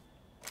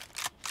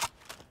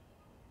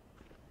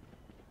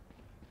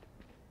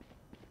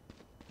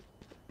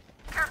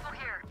 Careful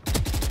here.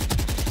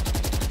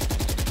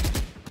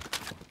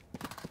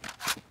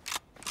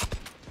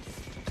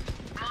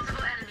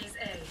 Multiple enemies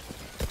A.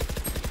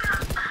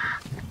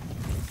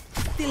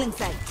 Still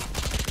inside.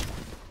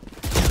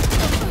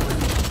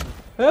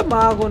 हे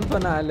मागून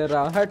पण आले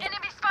राव हट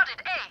Enemy spotted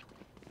A.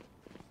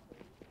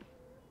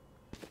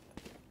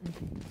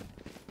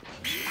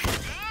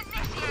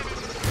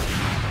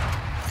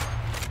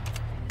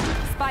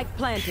 Spike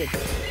planted.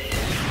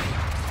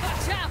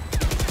 Watch out.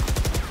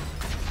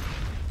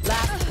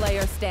 Last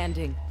player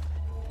standing.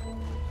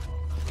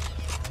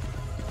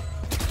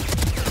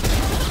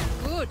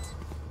 Good.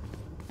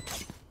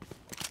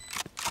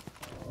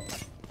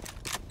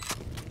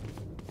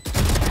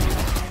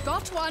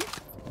 Got one.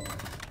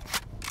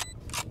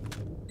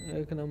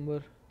 एक नंबर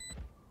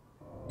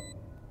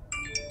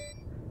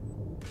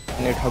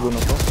नेट हगू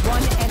नको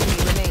One enemy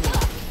remaining.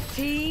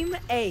 Team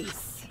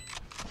Ace.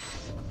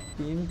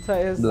 टीमचा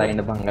S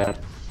blind भंगार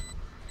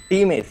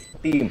team S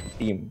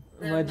team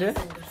म्हणजे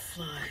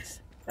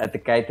आता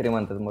काहीतरी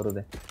म्हणतात मरू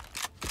दे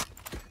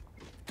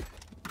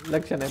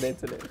लक्ष नाही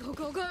द्यायचं लय. Go,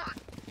 go, go.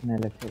 नाही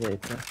लक्ष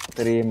द्यायचं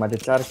तरी माझे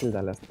 4 किल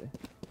झाले असते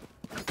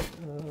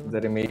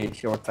जरी मी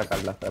शेवटचा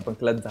काढला असता पण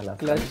क्लच झाला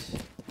असता. क्लच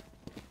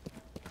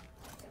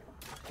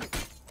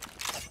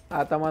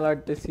आता मला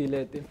वाटतं सील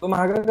येते तो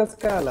मागं कसं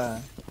काय आला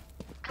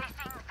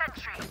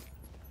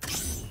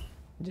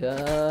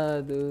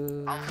जादू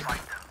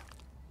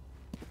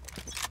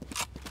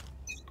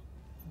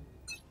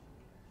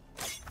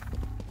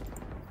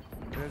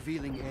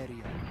Revealing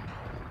area.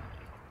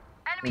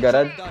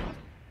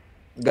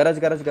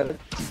 गरज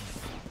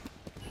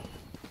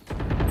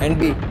एंड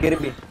बी गिर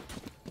B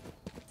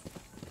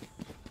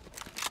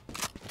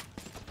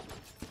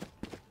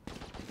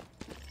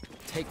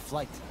Take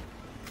flight.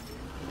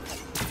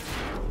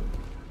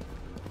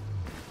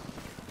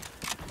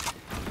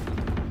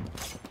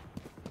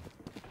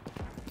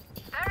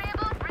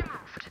 Variable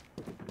removed.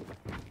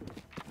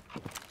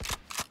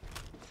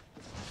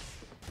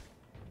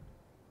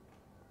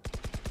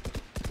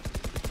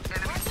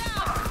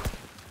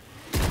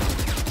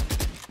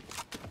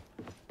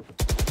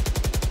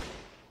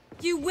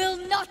 You will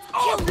not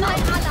kill my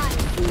ally.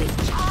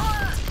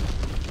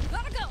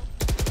 Gotta go.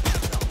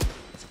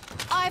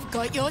 I've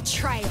got your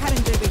trail.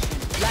 Cutting division.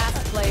 Last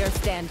player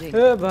standing.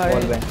 ए भाई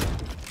Wall bang.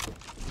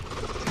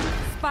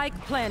 Spike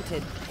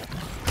planted.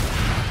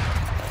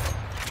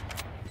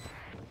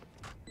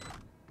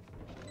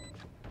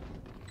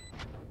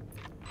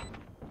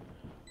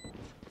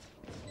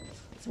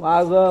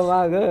 माग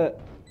माग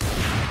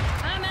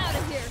I'm out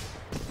of here.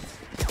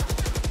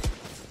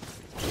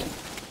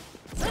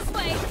 This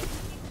way.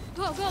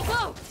 Go, go,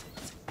 go.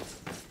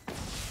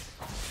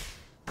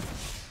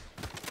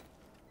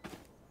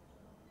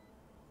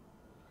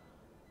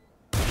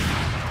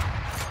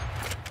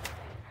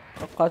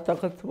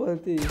 कचाकच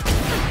बोलती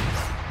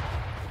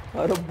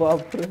अरे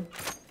बाप रे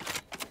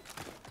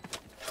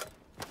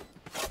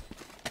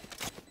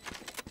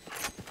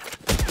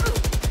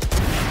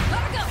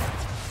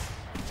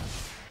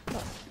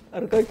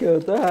अरे काय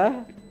खेळतो हा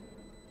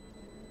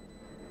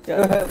क्या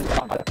I'm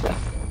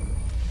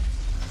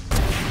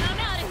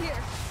out of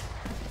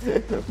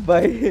here.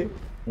 भाई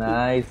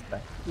Nice,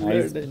 man.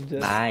 Nice. Danger.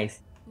 Nice.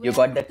 You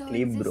got that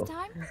clip, bro.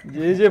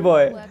 GG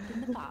boy. Worked in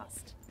the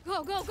past.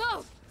 Go, go, go.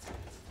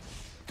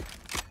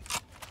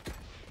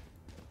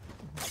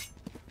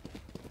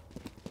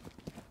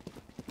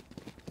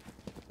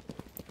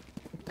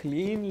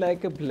 Clean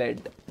like a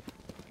blade.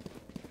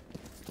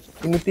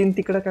 तुम्ही 3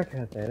 तिकडं का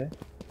खेळताय रे?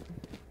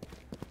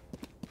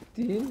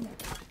 3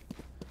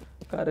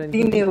 कारण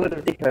 3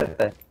 वरती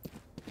खेळताय.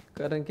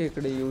 कारण की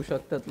इकडे येऊ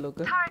शकतात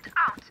लोक.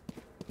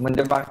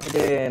 म्हणजे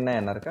बाकीचे नाही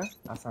येणार का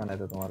असं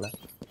म्हणायचं तुम्हाला?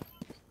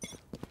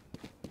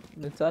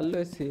 मी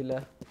चाललोय सीला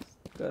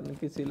कारण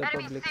की सीला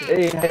पब्लिक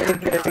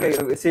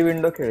ए सी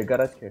विंडो खेळ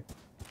गराज खेळ.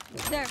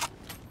 There.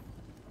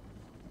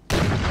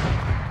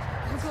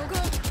 Go, go, go.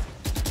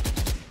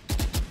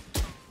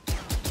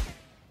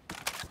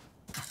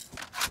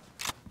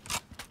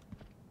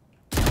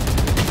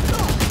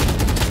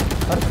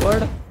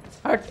 Forward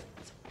हट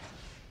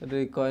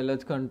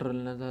रिकॉइलच कंट्रोल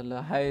न झाला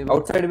हाय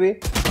आउटसाइड भी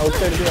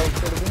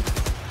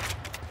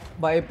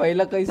भाई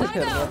पहला कैसे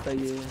खेल रहा था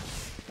ये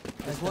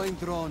Deploying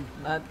drone.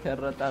 नाथ खेल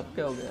रहा था अब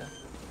क्या हो गया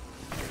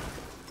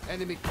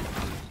Enemy.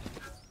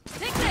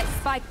 Take this.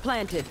 Spike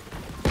planted.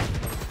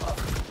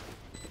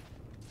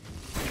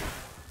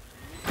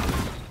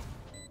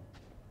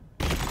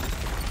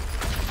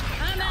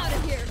 I'm out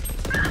of here.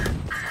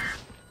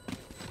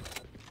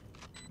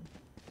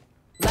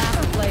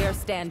 Last player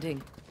standing.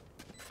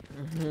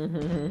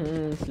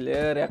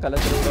 Slayer या कला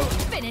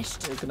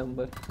Finished. एक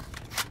नंबर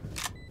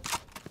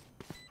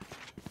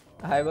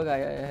हाय बघ आय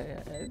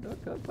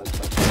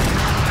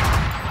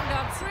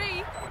Got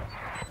 3.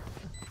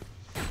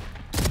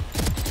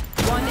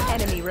 One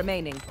enemy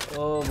remaining.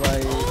 ओ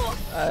भाई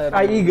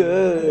आई ग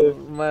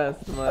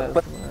मस्त मस्त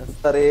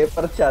मस्त अरे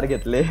पर 4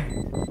 घेतले.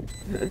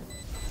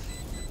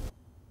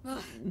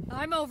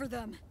 I'm over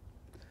them.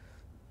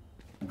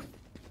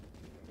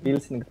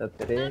 किल्स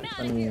निघतात रे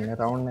पण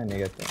राऊंड नाही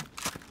निघत.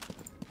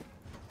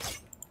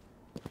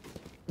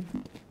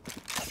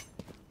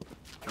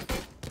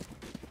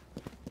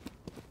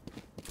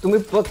 तुम्ही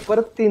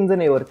परत 3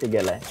 जण वरती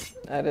गेलाय.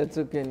 अरे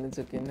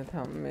चुकीने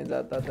थांब मी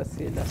जात आता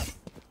सीला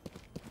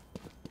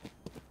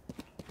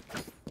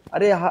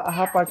अरे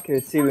हा पार्ट खेळ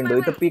सी विंडो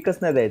इथं पीकच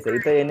नाही द्यायचं.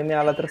 इथं एनिमी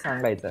आला तर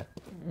सांगायचं.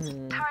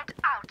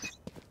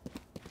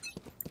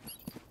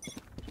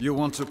 You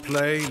want to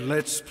play?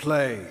 Let's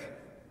play.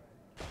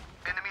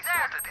 Enemy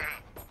spotted A.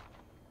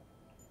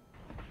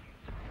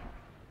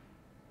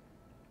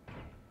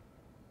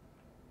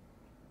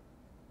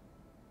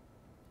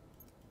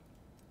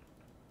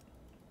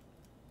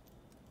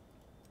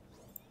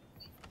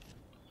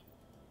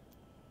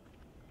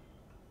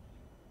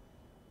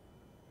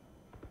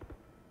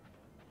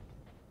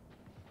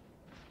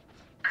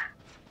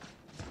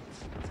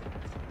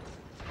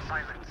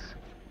 Silence.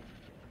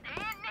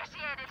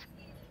 Initiated.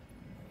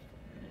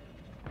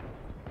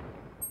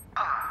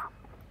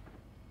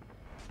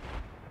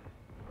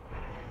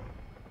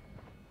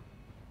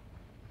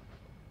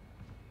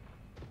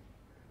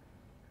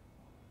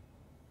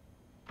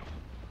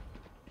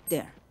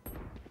 There.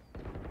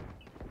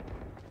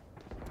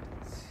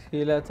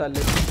 सीला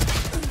चालले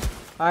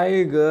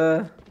आई ग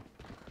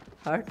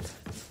हट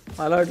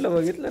मला वाटलं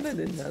बघितलं नाही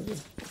त्यांनी अजून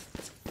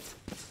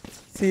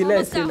सीला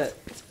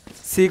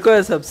सीको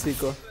है सब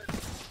सीको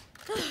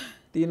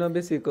तीनों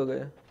भी सीको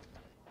गए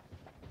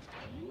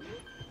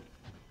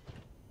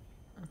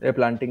ए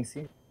प्लांटिंग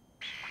सी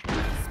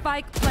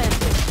Spike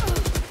planted.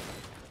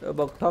 तो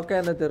बग ठोक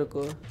है ना तेरे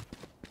को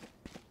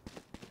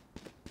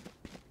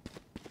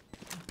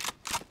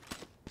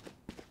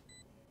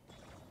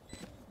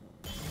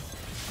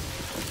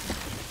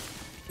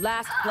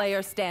Last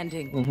player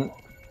standing.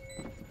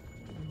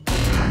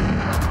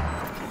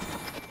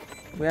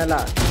 मिळाला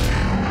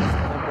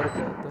नंबर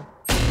खेळतो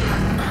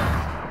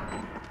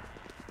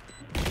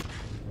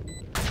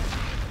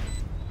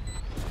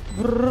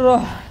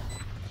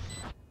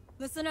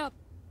Listen up.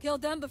 Kill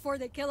them before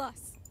they kill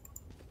us.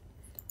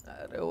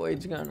 अरे वही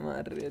गान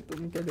मार रही है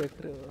तुम क्या देख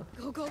रहे हो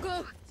Go, go, go.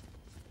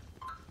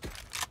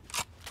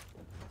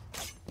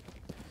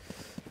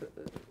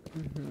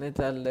 मैं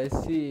चाललंय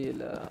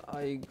सीला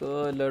आई ग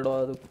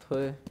लढवा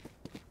दुखतोय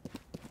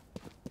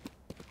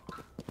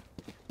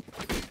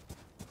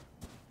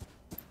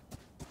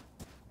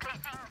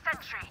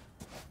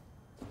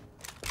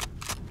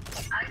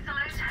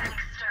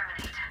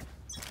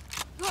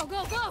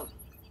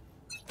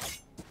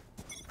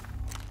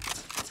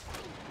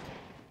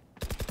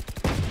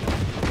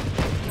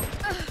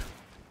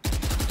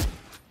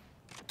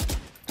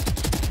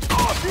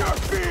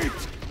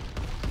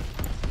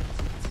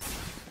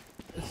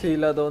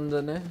सीला 2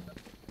 जण आहे.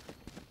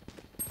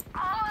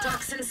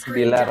 Toxin screen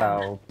दिला down.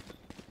 राव.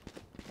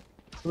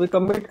 तुम्ही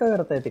कम्प्लीट का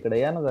करताय तिकडे?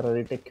 या ना जरा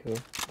रिटेक खेळू.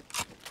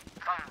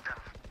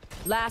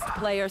 Last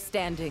player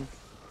standing.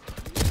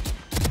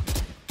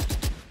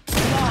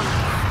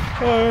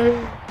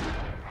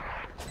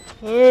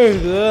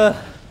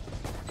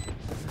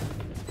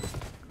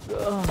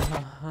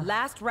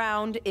 Last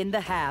round in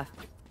the half.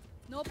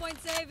 No point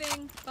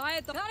saving.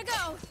 Bye. Gotta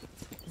go.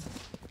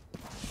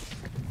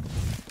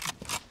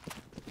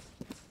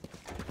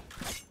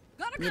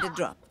 Need a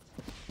drop.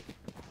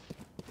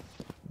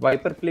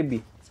 Viper play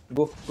B.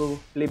 Go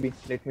play B.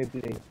 Let me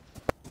play.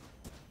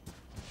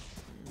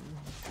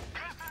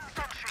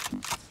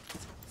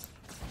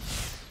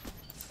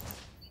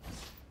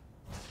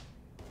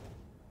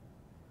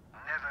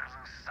 Never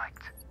lose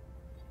sight.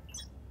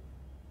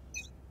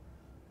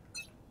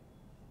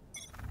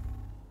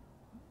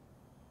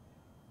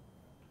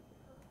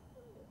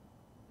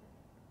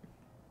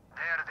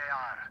 There they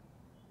are.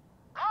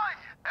 I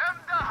am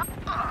the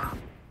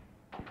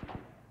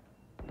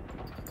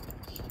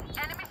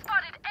enemy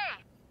spotted A.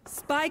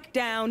 Spike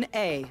down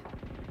A.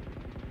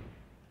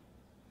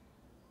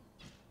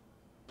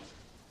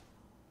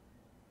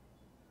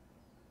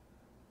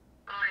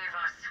 Leave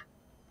us.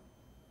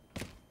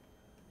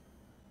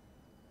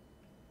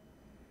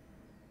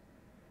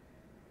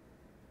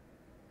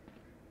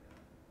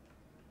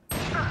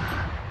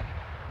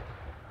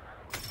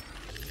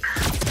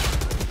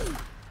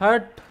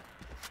 हट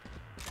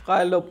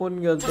काय लपून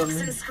गेलतो मी.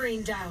 Toxin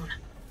screen down.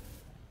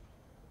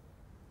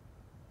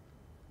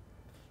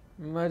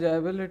 माझी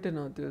ability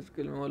नव्हती use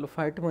केली. मला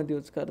fight मध्ये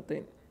use करता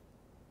येईल.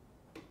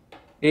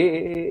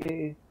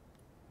 ए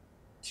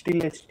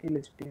स्टील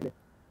आहे.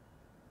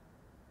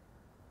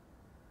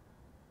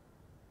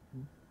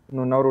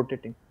 No, now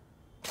rotating.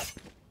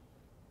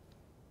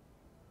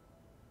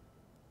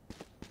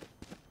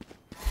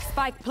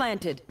 Spike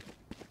planted.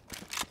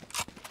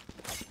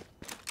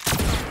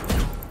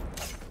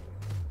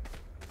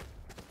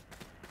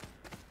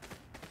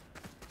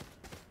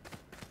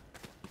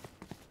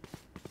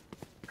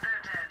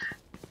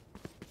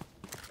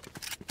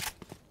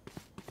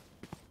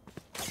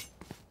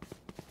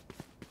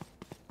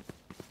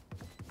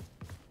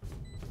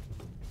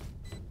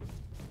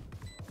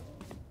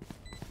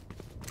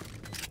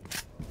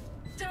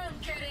 Don't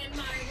get in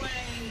my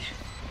way.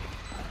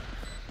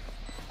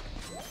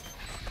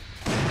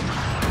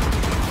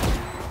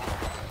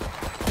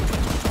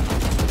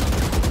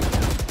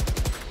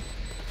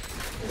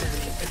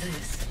 Ready for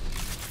this.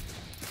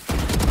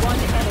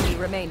 One enemy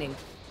remaining.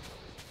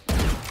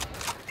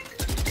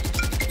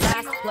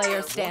 Last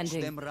player Watch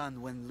standing. them run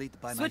when lit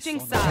by Switching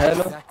my sides.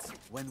 Hello. That's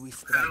when we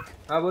strike.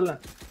 हा बोल ना.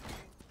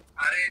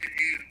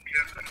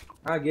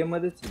 हा game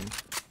मध्येच आहे.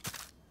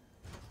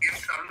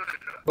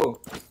 हो.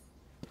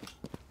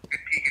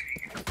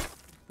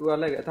 तू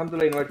आलाय का? थांब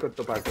तुला इन्व्हाइट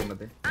करतो पार्टी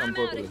मध्ये.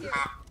 संपवतो लगेच.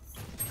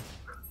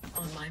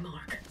 On my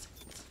mark.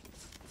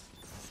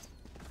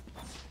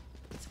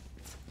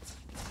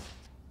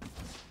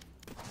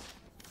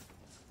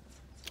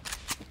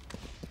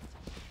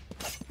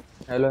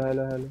 हॅलो.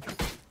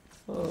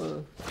 हो,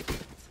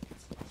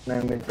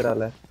 नाही मित्र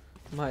आलाय.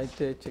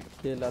 माहिती आहे. चेक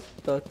केला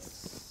आत्ताच.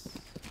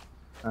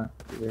 हा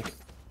ठीक आहे.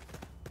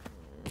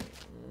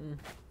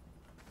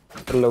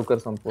 तर लवकर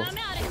संपव. I'm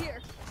out of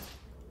here.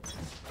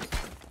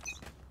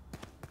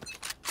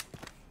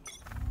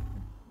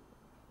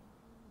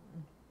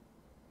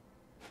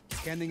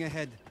 Scanning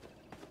ahead.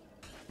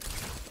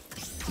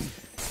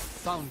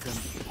 Found them.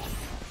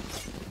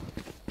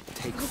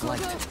 Take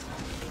flight.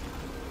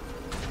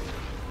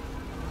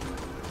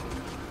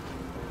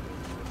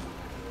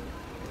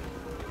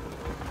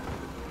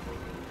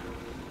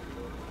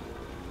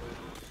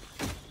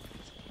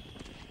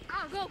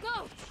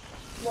 Go.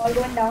 Wall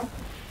going down.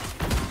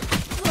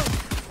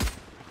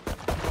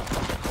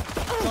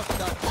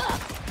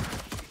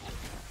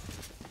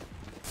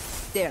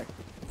 There.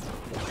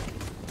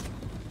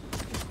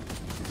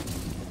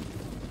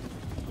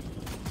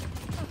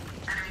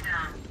 Enemy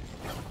down.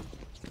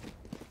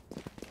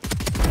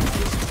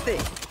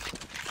 Thick.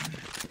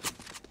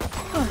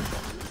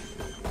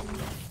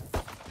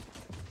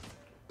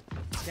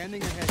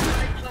 Scanning ahead.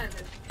 Light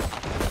planted.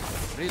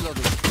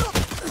 Reloading.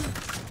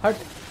 हट.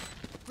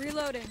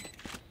 Reloading.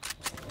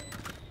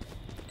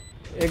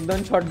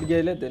 1-2 शॉट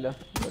गेले त्याला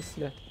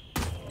बसल्या.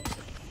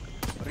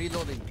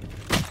 Reloading.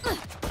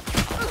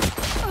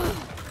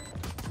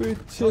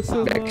 पीछे से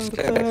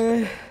मारता है.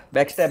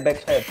 Backstab.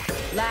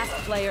 Last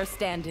player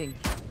standing.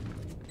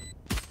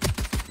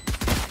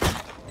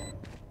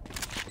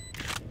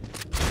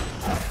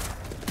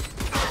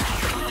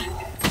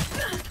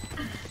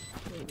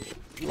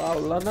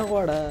 लावला ना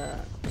वाडा.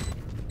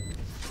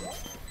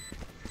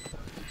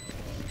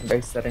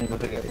 Guys,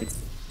 surrender guys.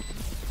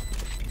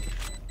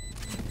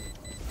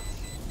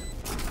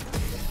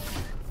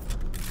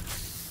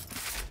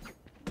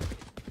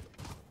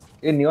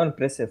 Hey, Neon,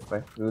 press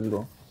F5. We will go.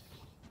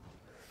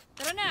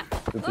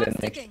 We play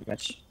next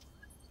match.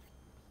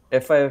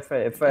 F5.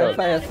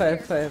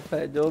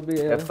 F5 जो भी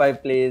है. F5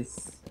 please.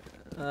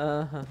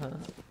 हाँ.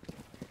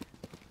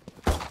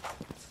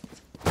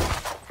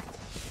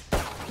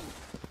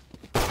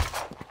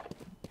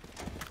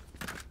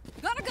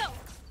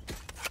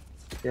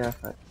 क्या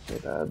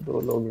फायदा,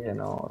 2 लोग हैं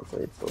ना और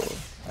कोई तो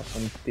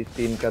अपन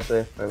 3 का तो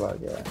F5 आ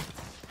गया है।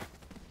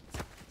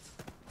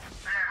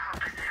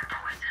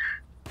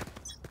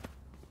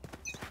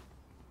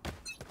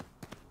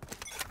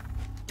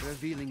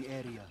 Revealing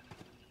area.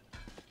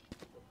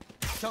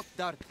 Shock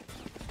dart.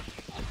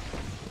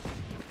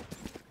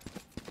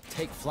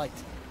 Take flight.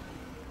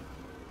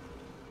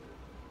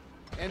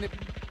 Enemy.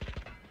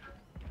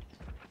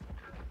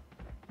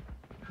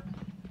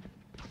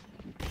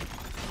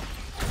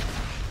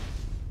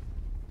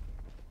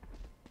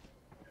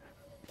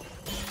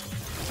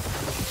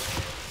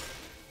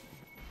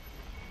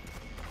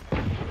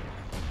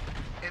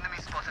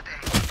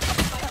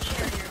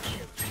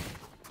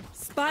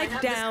 Spike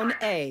down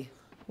A.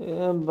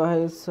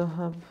 भाई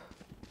साहब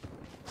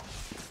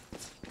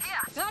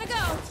Gotta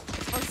go!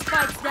 Or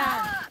spike's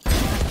down.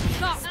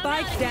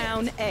 Spike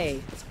down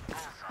A.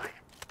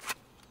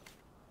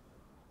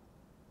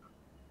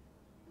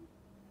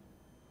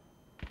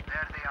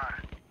 There they are.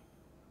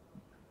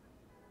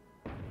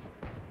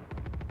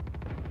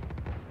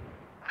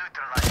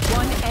 Neutralized.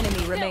 One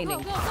enemy remaining.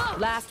 go, go.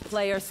 Last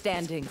player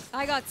standing.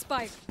 I got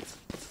spike.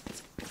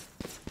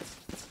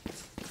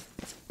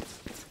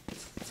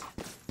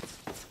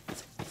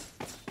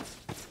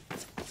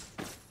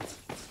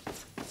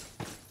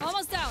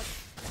 Almost out.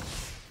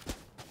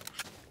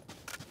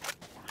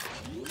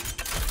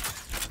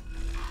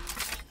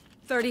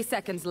 Thirty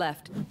seconds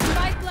left.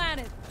 Spike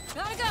planted.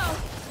 Gotta go.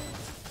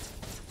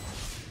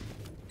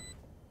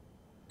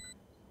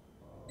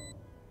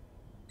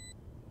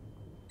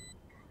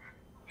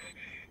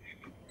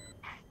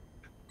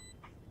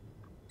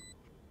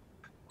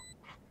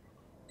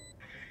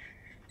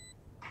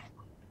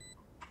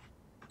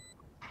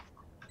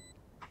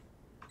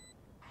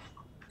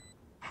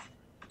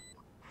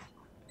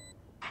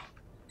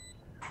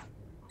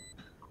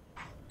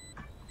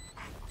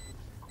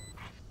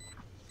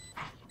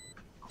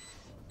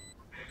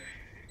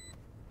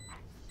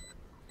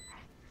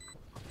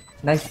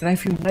 Knife.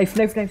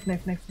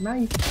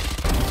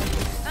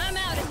 I'm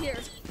out of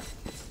here.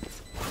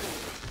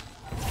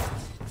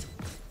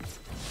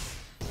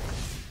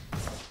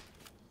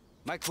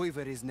 My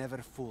quiver is never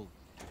full.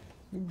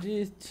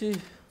 Ji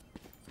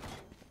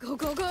Go,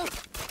 go, go.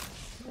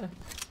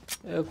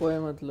 कोई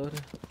मतलब रे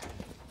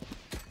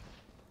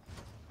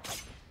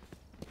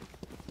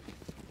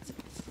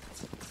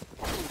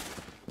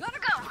Gotta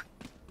go.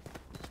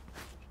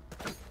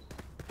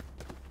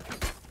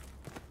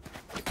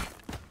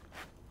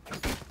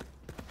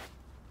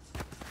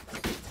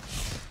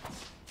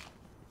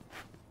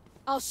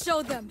 I'll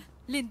show them.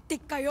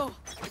 Lintik kayo.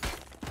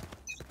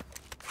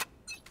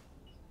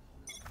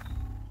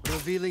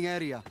 Revealing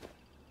area.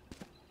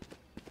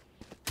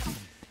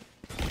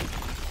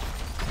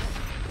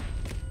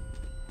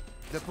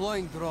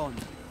 Deploying drone.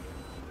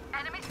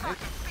 Enemy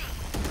spotted.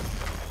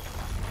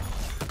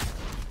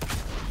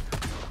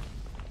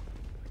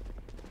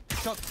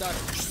 Shock dart.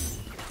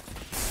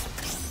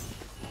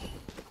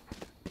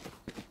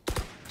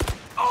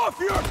 Off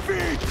your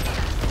feet!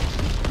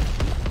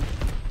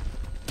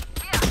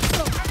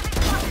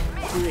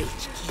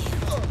 Great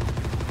kill.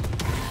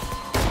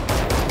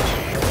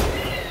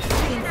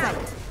 In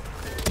sight.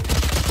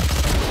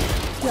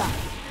 Done.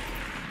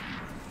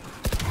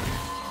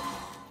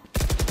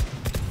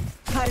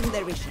 Cutting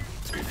their vision.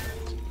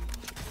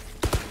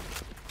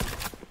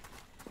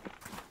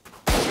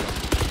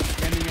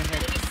 Scanning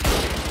ahead.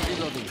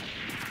 Reloading.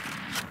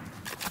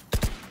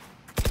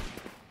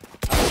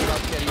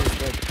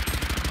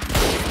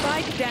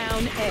 Spike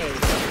down A.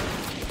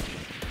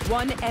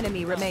 One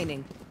enemy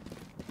remaining.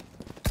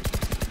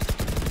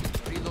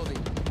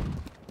 Reloading.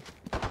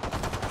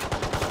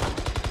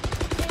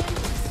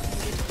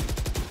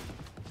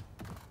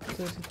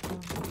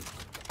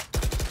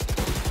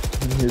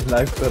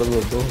 Life कर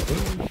दो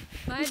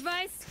My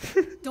advice?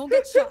 Don't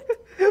get shot.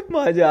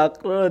 माझे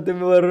आकडे होते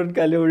मी वरून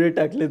खाली उडी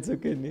टाकले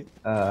चुकीने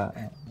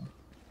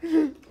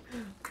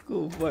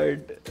खूप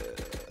वाईट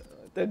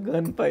त्या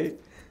गन पायी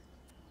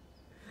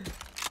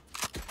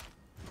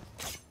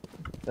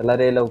चला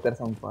रे लवकर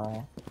संपा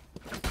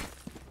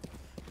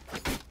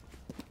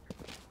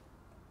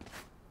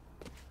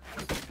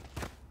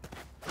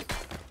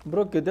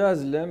ब्रो किती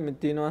वाजले मी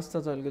 3 वाजता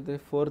चालू केले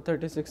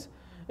 4:36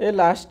 ए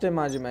लास्ट आहे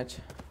माझी मॅच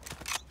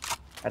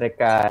अरे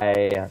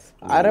काय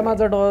अरे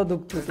माझा डोळा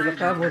दुखतो तुला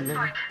काय बोललो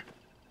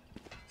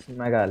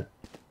मैं गाल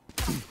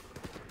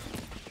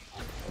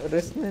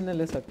रेस्ट नहीं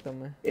ले सकता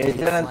मैं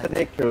याच्यानंतर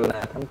एक खेळू ना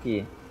थांब की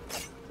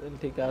चल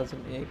ठीक आहे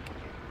अजून एक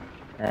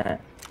हां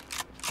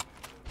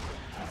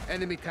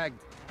Enemy tagged.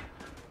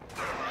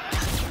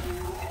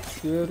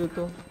 क्यों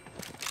तो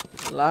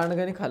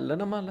लांडगानी खाल्लं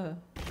ना मला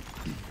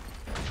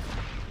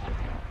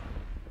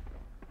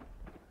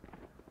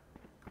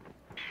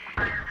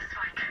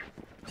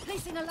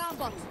Placing alarm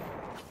bot.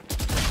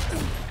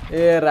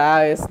 ए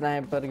राय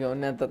स्नायपर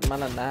घेऊन येतात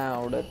मला नाही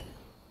आवडत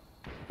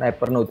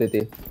स्नायपर नव्हते ते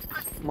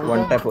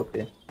वन टॅप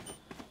होते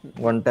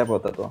वन टॅप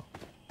होता तो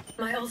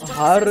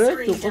हा रे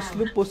तू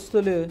कसली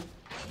पोचतले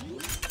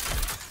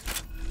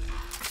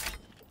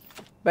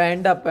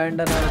पॅन्डा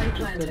नाही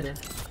पोचतले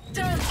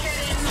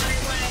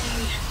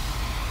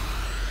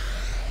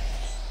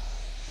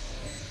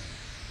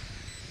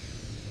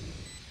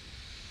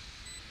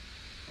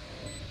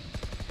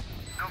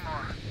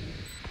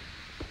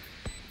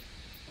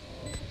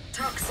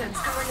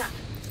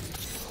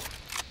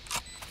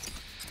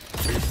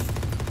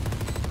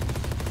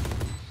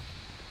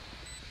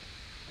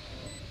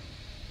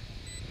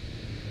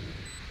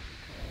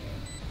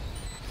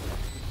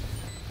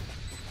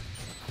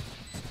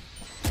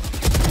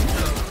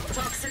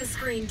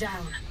screen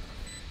down.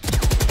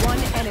 One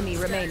enemy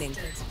remaining.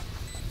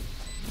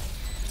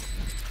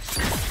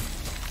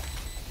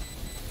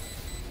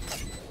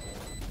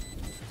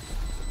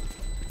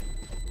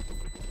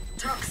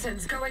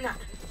 Toxins going up.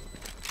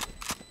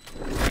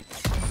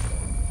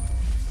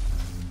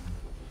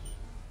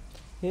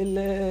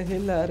 Hille.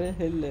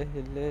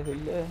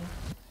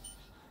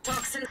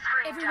 Toxin.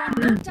 Everyone,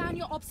 note down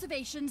your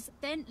observations,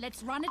 then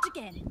let's run it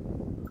again.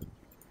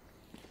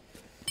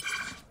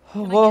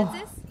 वाह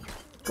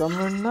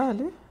कमेंट ना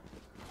आले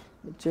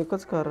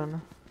चेकच करा ना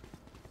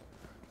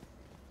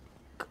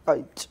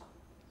काहीच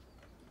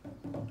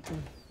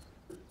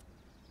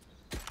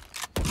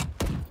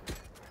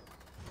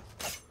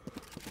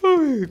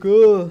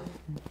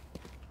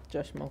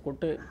चष्मा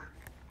कुठे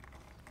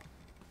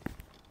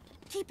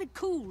Keep it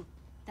cool.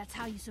 That's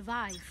how you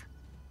survive.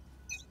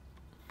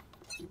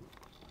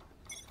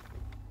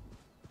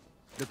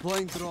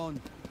 Deploying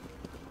drone.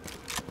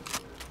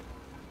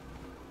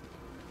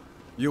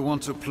 You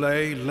want to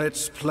play?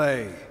 Let's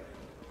play.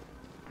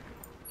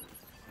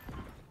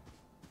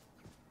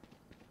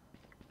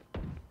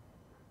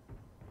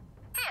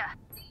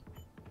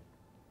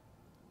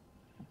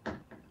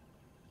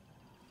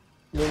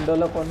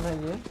 विंडोला कोण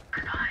नाहीये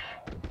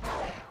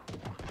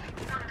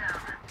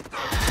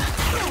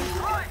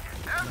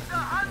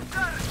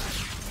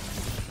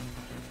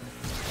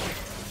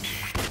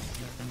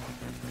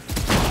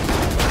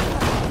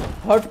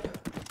हट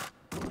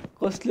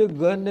कसली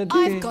गन आहे ती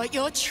I've got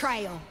your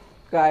trail.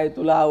 काय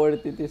तुला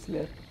आवडते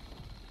तिसले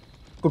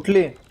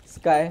कुठली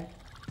स्काय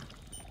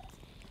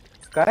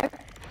काय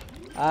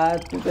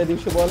तू त्या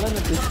दिवशी बोलला ना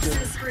ती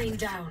Screen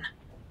down.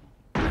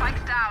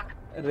 Spikes down.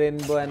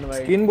 Rainbow and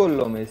white skin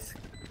बोललो मी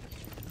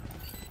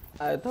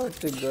I thought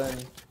the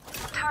gun.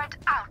 Turret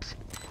out.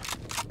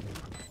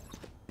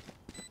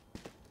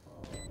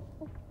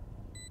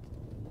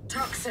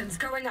 Toxins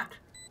going up.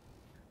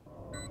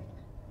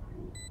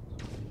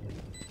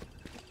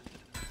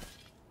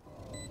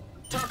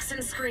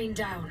 Toxin screen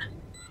down.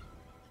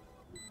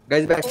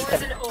 Guys, back.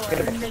 Poison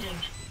ore emitting.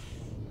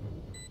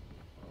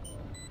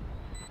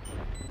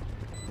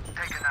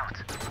 Taken out.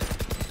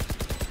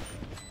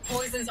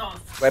 Poison's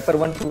off. Viper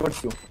 1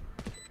 towards you.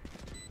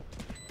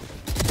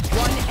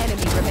 One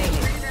enemy remaining.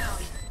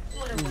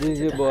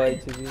 GG boy,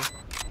 GG.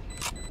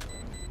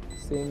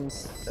 Seems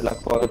त्याला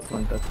कॉलच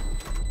म्हणतात.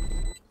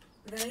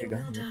 They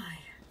will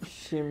die.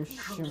 Shim.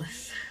 Hopeless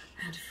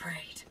and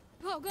afraid.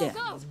 Go, go,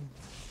 go!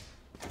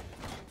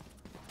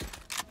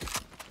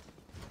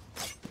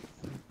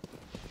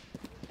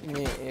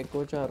 मी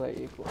एको चार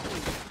एको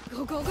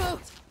Go, go, go!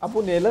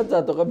 आपण नेलच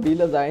जातो का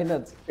बीला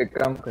जाईनच एक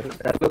काम कर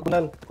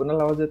त्यातलं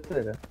कुणाला आवाज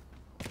येतोय का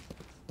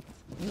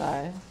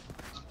नाही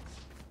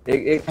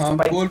एक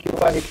स्पाइक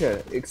किंवा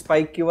एक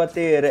स्पाइक किंवा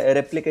ते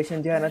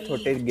रेप्लिकेशन जे आहे ना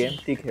छोटे गेम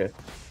ती खेळ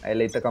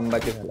आयला इथं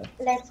कमबॅक झाला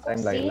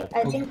टाइम लागला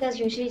I think there's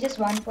usually just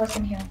one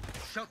person here.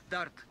 Shock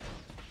dart.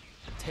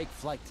 Take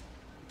flight.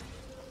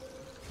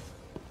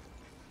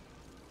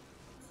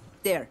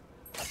 There.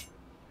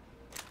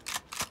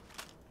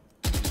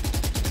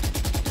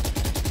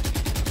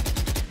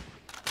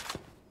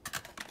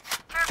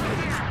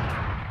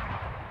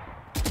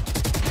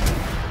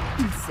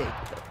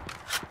 Insecto.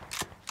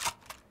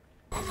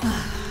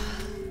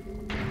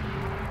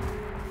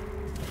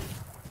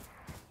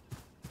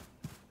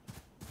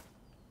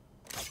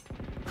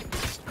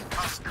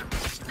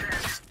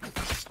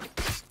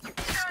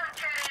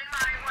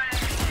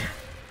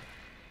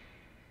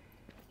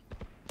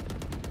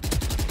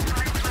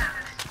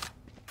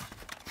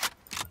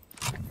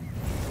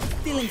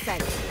 Stealing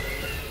sight.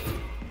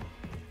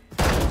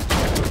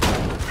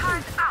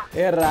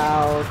 ए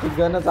राव ती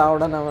गनच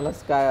आवडा ना मला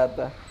काय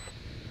आता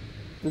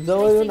तू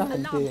जवळ येऊन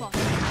हलते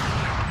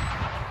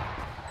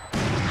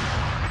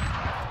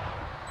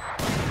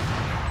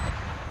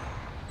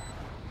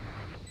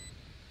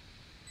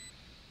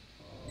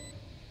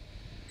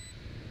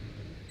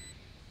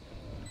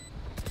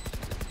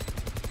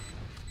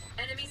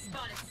Enemy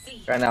spotted. C.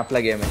 काय नाही आपला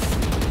गेम आहे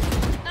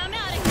I'm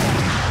out of here!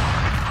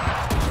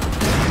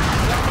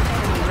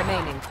 Enemy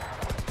remaining.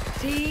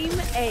 Team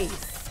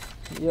Ace.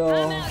 Yo.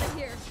 I'm out of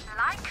here!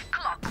 Like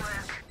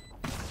clockwork.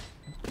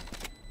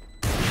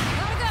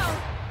 Gotta go!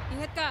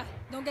 Ingat ka!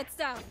 Don't get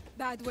stabbed.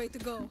 Bad way to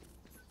go.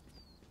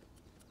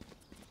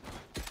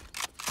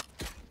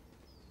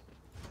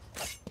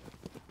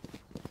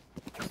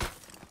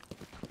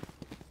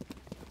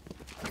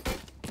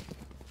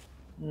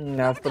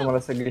 आज तर मला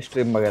सगळी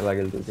स्ट्रीम बघायला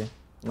लागेल तुझे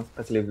मस्त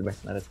क्लिप्स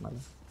भेटणार आहेत मला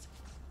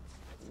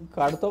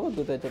काढतो का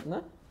तू त्याच्यात ना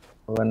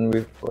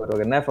 1v4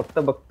 वगैरे नाही फक्त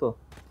बघतो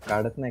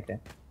काढत नाही काय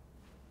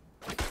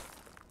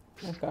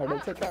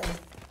काढायचं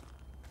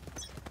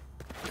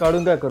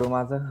काढून काय करू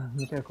माझं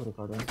मी काय करू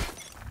काढून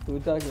तू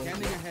जा घेऊन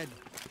Scanning ahead.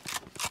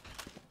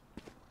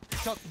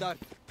 Shock dart.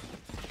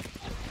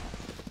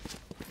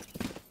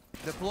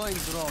 Deploying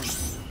drone.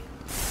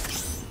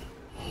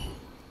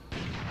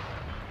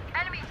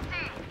 Enemy C.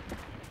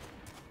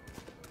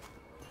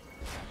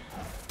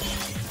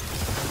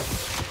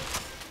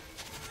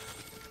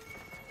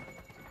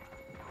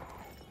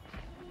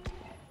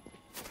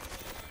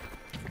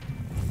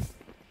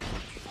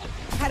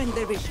 Cutting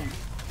their vision.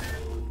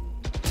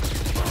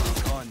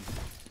 Gone.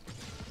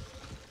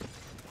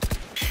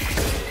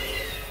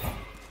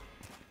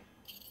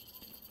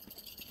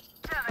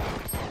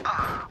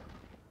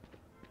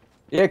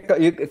 Yeah,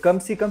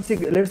 come see.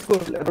 Let's go.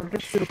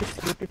 Rotate.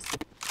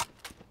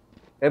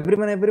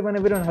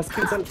 Everyone.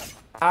 Husky cell.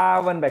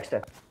 One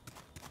backstab.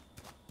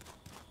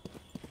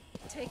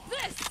 Take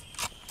this!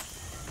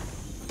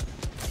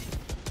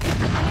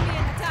 Enemy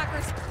and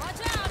attackers,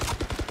 watch out!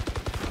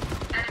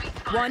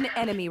 One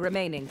enemy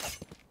remaining.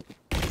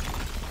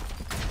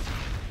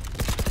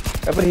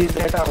 But he's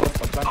at our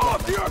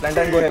plant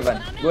and go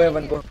heaven. Go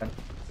heaven.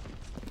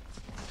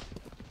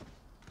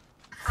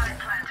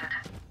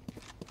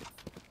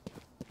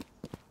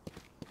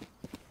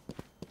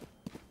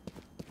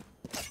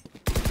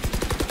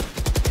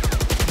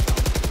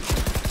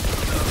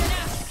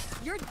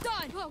 You're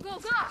done! Go!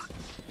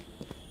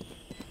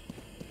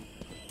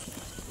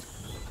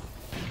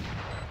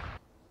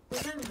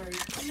 Remember,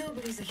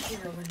 nobody's a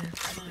hero when they're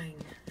flying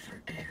for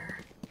air.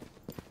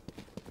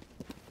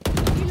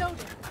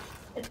 Reloading!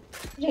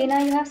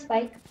 Reina, you have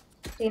spike.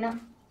 Reina,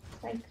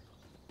 spike.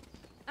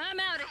 I'm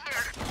out of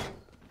here!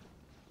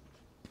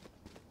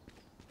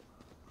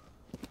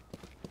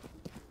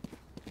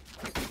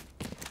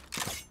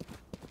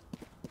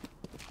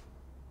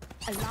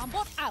 Alarm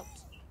bot out!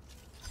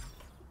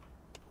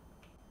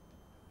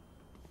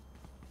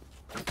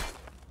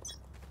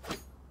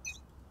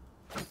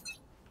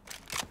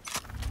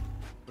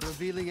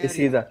 Revealing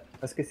Caesar.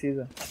 Husky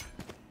Caesar.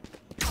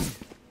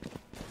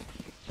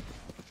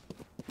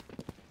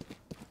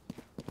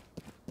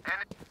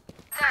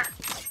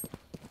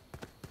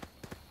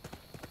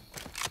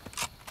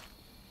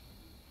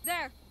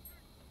 There!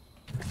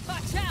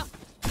 Watch out!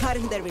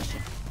 Cutting their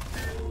vision.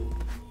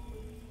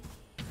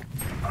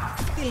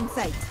 Still in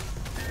sight.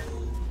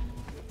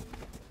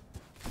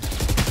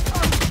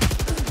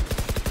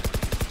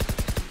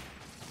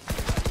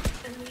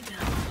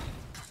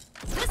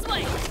 This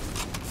way!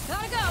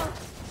 Gotta go!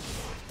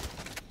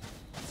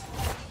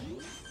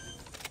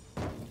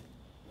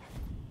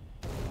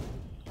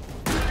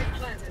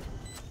 Planted.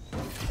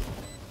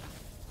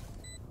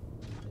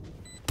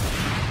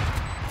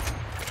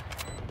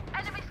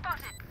 Enemy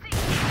spotted. C.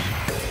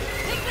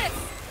 Take this!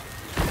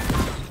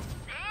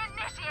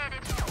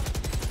 Initiated.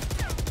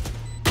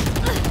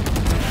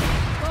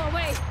 Go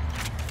away!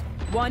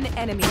 One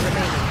enemy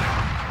remaining.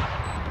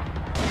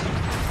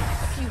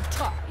 You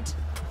tried.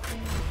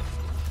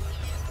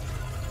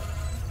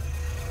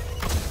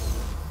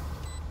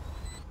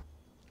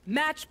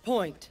 Match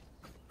point.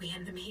 We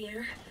end them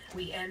here,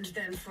 we end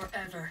them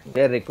forever.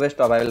 Yeah, request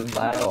of I will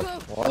buy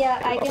off. What?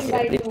 Yeah, I can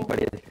buy too.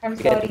 I'm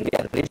We are sorry.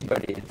 rich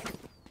buddies.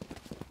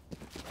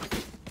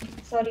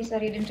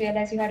 Sorry, didn't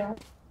realize you had on.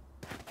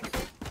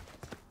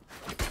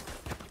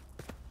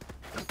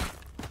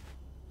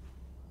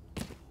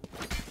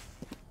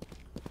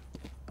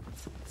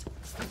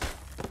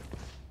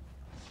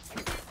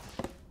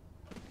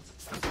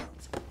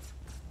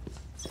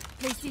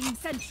 Placing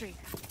sentry.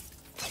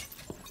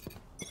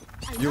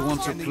 You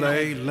want to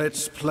play?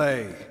 Let's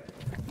play.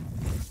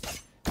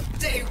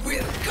 They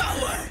will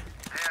cower!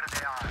 There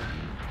they are.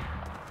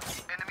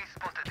 Enemy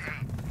spotted A.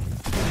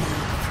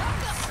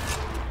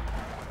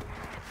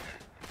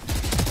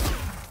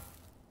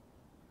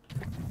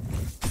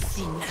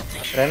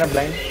 Rena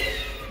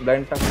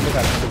blind टाकून दे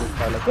काढून दे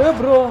पाहिलं. ए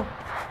bro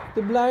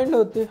ते blind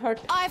होते हट.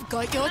 I've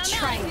got your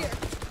trail.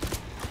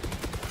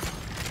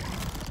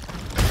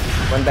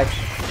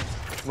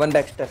 One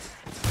backstep.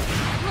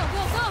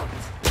 Go!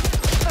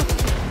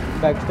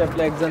 Backstep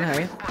ला एक जण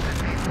आहे.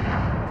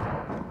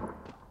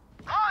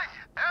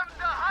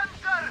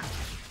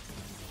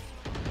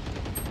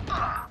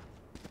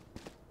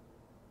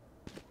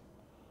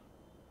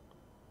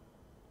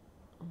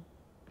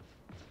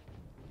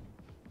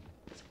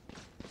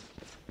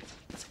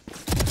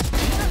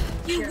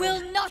 You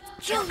will not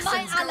kill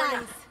my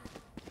allies!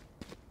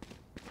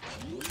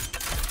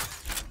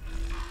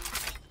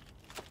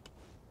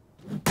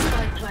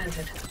 Spike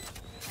planted.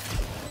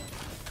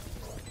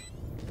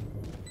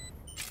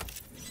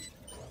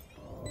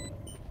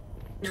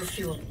 No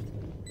fuel.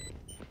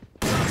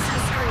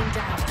 Screen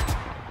down.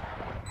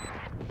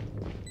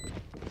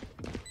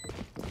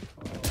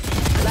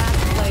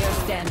 Last player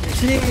standing.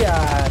 ठीक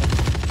यार.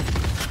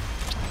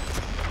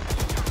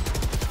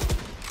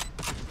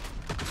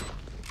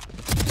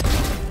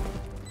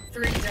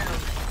 Three down.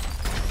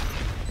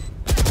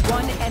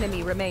 One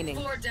enemy remaining.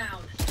 4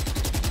 down.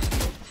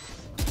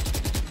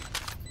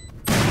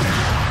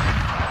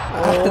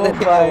 ओ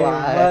भाई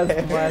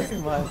मस्त.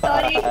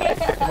 Sorry.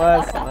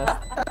 मस्त.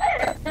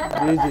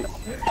 GG.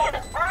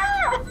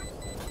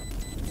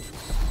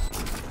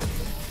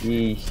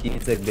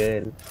 She's a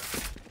girl.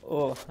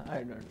 Oh,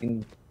 I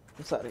don't.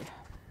 I'm sorry.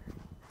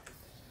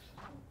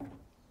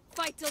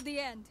 Fight till the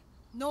end,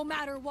 no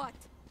matter what.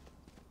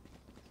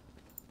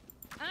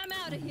 I'm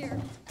out of here.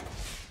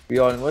 We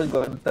almost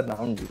got the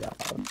round.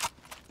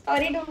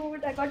 Sorry to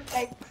move, I got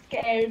like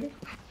scared.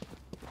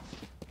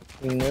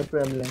 No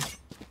problem.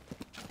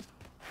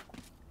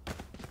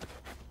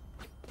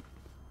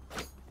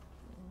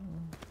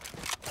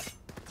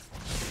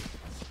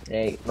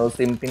 Hey, no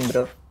simping,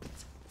 bro.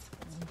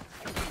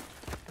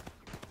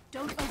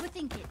 Don't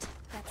overthink it.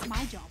 That's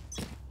my job.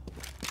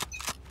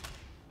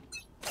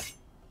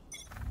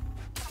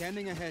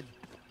 Scanning ahead.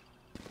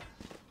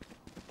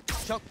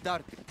 Shock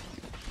dart.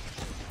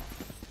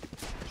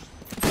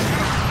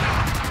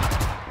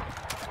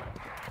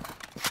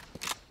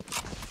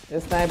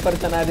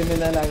 स्नायपरच्या नादी मी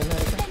नाही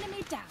लागणार का?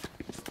 Enemy down.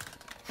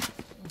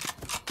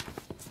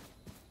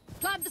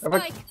 Plant the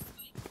spike.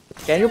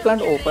 Can you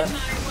plant open?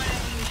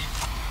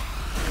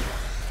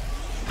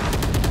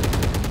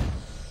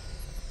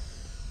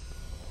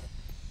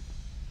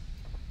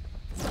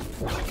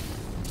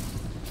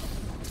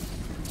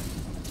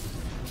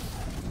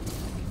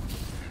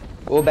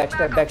 Oh,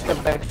 backstab. Powers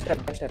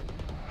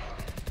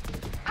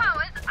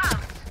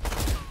out.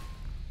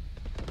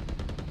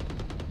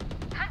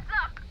 Heads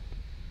up.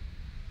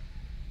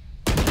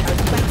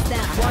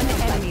 One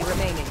enemy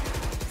remaining.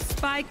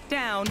 Spike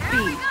down B.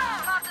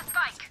 Plant the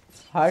spike.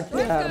 Heart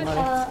यार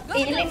मारे.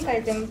 A-Link, I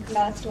think,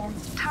 last one.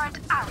 Turret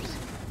out.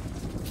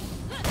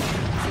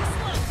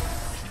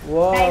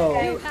 Wow.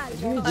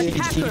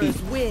 Attackers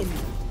win.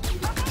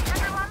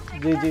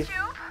 GG.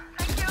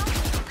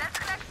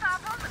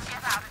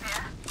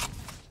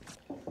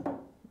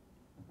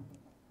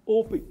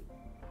 OP.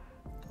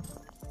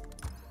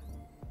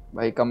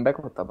 भाई comeback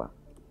होता बा.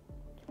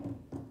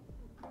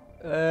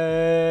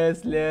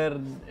 स्लेअर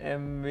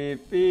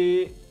MVP.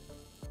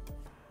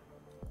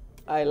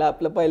 आयला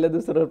आपलं पहिलं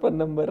दुसरं पण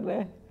नंबर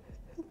नाही.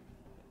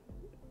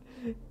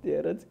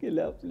 13च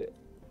केले आपले.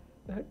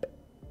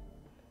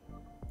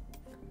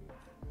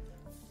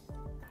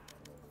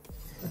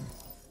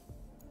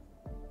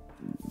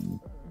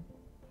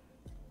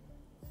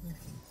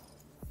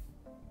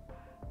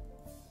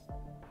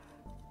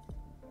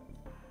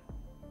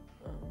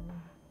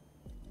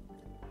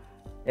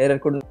 Error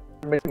couldn't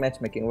be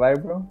matchmaking. Why,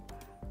 bro?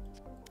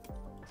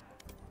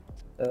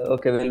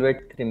 Okay, we'll wait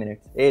 3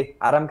 minutes.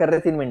 आराम कर रे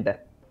 3 मिनिटं.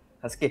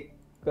 हस्की.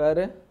 का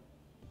रे?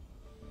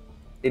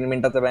 3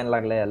 मिनिटाचा बॅन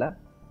लागला याला.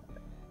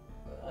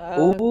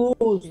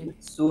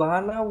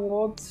 सुहाना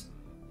वॉच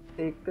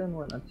टेकन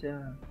वन. अच्छा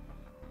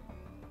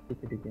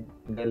ठीक आहे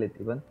गेले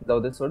ती पण जाऊ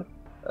दे सोड.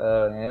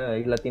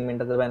 हिला 3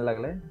 मिनिटाचा बॅन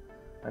लागलाय.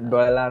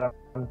 डोळ्याला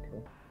आराम ठेव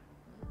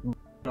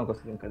नको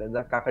स्क्रीनकडे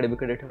जा. काकडे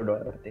बिकडे ठेव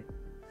डोळ्यावरती.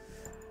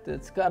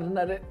 तेच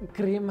करणार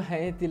क्रीम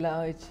आहे ती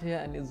लावायची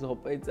आणि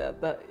झोपायचं.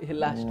 आता हे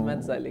लास्ट मॅच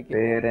झाले की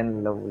fair and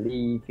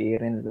lovely.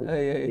 Fair and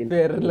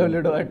lovely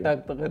डोळ्यात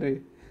टाकतो खरे.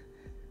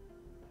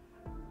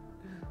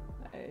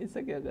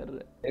 ऐसा क्या कर रहा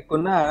है?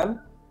 कुणाल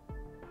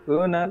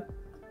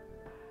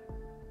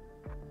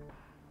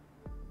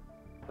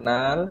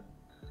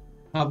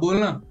हा बोल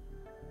ना.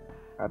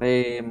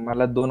 अरे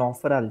मला 2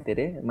 ऑफर आलते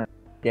रे.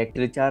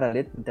 ऍक्च्युअली 4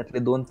 आलेत त्यातले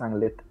 2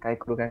 चांगले आहेत. काय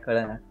करू काय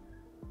कळना.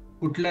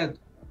 कुठल्या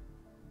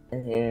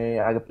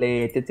आपले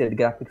याचेच आहेत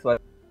ग्राफिक्स वाले.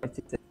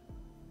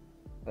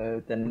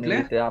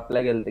 त्यांनी ते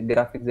आपल्या गेले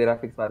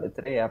ग्राफिक्स वालेच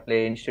रे.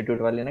 आपले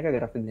इन्स्टिट्यूट वाले ना का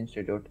ग्राफिक्स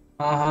इन्स्टिट्यूट.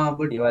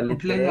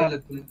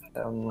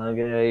 मग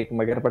एक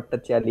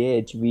मगरपट्टाची आली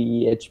आहे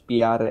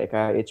HPR आहे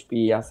का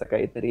HP असं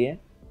काहीतरी आहे.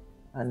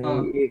 आणि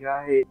एक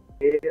आहे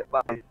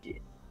बाहेरची.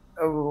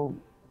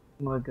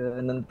 मग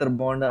नंतर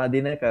बॉन्ड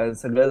आधी नाही का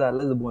सगळं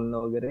झालं बोलणं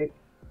वगैरे.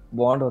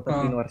 बॉन्ड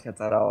होता 3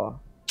 वर्षाचा. रावा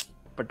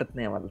पटत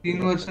नाही मला.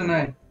 3 वर्ष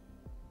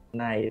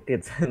नाही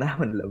तेच नाही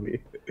म्हणलं मी.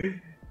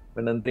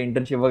 पण नंतर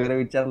इंटर्नशिप वगैरे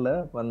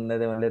विचारलं पण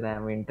ते म्हणले नाही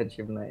आम्ही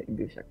इंटर्नशिप नाही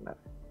देऊ शकणार.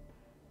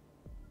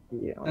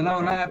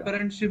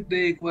 अपेरेंटशिप दे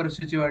 1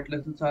 वर्षाची वाटलं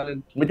तर चालेल.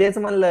 मी तेच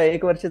म्हणलं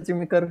 1 वर्षाची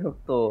मी करू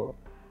शकतो.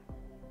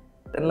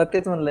 त्यांना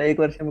तेच म्हणलं 1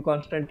 वर्ष मी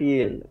कॉन्स्टंट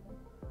येईल.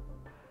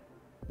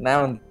 नाही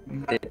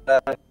म्हणते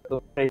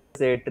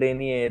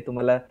ट्रेनी आहे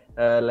तुम्हाला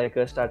लाईक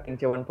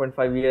स्टार्टिंगचे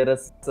 1.5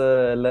 इयर्स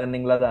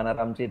लर्निंगला जाणार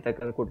आमच्या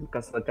इथं कुठं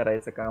कसं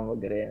करायचं काम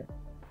वगैरे.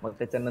 मग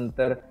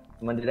त्याच्यानंतर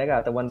म्हणजे नाही का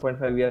आता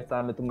 1.5 इयर्सचा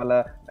आम्ही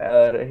तुम्हाला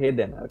हे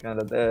देणार का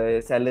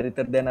सॅलरी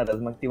तर देणारच.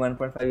 मग ती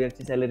 1.5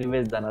 इयर्सची सॅलरी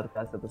वेस्ट जाणार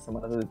का असं तसं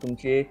म्हणत.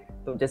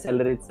 तुमच्या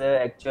सॅलरीचं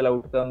ऍक्च्युअल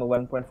आउटकम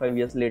 1.5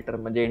 इयर्स लेटर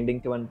म्हणजे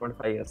एंडिंगचे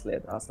 1.5 इयर्सला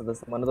येतं असं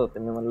तसं म्हणत होते.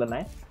 मी म्हणलं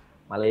नाही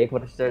मला 1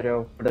 वर्षाच्या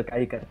पुढे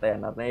काही करता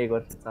येणार नाही. 1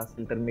 वर्षाचा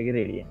असेल तर मी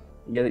रेडी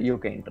आहे येऊ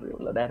का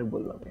इंटरव्ह्यूला. डायरेक्ट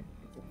बोललो मी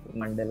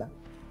मंडेला.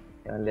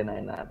 ते म्हणले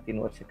नाही ना 3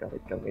 वर्ष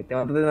करायचं कमी. ते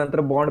म्हणतात नंतर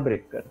बॉन्ड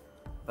ब्रेक कर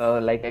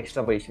लाईक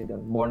एक्स्ट्रा पैसे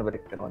देऊन बॉन्ड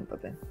ब्रेक कर म्हणतात.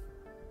 ते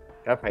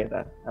काय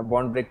फायदा.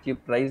 Bond ब्रेकची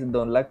price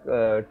 2 lakh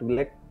 2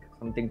 lakh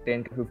something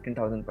 10,000 to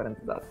 15,000 पर्यंत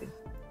जाते.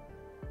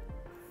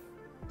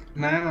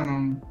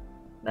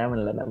 नाही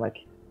म्हणलं ना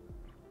बाकी.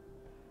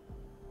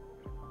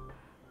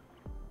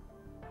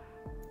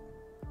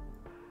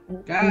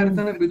 काय अर्थ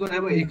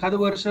नाही. एखादं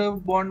वर्ष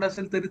बॉन्ड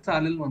असेल तरी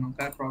चालेल म्हणून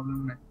काय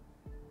प्रॉब्लेम नाही.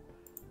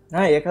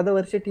 हा एखादं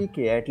वर्ष ठीक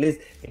आहे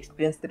ऍटलीस्ट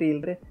एक्सपिरियन्स तरी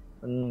येईल रे.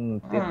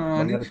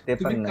 ते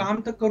पण काम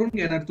तर करून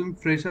घेणार. तुम्ही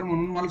फ्रेशर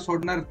म्हणून मला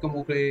सोडणार का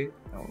मोकळे.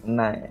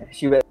 नाही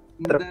शिवाय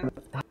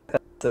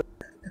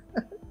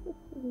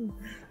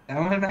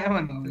नाही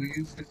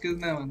म्हणणार शक्यच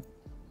नाही म्हणणार.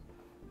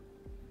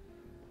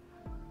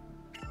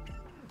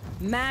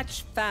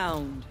 Match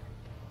found.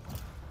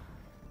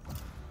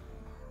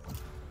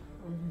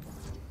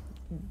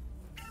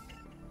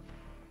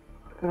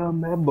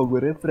 मॅप बघू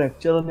रे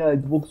फ्रॅक्चर आणि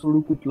आईसबॉक्स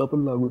सोडून कुठला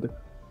पण लागू दे.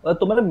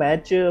 तुम्हाला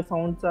मॅच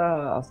साऊंडचा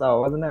असा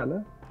आवाज नाही आला?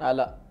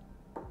 आला.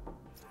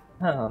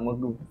 हा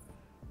मग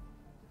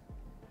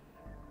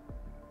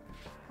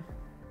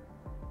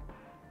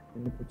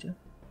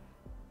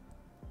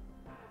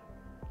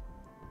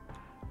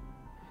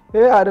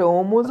हे अरे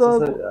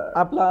ओमूजवळ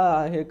आपला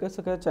हे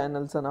कसं काय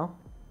चॅनलचं नाव?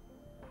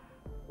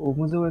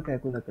 ओमूजवळ काय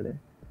कोणाकडे?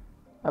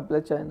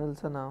 आपल्या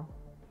चॅनलचं नाव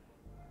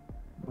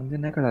म्हणजे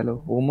नाही कळालं.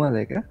 ओमो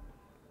आलाय का?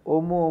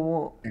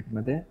 ओमो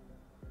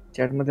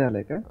चॅटमध्ये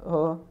आलाय का?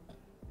 हो.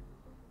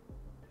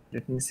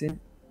 लेट मी सी.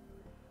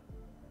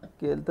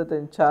 केलं तर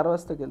त्यांनी 4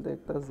 वाजता केलं तर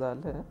 1 तास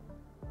झालंय.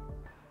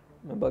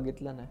 मी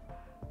बघितलं नाही.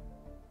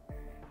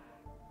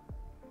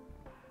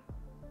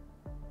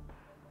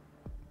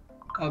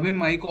 अबे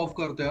माईक ऑफ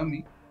करतोय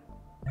मी.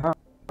 हा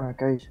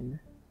काही इशू नाही.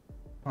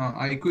 हा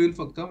ऐकू येईल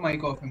फक्त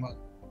माईक ऑफ आहे माझा.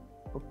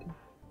 Okay.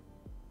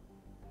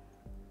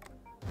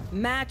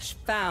 Match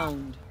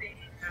found.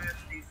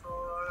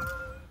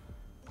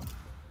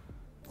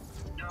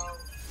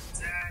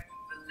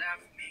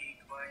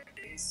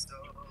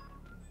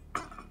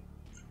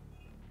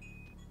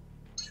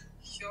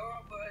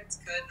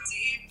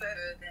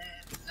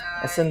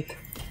 Ascent,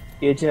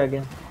 KJ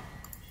again.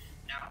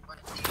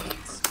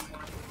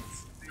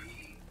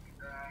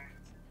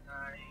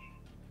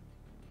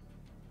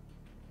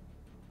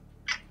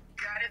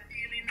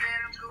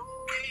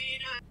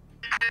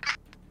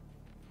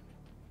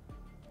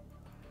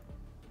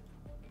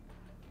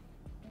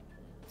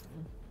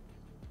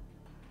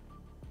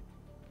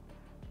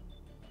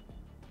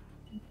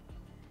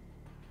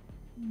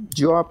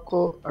 जो आपको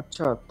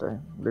अच्छा आता है,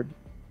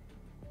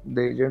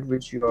 the agent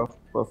which you are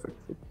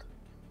perfect with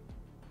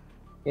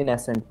in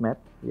Ascent map,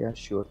 yeah,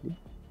 surely.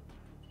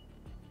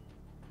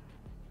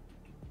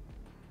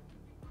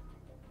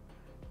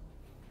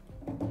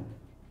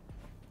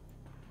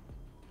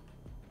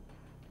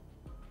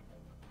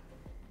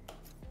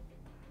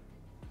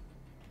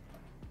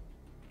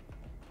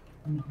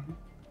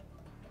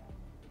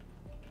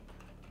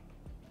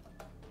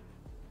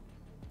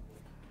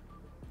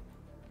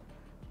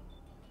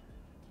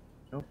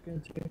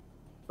 Okay,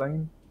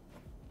 fine.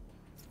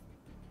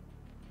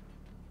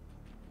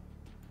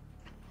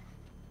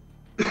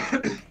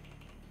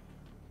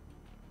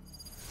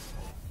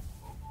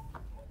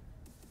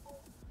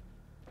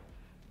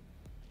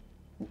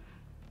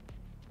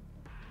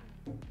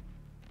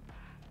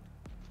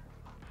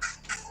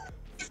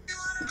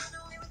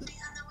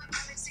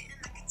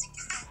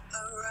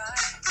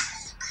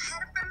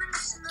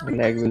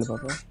 Lag होईल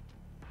बाबा,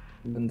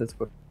 बंदच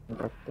करून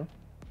टाकतो.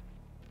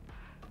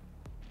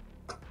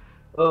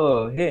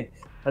 हे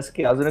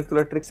हस्की, अजून एक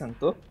तुला ट्रिक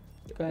सांगतो.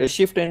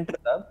 शिफ्ट एंटर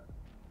दाब.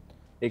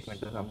 1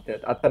 मिनिट थांब.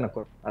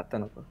 आता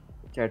नको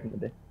चॅट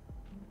मध्ये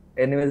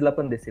एनिमेज ला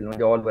पण दिसेल,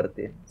 म्हणजे ऑल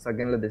वरती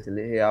सगळ्यांना दिसेल.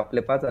 हे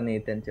आपले 5 आणि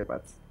त्यांचे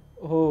 5.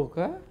 हो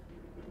का?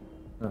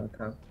 हा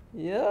थांब.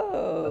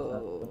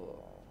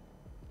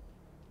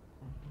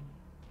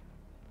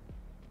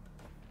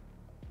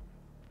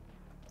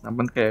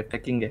 आपण काय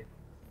अटॅकिंग आहे.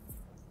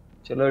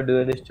 चलो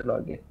ड्युएलिस्ट चलो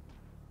आगे.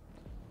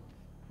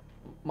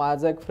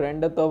 माझा एक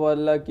फ्रेंड तो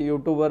बोलला की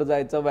युट्यूबवर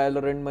जायचं,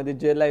 वॅलोरंट मध्ये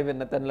जे लाईव्ह आहे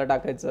ना त्यांना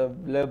टाकायचं.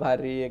 लय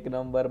भारी, 1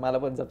 नंबर. मला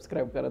पण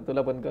सबस्क्राईब करा.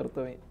 तुला पण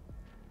करतो मी.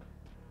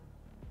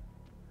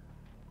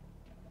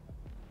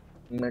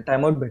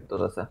 टाइम आउट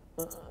भेटतो तसा.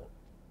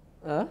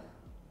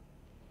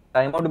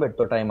 टाइम आउट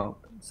भेटतो. टाइम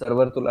आउट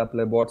सर्व्हर तुला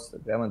आपले बॉट्स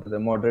काय म्हणतात,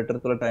 मॉडरेटर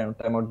तुला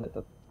टाइम आउट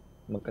देतात.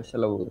 मग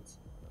कशाला उगाच.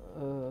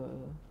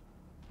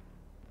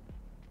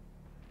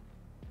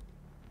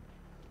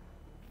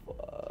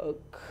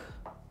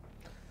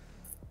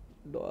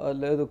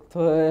 डोळे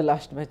दुखतोय.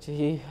 लास्ट मॅच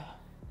ही.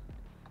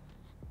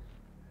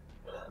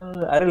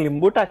 अरे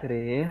लिंबू टाक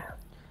रे.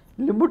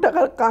 लिंबू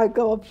टाकायला काय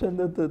काय ऑप्शन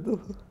देतो तू?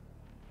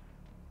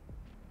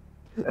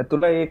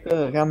 तुला एक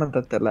काय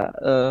म्हणतात त्याला,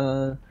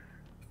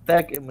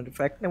 फॅक्ट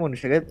नाही म्हणू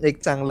शकत,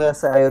 एक चांगलं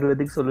असं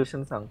आयुर्वेदिक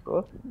सोल्युशन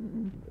सांगतो.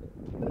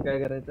 तर काय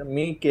करायचं,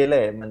 मी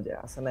केलंय, म्हणजे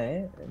असं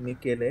नाही, मी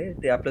केलंय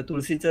ते. आपलं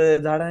तुळशीचं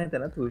झाड आहे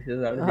ना,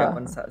 तुळशीचं झाड जे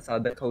आपण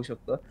साधं खाऊ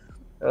शकतो.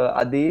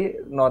 आधी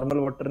नॉर्मल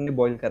वॉटरने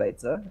बॉईल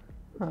करायचं.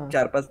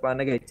 4-5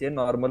 पानं घ्यायचे.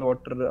 नॉर्मल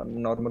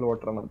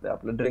वॉटर मध्ये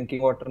आपलं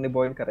ड्रिंकिंग वॉटरने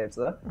बॉईल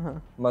करायचं.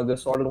 मग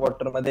सॉल्ट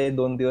वॉटर मध्ये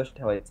 2 दिवस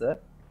ठेवायचं.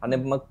 आणि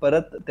मग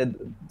परत ते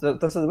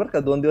तसंच बरं का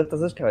 2 दिवस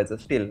तसंच ठेवायचं.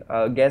 स्टील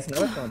गॅस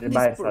नाही बरं का, म्हणजे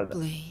बाहेर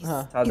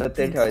साधं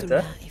ते ठेवायचं.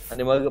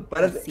 आणि मग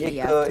परत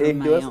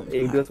एक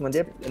दिवस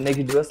म्हणजे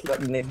नेक्स्ट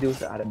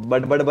दिवस अरे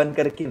बडबड बंद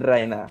कर की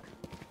राहीना.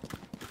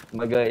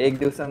 मग 1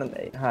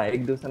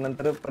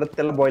 दिवसानंतर परत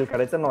त्याला बॉईल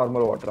करायचं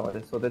नॉर्मल वॉटर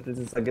मध्ये. सो त्याचे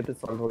सगळे ते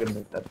सॉल्ट वगैरे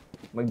निघतात.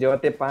 मग जेव्हा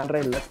ते पान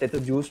राहील त्याचं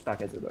ज्यूस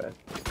टाकायचं डोळ्यात.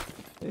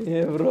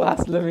 हे ब्रो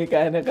असलं मी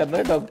काय नाही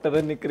करणार.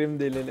 डॉक्टरांनी क्रीम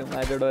दिलेली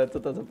माझ्या डोळ्याचं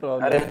तसं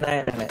प्रॉब्लेम. अरे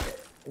नाही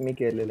मी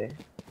केलेलं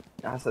आहे.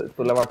 असं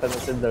तुला वाटत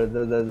नसेल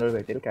जळजळ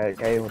भेटेल,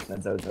 काय होत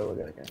नाही जळजळ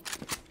वगैरे. काय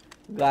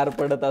गार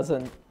पडत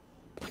असन.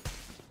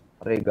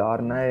 अरे गार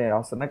नाही,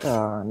 असं नाही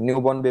का न्यू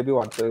बॉर्न बेबी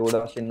वाटतो एवढं.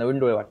 असे नवीन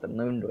डोळे वाटतात,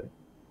 नवीन डोळे.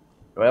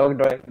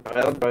 डोळे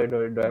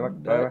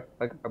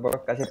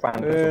कसे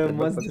पांढरे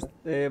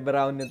मस्त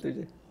ब्राऊन आहे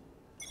तुझे.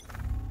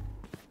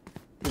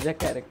 तुझ्या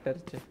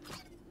कॅरेक्टरचे.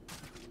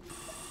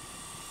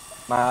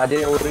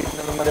 माझे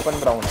ओरिजिनल मध्ये पण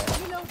ब्राऊन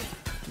आहे.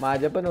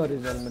 माझ्या पण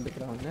ओरिजिनल मध्ये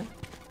ब्राऊन आहे.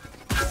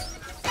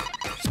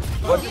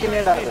 वरती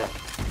नाही टाकलं.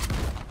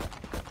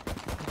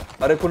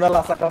 अरे कुणाला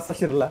असा कसा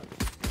शिरला?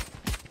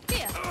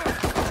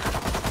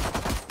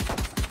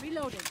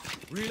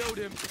 Reload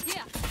him.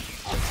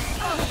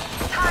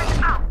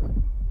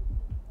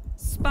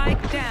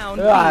 Spike down.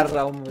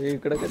 Ram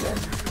इकडे कधी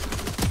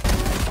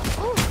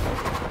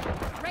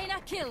Reyna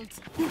killed.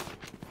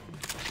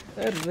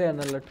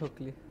 रेनाला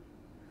ठोकली.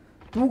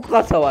 तू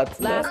कसा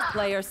वाचला? Last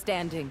player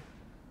standing.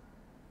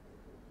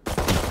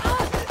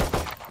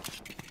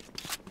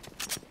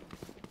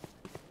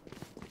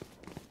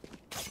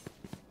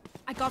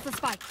 I got the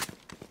spike.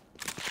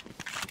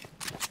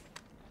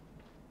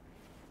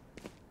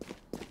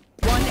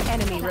 One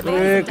enemy एक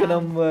remaining.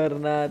 नंबर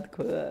नाथ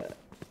खुदा.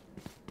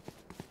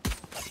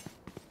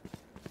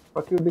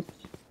 Fuck you bitch.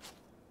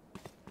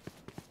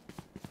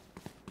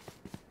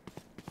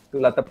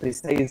 तुला आता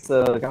प्रिसाइज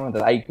काय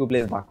म्हणतात IQ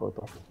प्लेस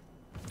दाखवतो.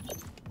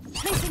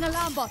 Placing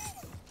alarm bot.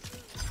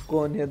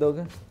 कोण हे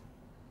दोघं?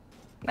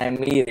 नाही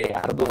मी रे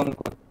यार दोन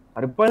कोण.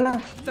 अरे पळ ना.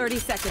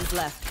 30 seconds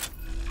left.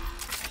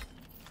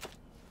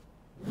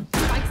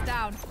 Spikes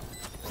down.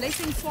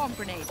 Placing swarm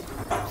grenade.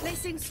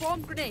 Placing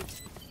swarm grenade.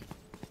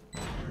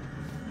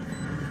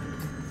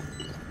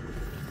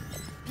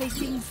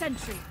 Placing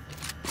sentry.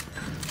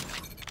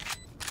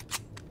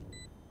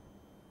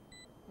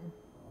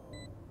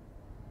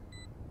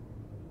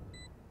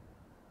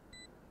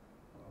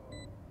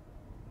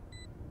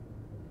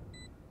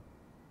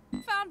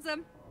 Found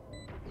them.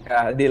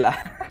 दिला.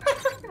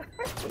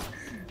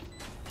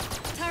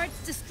 Turrets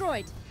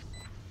destroyed.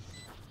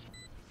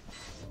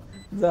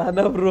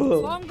 जाना bro.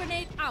 Swarm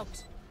grenade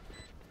out.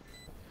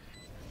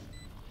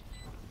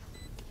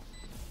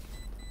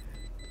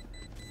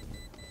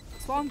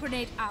 Swarm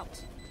grenade out.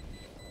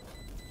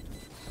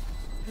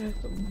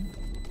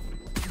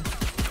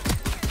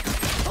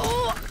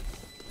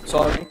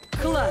 Sorry.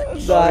 Clutch.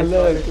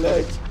 झालं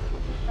clutch.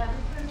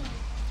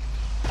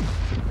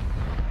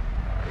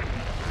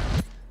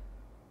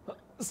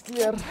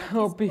 Clear.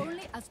 OP.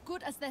 Only as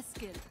good as their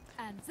skill.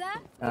 And there.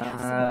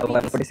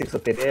 146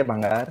 होते रे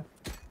भंगार.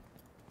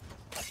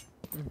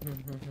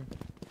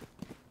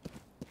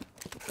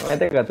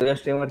 माहिती का तुझ्या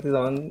stream वरती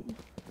जाऊन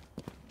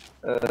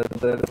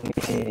तर मी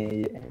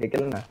हे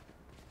केलं ना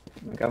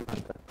काय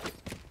म्हणतात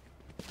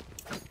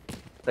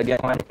सगळ्या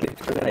माझ्या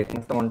क्लिप्स वगैरे ऐकून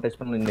मस्त मॉन्टेज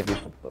पण निघू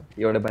शकतो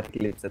एवढ्या भारी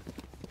क्लिप्स आहेत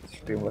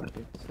स्ट्रीम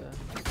वरती.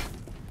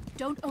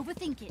 Don't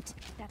overthink it.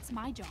 That's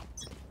my job.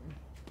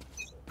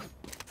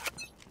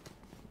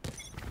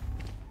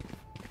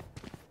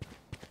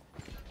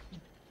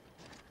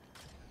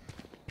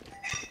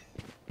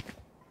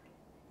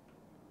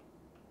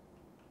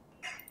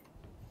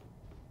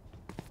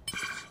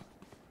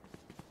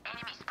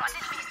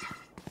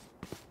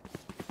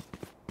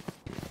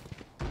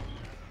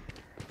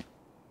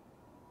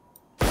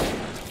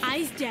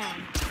 Eyes down.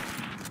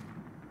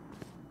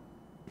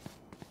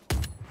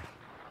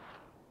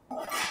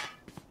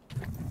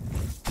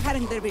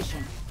 Cutting their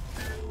vision.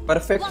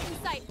 Perfect. Blocking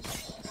sight.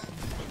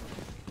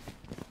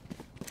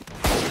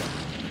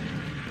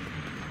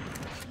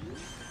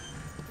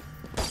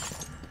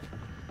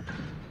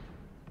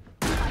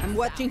 I'm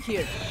watching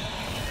here.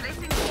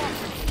 Placing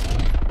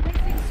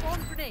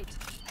swarm grenade.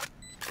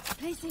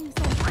 Placing swarm grenade. Placing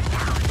swarm grenade.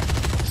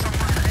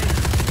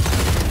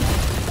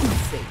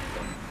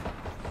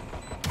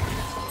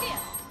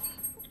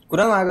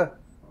 कुणा माग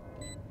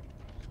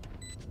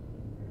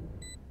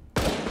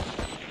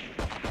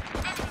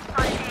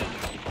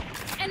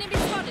Enemy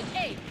spotted.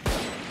 A.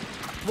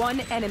 One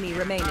enemy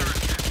remaining.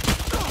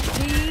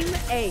 Team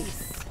Ace.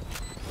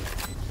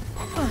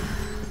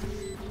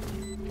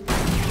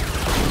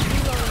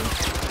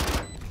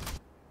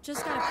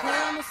 Just got a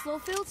player on the slow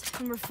field,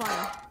 and we're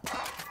fine.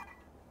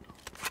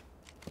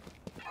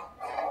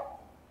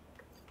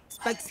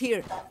 Spikes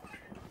here.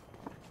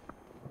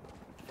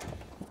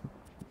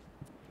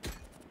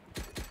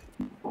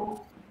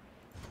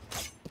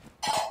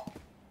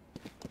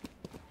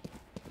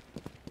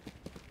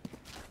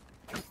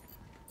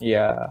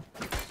 Yeah,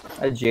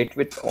 a jet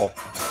with off.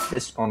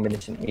 This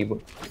combination ever.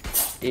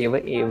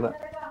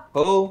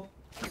 हो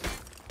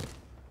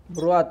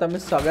bro आता मी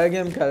सगळ्या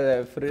game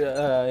खेळलोय. Free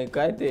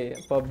काय ते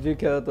PUBG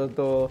खेळत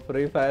होतो,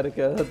 free fire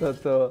खेळत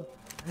होतो,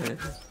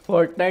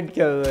 Fortnite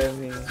खेळलोय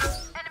मी,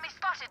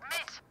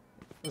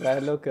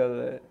 valley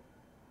खेळलोय,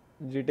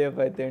 GTA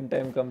 5 10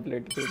 time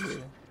complete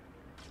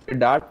केली.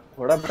 डार्ट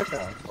थोडा बरं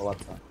का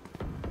वाचा.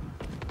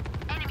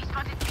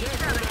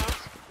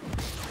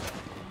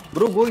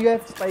 Bro, go, you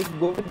have spike.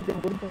 Go with them,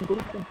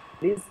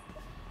 please.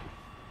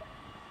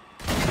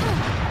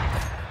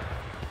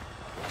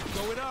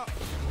 Going up.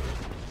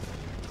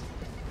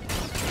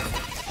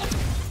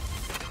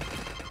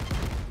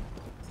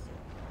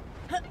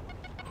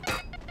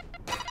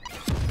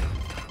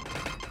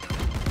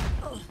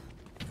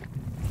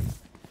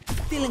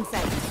 Still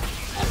inside.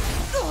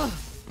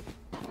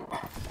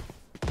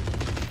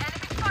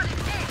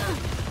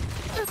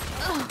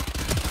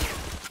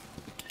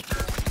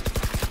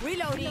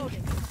 Reloading.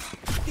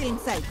 Still in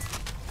sight.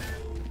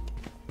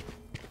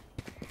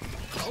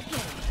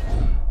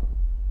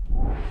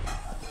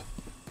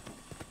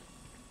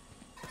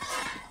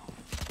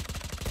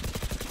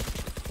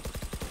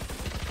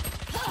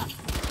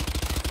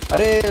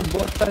 अरे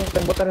बहुत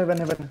सारे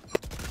बने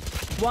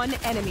One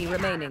enemy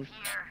remaining.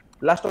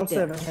 Last of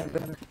से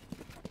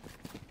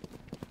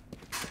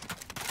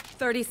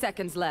 30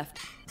 seconds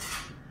left.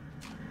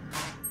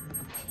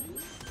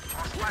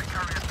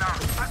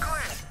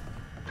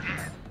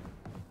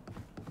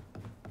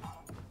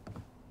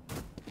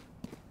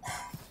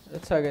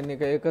 सगळ्यांनी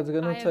काय एकच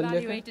गण I उचलले का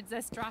evaluated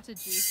their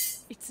strategy.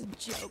 It's a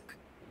joke.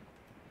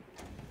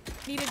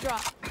 Need a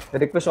drop.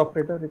 Request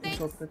operator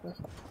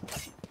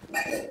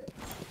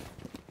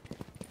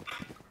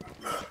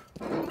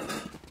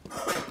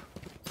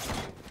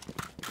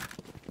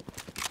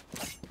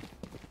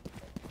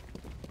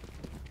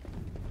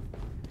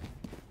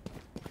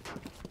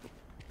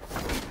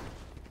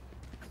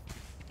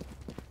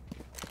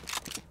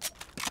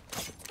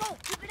Go,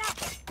 keep it up.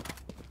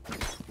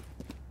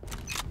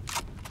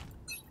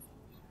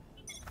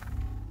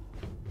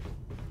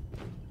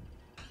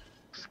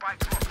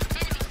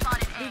 Enemy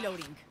spotted.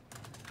 Reloading.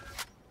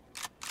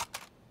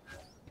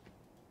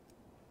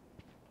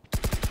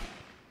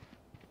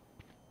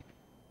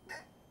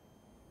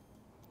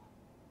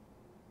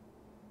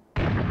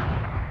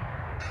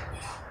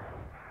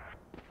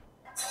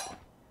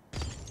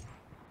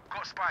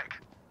 Got spike.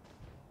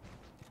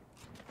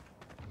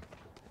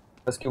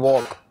 Husky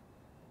walk.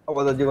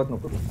 आवाज अजिबात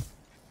नको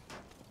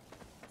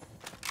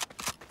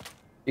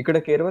इकडे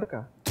केरवर का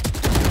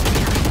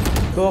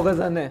दोघ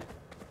जण आहे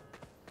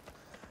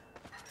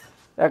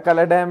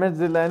एकाला डॅमेज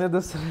दिला आणि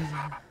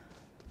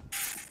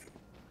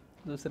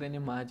दुसऱ्याने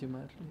माझी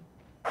मारली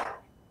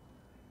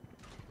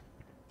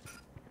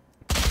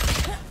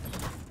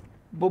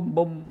बुम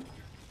बुम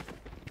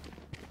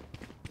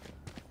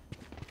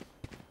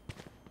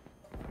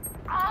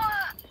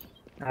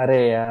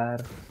अरे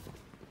यार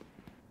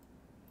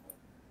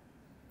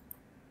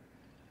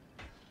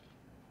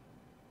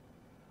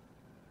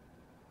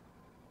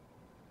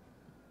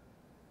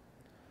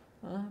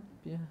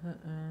आप यहाँ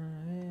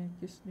आए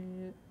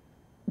किसने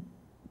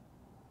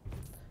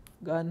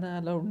गाना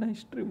अलाउड नाही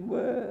स्ट्रीम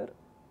वर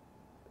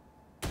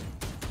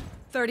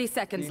 30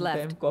 seconds left.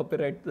 टाइम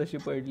कॉपीराइट तशी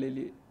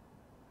पडलेली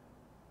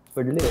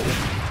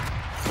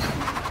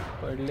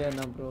पडले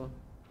ना ब्रो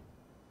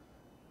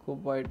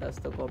खूप वाईट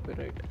असतं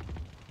कॉपीराइट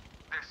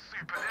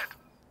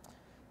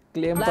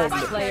क्लेम Last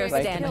player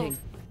पडले standing.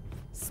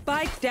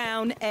 Spike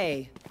down A.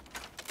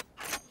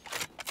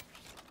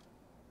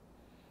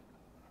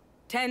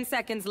 10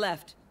 seconds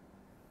left.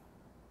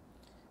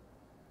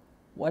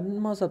 One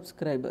more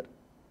subscriber.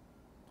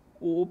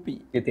 OP.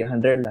 किती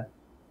 100 ला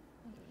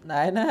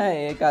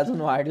नाही एक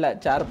अजून वाढला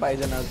 4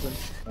 पाहिजे ना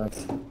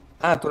अजून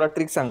हा तुला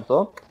ट्रिक सांगतो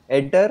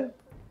एंटर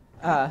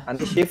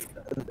आणि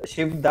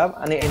शिफ्ट दाब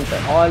आणि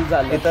एंटर ऑल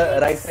झालं इथं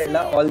राईट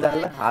साइडला ऑल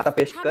झालं आता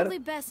पेस्ट कर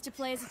Probably best to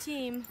play as a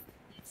team.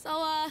 So,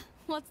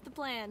 what's the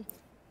plan?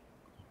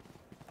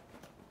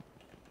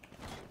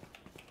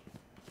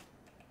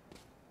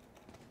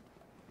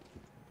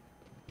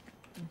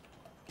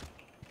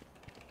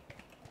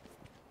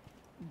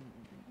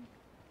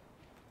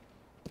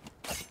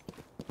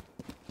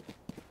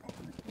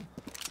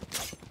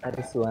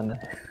 अरे सुहाना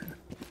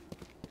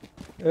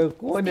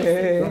कोण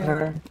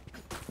आहे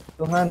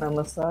सुहाना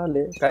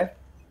मसाले काय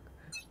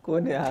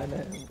कोण आहे हा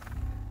नाही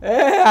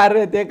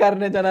अरे ते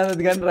करण्याच्या नादात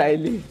गण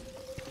राहिली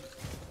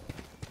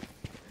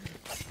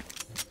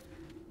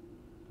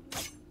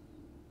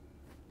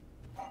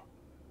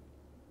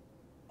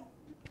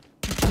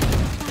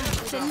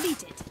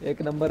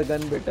एक नंबर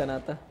गन भेटन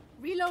आता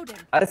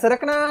Reloading. अरे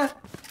सरक ना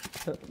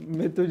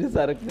मी तुझी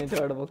सरकण्याची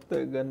वाट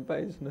बघतोय गन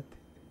पाहिजे नव्हती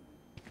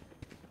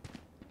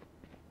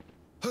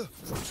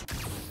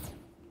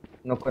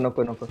नको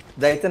नको नको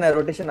जायचं नाही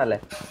रोटेशन आलाय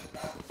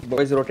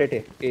बॉयज रोटेट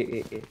आहे ए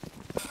ए ए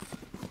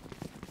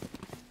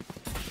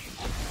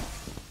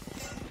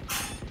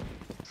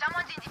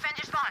Someone's in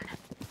defender spawn.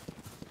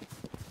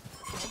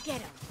 Go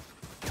get him.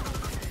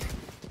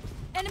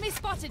 Enemy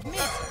spotted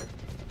mid.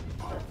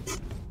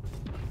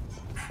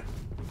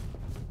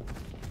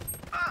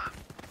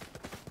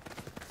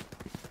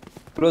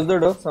 Close the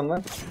door,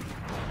 someone.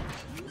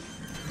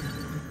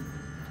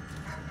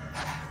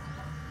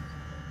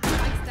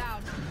 Spikes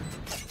down.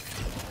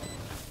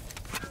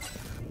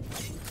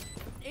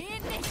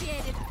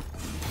 Initiated.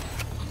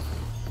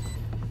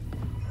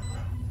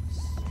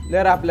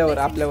 लेर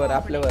आपल्यावर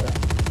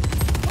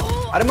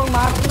अरे मग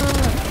मार ना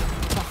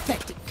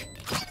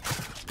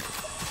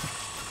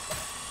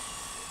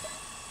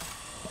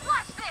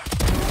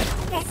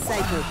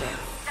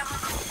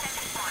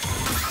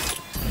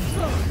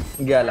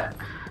गेला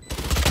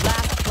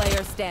Last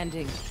player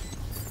standing.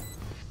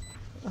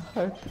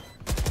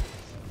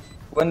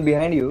 One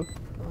behind you.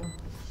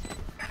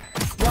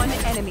 One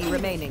enemy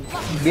remaining.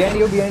 Behind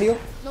you.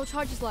 No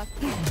charges left.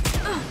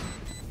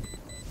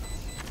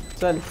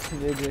 चल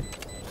ये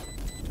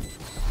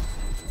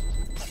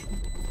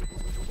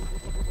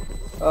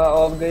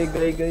of गई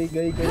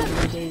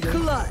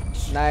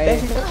Clutch. नाही.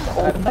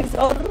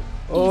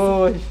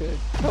 ओ शिट,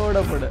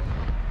 थोडं पुढं.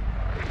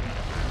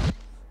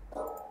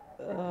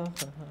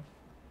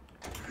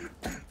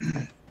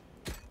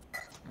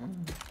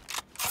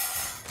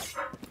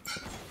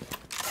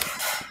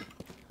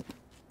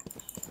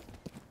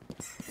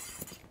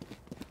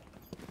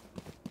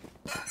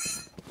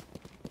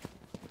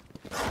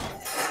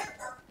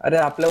 अरे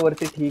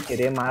आपल्यावरती ठीक आहे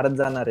रे, मारत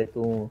जाणार आहे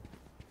तू.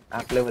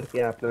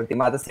 आपल्यावरती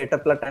माझा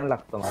सेटअपला टाइम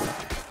लागतो मला.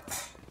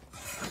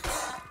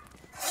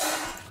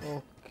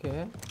 Okay.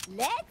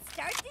 Let's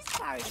start this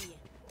party.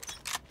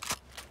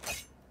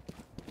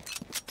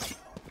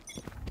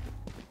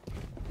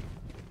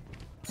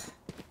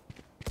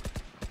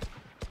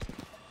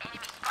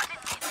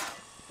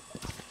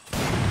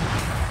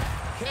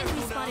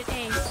 Enemy spotted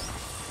A.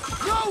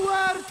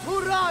 Nowhere to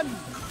run!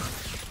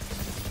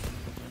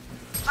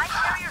 Spike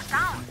carrier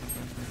down.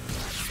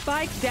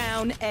 Spike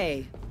down A.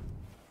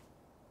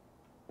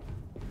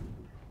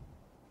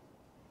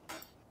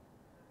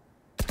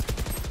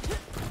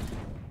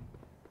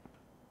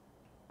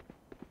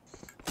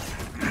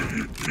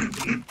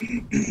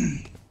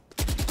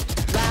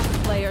 Last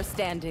player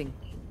standing.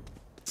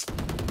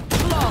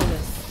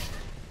 Flawless.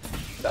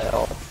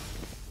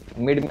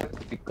 Mid में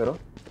पिक करो.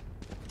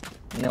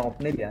 ने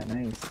अपने लिया.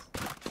 नाइस.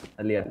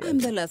 लिया. I'm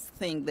the last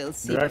thing they'll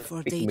see Direct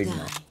before pick they mid die.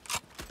 now.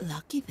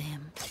 Lucky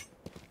them.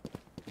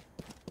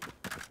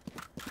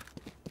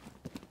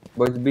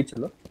 Boys B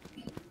चलो.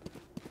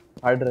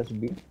 Hard rush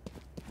B.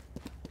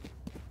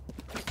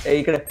 ए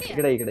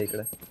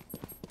इकडे.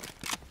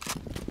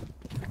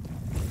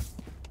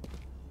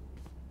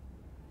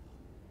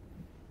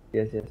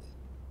 Yes.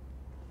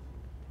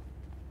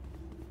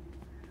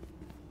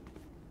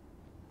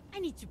 I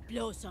need to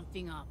blow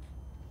something up.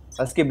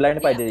 Husky blind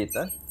पाहिजे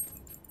इथं.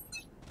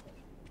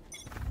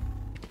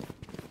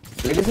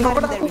 लगेच नको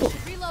टाकू.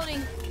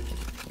 Reloading.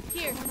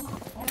 Here.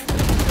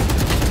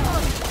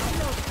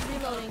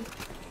 Reloading.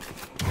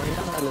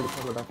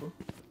 नको टाकू.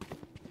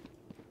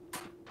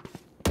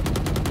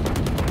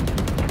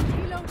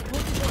 Reload.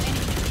 Multiple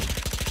enemies.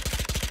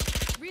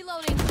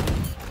 Reloading.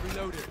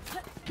 Reloaded.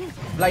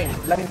 Blind.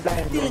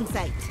 Still in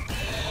sight.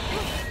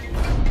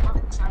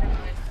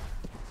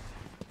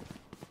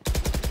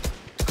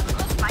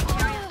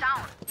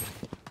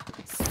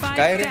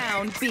 Spike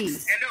down B.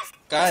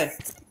 काय?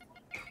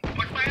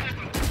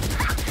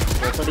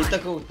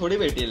 थोडी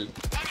भेटेल.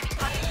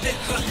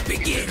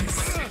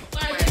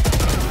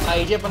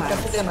 पाहिजे पण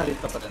कसं देणार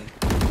इथपर्यंत.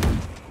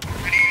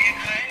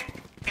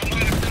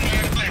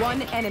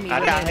 One enemy.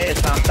 आता आहे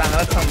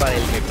चांगलाच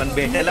सांभाळेल मी, पण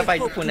भेटायला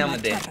पाहिजे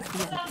पुण्यामध्ये.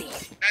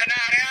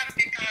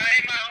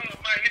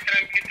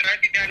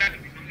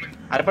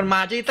 अरे पण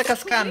माझ्या इथं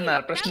कसं काय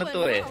आणणार, प्रश्न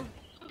तो आहे.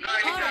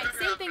 Alright,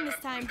 same thing this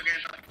time.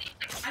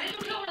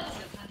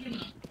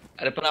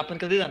 अरे पण आपण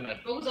कधी जाणार.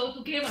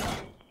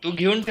 तू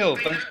घेऊन ठेव,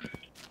 पण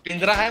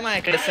पिंजरा आहे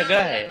माझ्याकडे, सगळं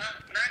आहे.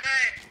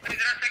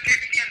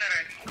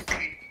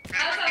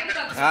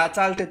 हा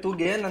चालते, तू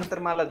घे नंतर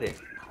मला दे.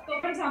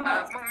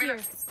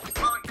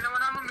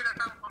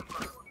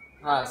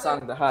 हा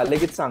सांगतो. हा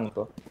लगेच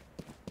सांगतो.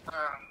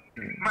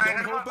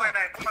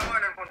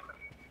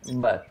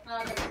 बर.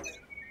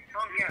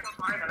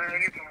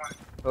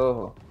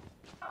 हो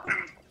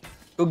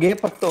तू घे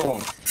फक्त.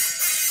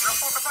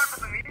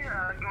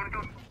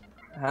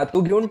 हा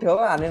तू घेऊन ठेव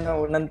आणि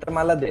नंतर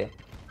मला दे.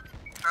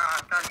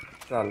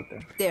 चालतंय.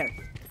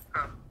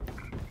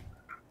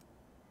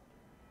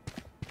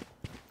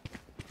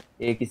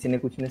 ये किसी ने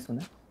कुछ नहीं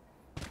सुना.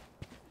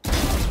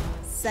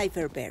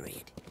 Cipher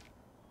buried.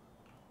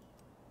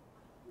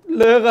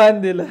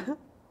 लगान दिला.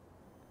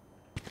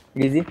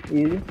 Easy.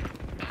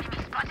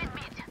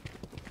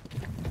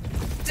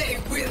 They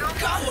will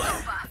cover.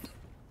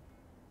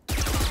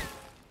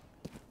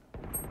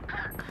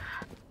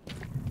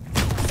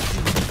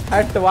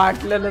 हट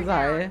वाटलेलंच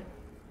आहे.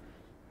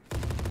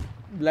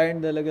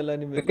 ब्लाइंड झालं गेलं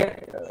आणि मी.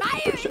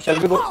 Shall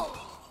we go?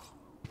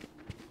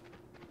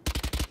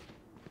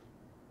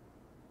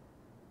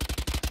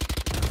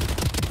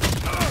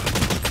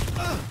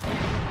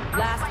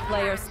 Last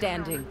player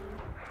standing.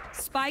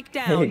 Spike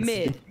down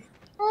mid.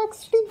 Block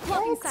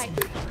inside.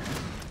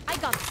 I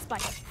got the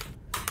spike.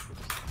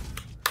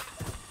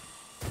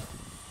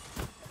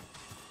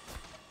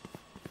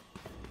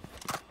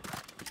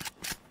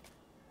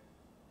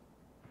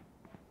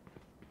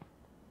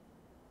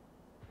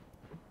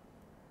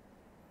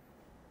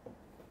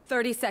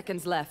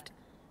 Seconds left.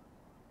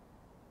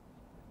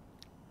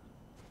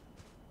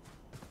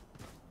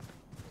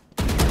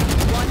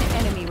 One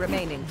enemy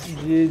remaining.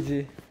 GG.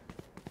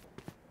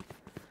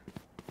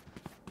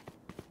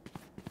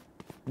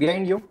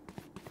 Behind you.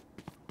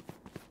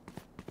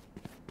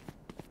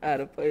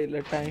 अरे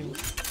पहिलं टाइम.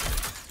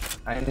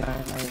 I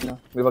know.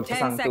 मी फक्त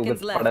सांगतो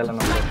उगाच पडायला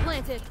नको. Spike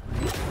planted.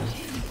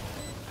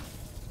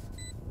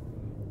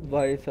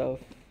 भाई साहब.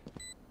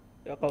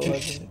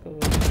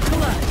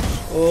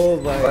 Oh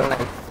भाई.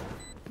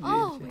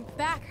 Oh, my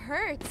back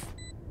hurts.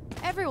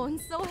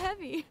 Everyone's so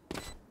heavy.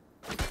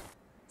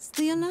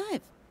 Stay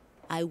alive.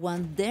 I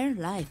want their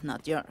life,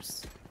 not yours.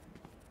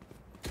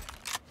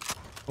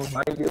 Oh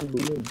my dear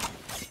balloon.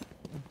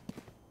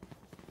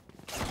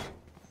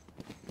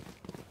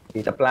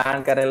 तिथं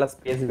प्लॅन करायला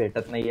स्पेस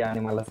भेटत नाहीये आणि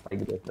मला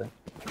स्पाइक देत.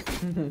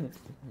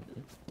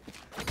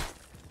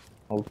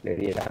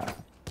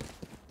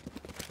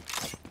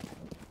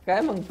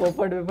 काय मग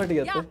पोपट बिपट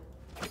घेतो?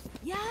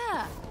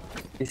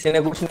 किसी ने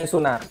कुछ नहीं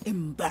सुना.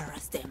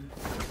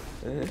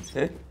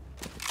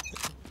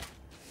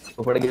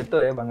 पोपट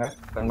घेतोय बघा,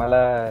 पण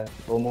मला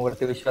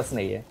होमोवरती विश्वास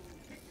नाहीये.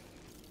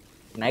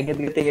 नाही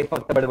घेते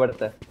फक्त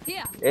बडबडत.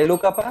 ए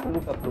लुकअप.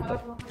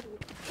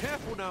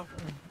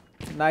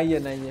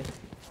 नाहीये.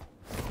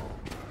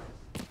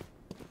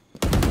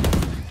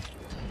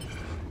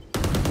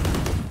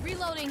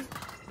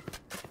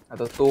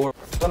 आता तो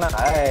ना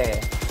आहे.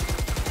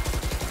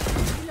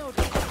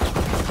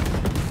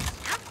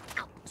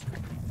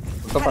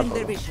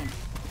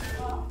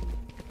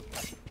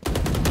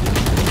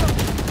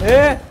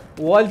 ए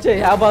वॉलच्या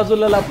ह्या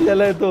बाजूला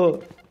लपलेला आहे तो.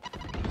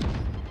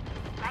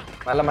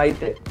 मला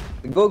माहित आहे.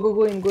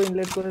 गो इन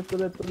लेट गो.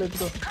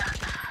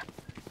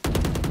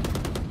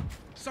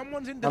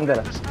 थांब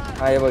जरा.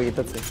 हा हे बघ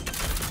इथंच आहे.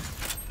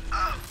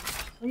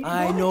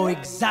 I know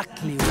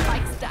exactly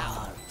what.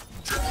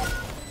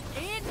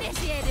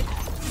 Initiated.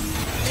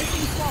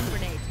 Placing swarm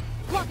grenade.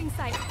 Blocking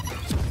sight.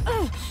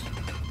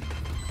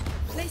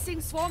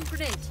 Placing swarm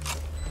grenade.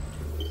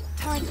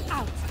 Turret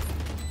out.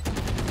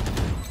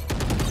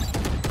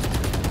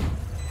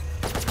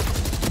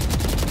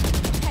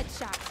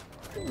 Headshot.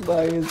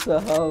 भाई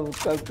साहब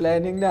का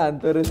प्लानिंग ने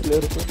आंतर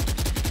प्लेयर को.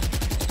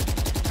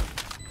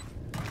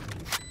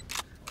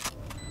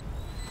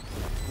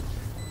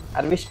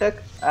 Are we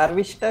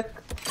stuck?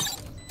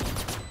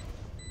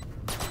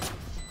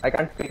 I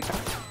can't pick.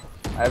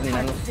 I have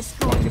nano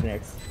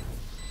grenades.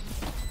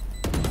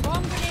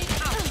 Bomb grenade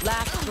out.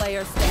 Last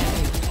player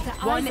standing.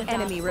 One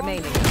enemy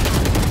remaining.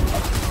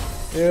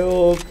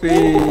 OP.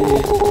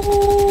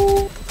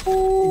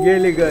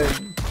 Gilly gun.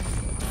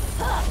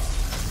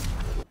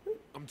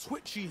 I'm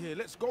twitchy here.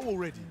 Let's go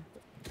already.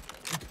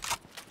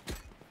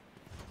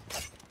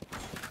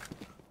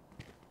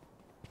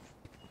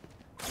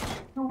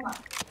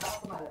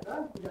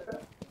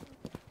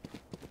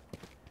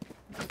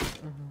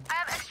 I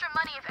have extra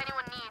money if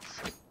anyone needs.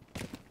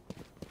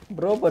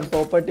 Bro, पण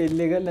पोपट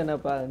illegal है ना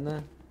पालना.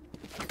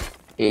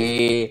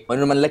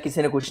 म्हणून म्हणलं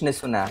किसी ने कुछ नहीं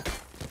सुना.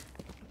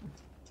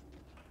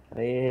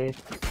 अरे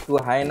तू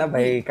आहे ना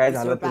भाई, काय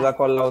झालं तुझा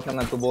कॉल लावता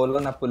ना, तू बोललो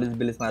ना पोलीस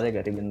बिलीस माझ्या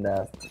घरी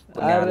बिंदास.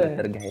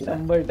 अरे घ्यायला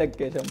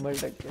 100%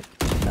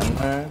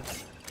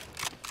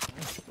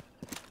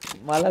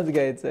 मलाच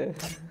घ्यायचंय.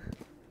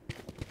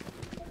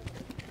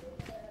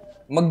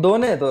 मग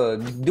 2 आहे तो,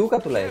 देऊ का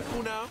तुला एक?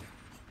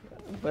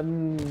 पण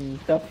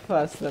टफ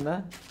असतं ना.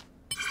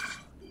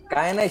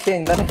 काय नाही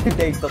शेंगदाणा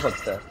द्यायचं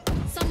फक्त.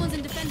 Someone's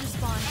in defender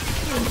spawn.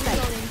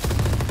 Reloading.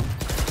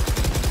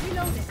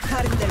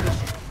 Cutting their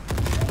vision.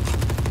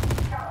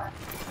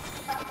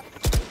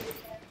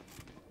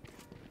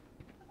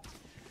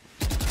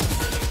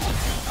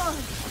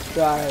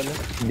 काय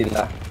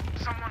दिला.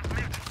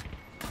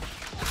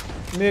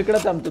 मी इकडे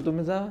थांबतो,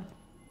 तुम्ही जा.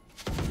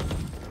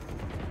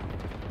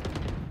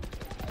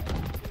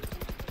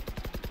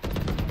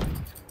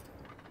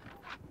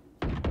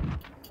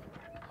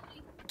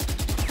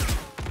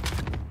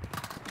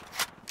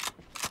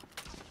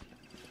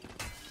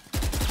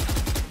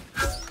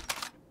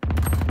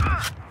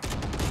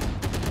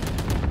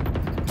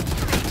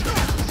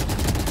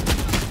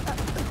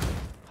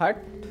 हट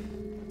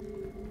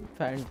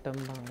फॅन्टम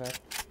भांगार.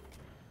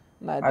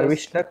 नाही Are we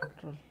stuck?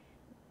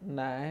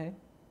 नाही.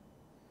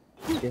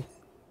 Okay.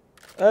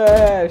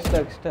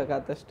 स्टक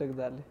आता स्टक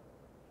झाले.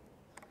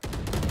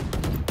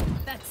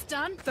 That's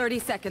done. 30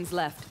 seconds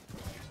left.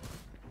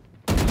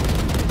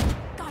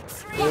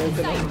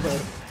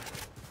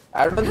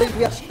 I don't think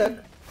we are stuck.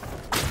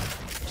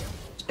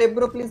 Step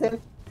bro, please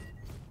help.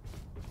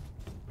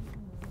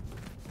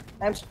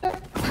 I'm stuck.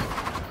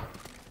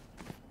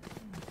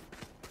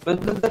 Close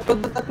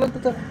the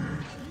door.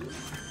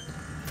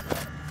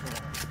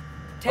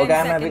 Okay,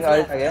 I'm having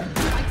ult again.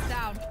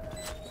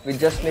 We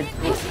just need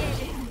to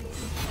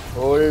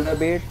hold a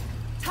bit.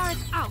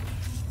 Turret out.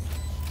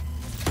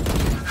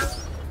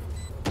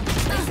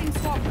 Placing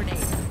swarm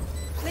grenade.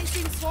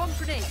 Placing swarm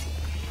grenade.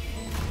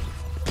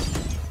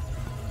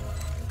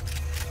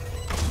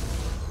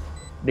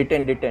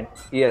 Detain.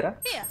 Here, huh?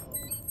 Here.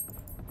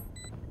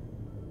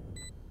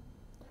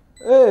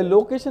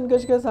 Location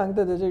कशी काय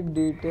सांगता त्याचे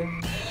detail?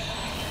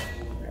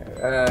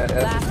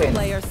 Last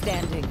player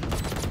standing.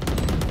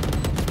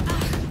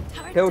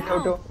 ठेव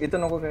इथं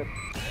नको काय.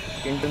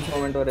 Intense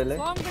moment वर आले.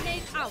 Swarm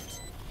grenade out.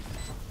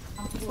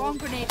 Swarm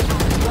grenade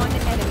out. One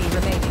enemy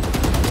remaining.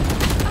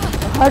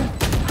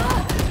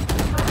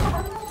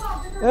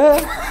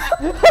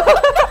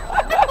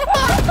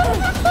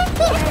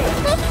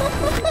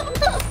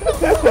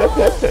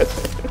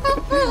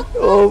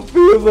 OP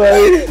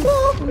भाई.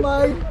 Oh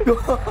my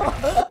god.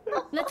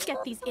 Let's get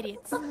these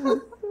idiots.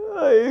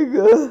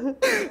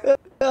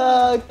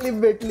 Clip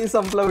भेटली,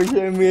 संपला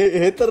विषय. मी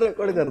हे तर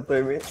रेकॉर्ड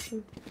करतोय, मी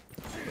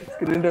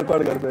स्क्रीन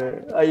रेकॉर्ड करतोय.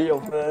 अय्यो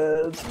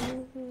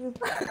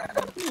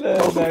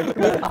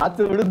हात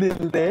सोडून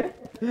दिल ते.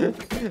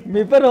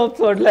 मी पण होप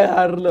सोडलाय,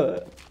 हारलो.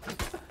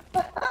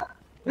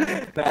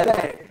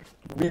 नाही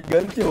मी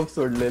गनची होप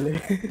सोडलेले.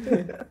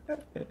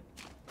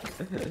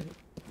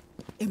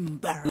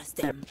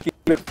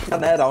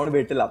 नाही राऊंड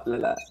भेटेल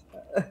आपल्याला.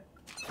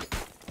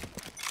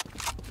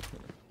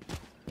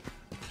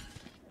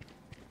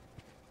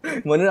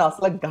 म्हणून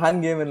असला घाण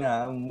गेम आहे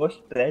ना,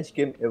 मोस्ट ट्रॅश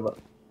गेम एव्हर.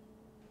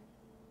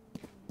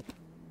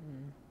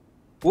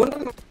 कोण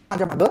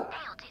माझ्या मागं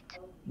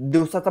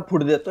दिवसाचा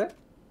फूड देतोय?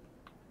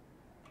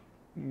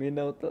 मी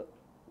नव्हतो.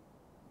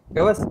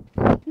 बस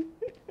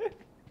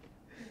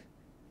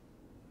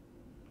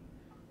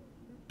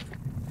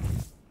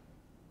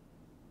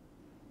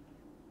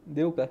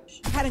देऊ का?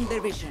 नाही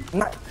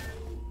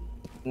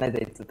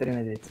द्यायचं तरी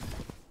नाही द्यायचं.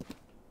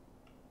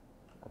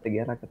 आता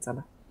गेला का?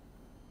 चला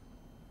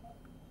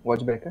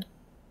वॉच बॅक.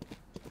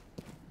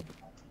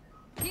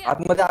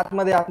 आतमध्ये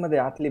आतमध्ये आतमध्ये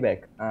आतली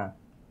बॅक. हा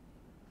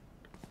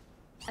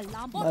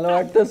मला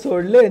वाटतं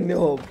सोडले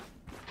no.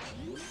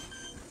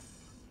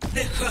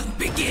 The hunt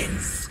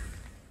begins.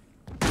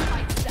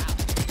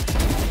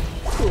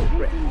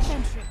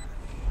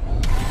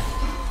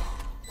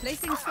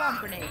 Placing swarm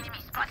grenade.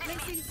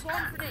 Placing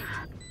swarm grenade.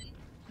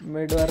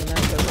 मिडवर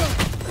नाही.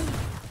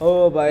 ओ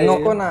भाई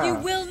नको ना. You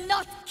will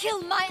not kill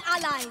my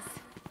allies.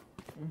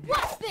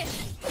 What's this?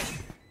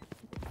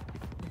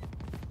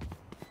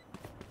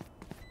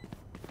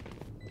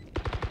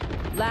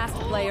 Last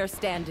player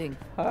standing.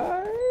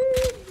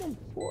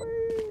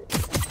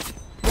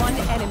 One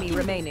enemy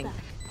remaining.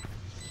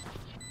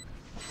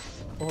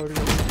 Hold.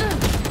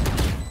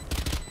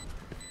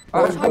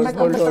 hold.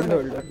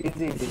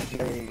 Easy.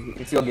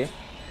 It's your game.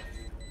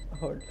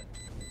 Hold.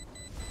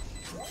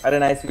 अरे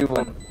nice we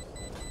one.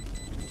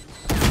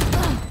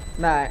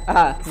 नाही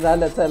हा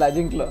झालं. चला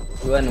जिंकलो.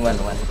 1-1.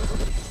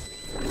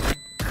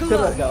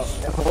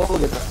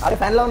 अरे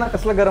फॅन लाव ना.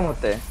 कसलं गरम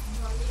होतंय.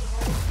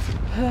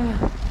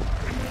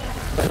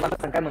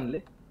 मला काय म्हणले?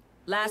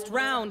 Last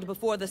round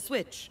before the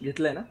switch.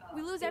 घेतलंय ना?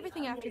 We lose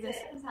everything after this.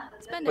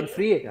 Spend पण it.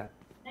 फ्री आहे का?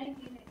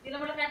 तिला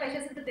म्हटलं काय पैसे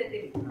असेल तर देते.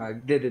 हा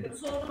दे.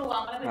 सोडून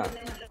आम्हाला भेटत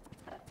नाही म्हटलं.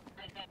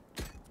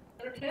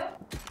 तर ठेव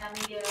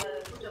आणि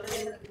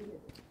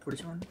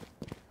पुढच्या वन.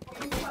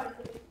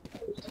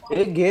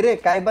 ए घे रे.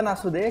 काय पण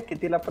असू दे,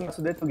 कितीला पण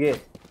असू दे, तू घे.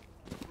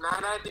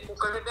 नाही ती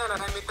कुकर देणार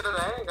नाही. मित्र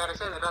आहे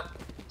घरच्या घरात.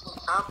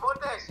 हा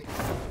बोलते अशी.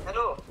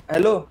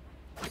 हॅलो.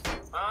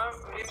 हा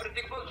मी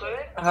प्रतीक बोलतोय.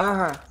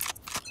 हा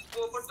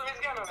पण तुम्हीच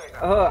घेणार आहे का?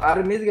 हो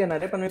अरे मीच घेणार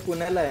आहे, पण मी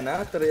पुण्याला आहे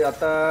ना, तर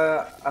आता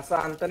असं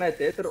आणता नाही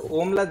ते, तर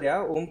ओमला द्या.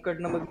 ओम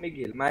कडनं मग मी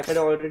घेईल. माझ्याकडे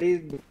ऑलरेडी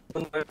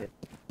 2 आहे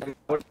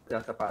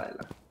असं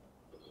पाळायला.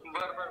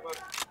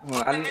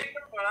 आणि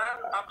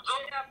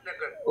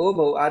ओ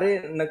भाऊ अरे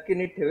नक्की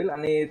नीट ठेवेल.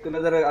 आणि तुला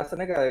जर असं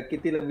नाही का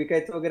किती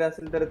विकायचं वगैरे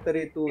असेल तर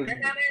तरी तू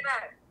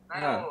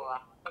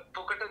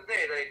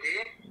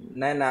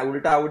नाही ना,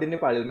 उलट आवडीने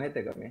पाळेल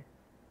माहितीये का मी.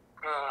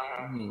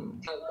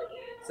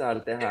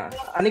 चालते. हा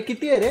आणि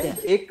किती आहे रे?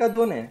 1 का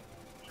 2 आहे?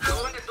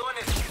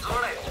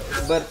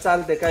 बर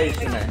चालते, काही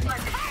इश्यू नाही.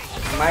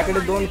 माझ्याकडे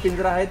 2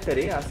 पिंजरा आहेत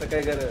तरी. असं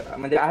काय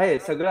म्हणजे आहे,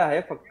 सगळं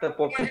आहे, फक्त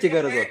पॉपची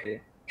गरज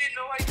होते.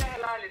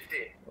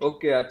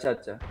 ओके अच्छा.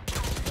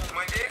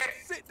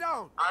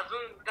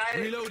 अजून काय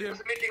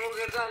मीटिंग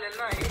वगैरे झालेलं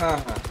नाही. हा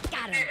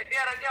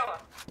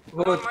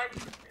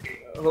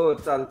हो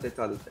चालते.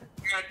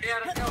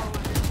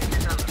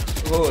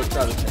 हो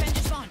चालते.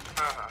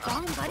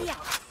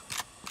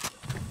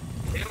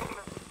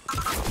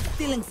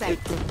 Stealing sight.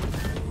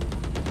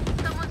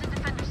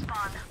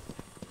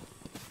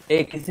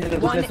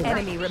 One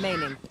enemy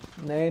remaining.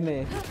 नाही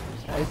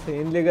ऐसे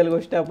इनलीगल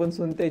गोष्टी आपण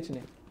सुनतेच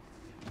नाही.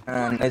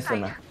 नाही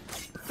सुना.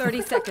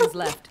 30 seconds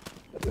left.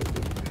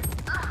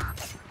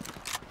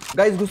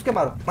 गाइस घुस के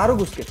मारो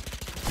घुस के.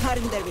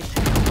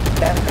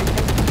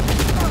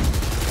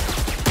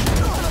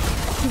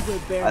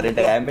 अरे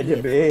डैमेज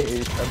है बे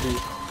अभी.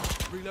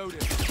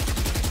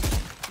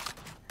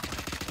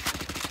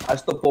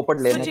 आज तो पोपट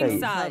लेने का ही.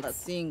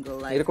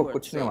 मेरे को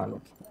कुछ नहीं मालूम.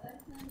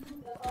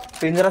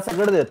 पिंजरा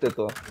सकड़ देते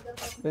तो.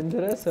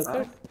 पिंजरा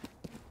सकड़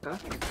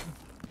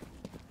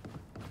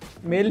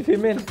मेल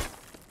फीमेल.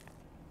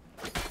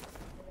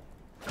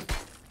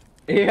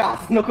 ए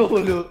आप नको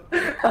बोलू.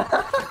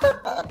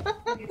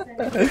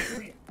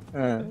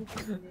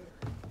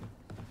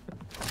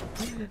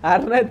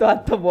 अरे नाही तो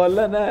आता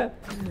बोलला ना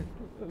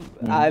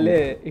आले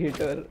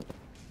हिटर.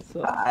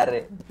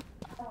 अरे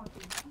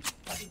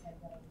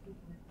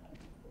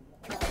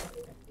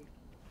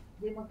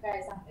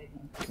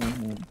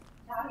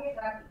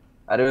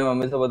अरे मी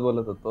मम्मी सोबत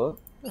बोलत होतो.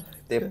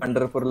 ते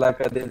पंढरपूरला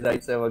कधी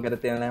जायचं वगैरे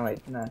ते नाही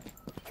माहिती ना.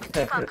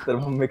 तर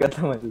मम्मी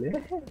कसं म्हणले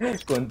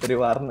कोणतरी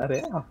वारणार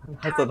आहे.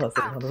 आपण हसत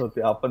म्हणत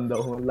होते. आपण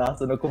जाऊ म्हणलं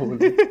असं नको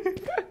बोलू.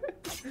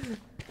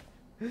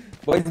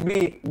 Boys be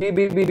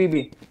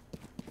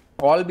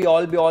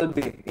all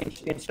B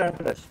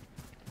instant rush.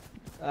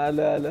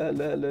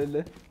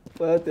 आलं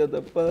पळत येतं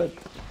पळत.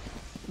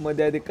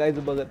 मध्ये आधी काहीच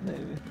बघत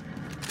नाही मी.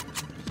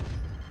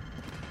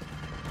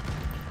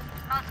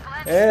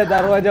 ए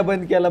दरवाजा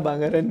बंद केला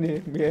भांगारांनी.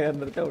 मी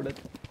येणार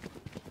तेवढ्यात.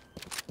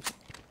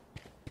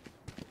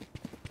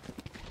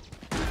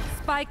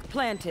 Spike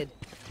planted.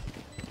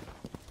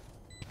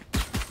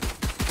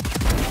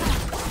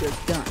 You're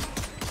done.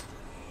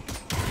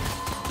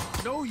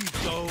 No, you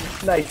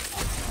don't. Nice.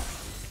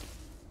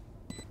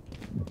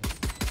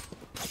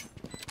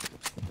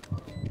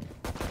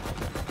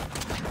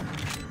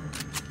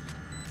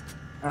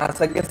 हा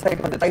सगळे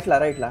साईड मध्ये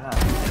राईटला हा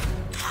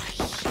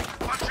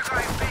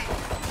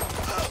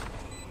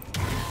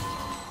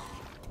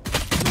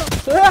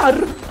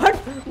हट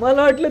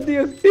मला वाटलं ती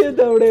एकटी आहे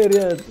तेवढ्या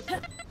एरियात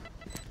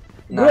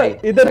नहीं,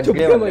 इधर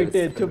छुपके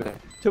बैठे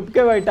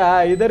छुपके बैठा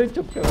हाँ इधर ही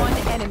छुपके One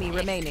enemy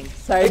remaining.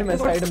 साइड में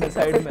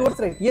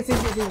ये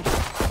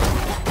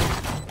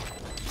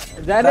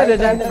जाने दे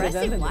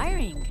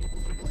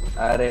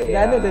अरे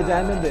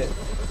जाने दे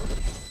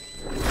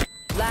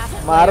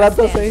मारा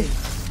तो सही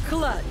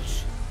Clutch.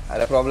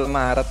 अरे प्रॉब्लम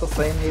मारा तो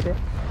सही नहीं रे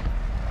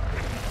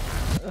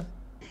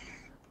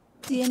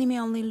The enemy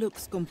only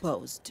looks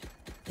composed.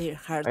 Their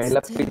hearts पहिला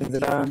tell a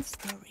पिंजरा different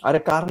story. अरे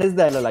कारनेच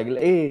द्यायला लागेल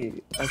ए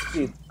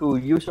हस्की तू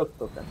येऊ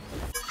शकतो का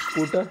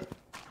कुठं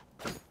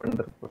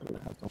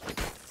पंढरपूरला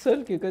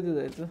चल की कधी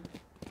जायचं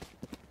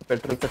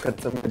पेट्रोलचा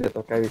खर्च मी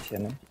देतो काय विषय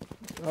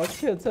नाही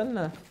ओके चल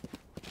ना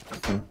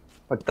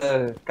फक्त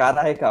कार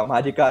आहे का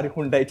माझी कार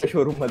हुंडाईच्या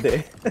शोरूम मध्ये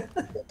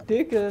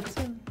ठीक आहे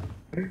चल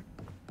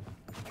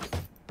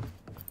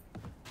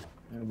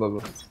बघू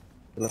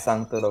तुला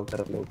सांगतो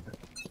लवकरात लवकर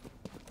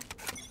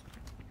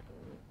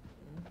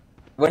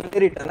वन डे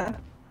रिटर्न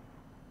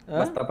है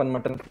मस्त अपन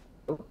मटन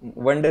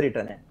वन डे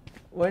रिटर्न है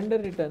वन डे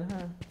रिटर्न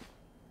हाँ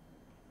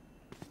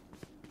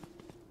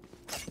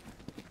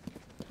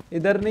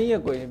इधर नहीं है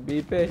कोई बी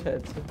पे है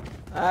शायद से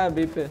हाँ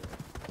बी पे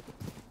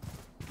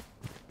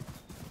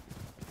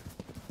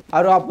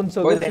और अपन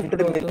सब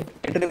एंट्री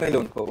मिले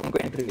उनको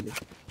एंट्री मिली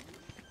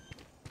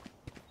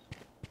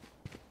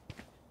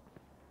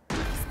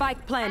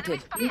Spike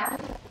planted.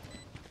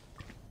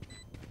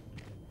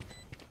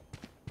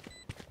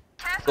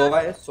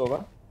 सोवा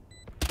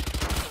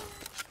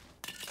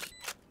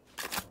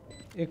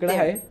इकडे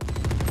आहे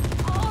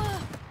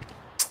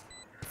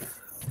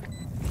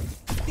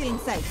Still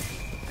inside.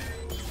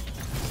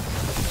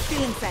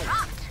 Still inside.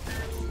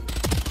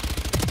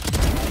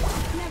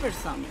 Never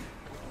saw me.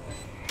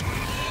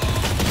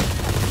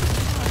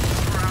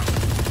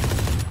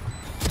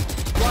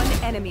 One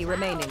enemy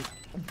remaining.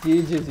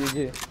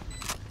 जी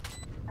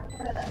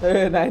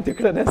नाही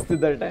तिकडे नसते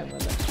दर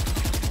टाइमला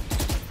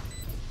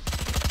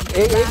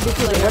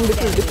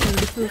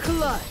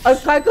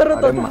काय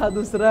करत होता हा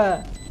दुसरा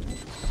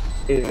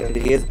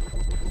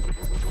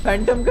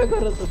फॅन्टम काय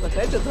करत होता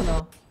काय त्याचं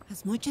नाव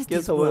As much as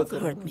this world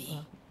hurt me,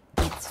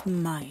 it's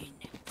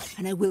mine,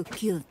 and I will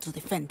kill to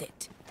defend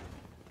it.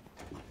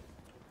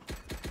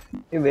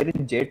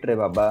 Very jet रे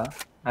बाबा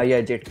हा या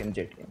जेट गेम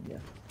या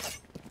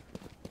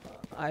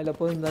आयला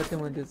पण जाते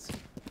मध्येच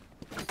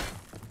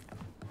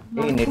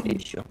नेट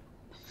इश्यू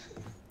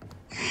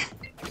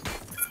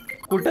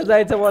कुठं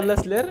जायचं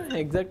बोललास लेर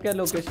एक्झॅक्ट काय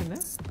लोकेशन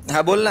आहे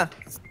हा बोल ना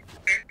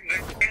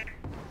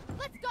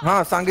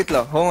हा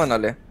सांगितलं हो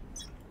म्हणाले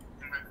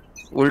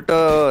उलट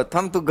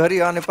थांब तू घरी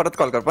आणि परत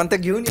कॉल कर पण ते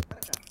घेऊन ये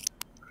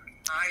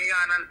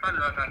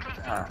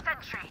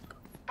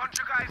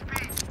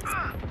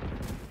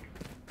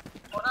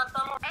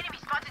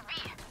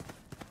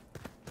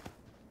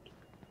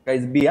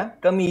गाइस बी या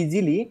कम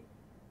इजीली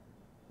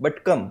बट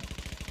कम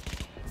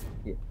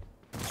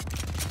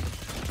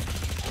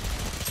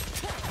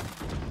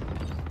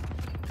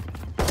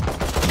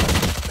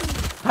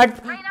हट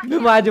मी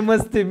माझी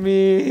मस्ती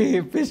मी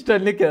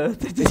पिस्टल ने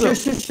खेळत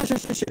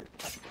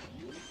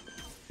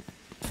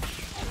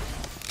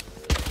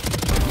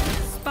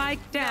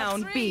Spike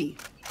down B.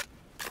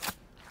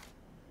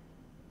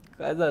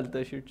 काय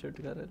झालं शूट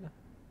करायला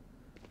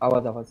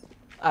आवाज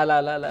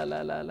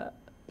आला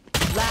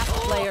Last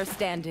player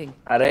standing.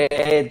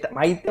 अरे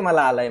माहिती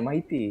मला आलाय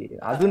माहिती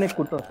अजून एक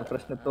कुठं होता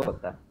प्रश्न तो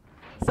होता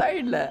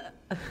साइडला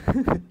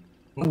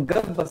मग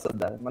गप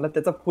बसत मला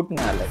त्याचा फुट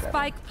नाही आलाय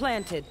Spike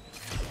planted.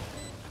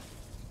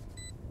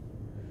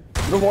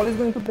 Bro, ball is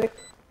going to break.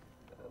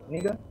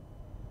 Nigga.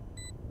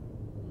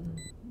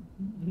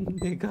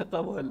 देखा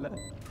का बोलला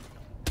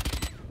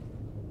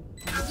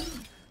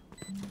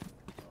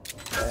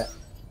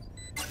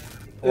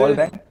Wall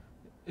bang.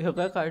 हे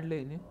काय काढले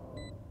ने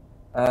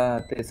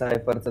ते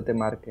सायफरचं ते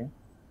मार्क आहे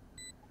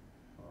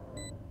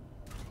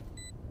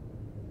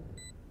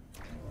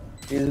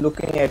He is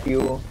looking at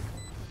you.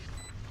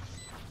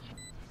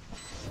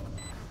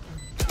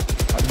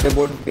 At the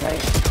board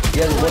behind.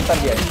 Yes, both are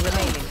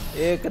behind.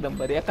 एक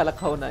नंबर एकाला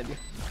खाऊन आली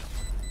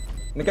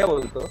मी काय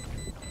बोलतो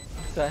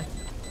काय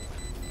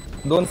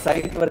दोन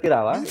साइड वरती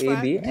राहा A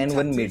B and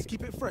one mid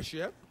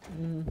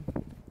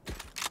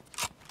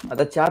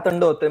आता चहा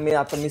थंड होतं मी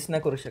आता मिस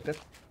नाही करू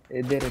शकत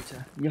ए दे रे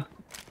चहा या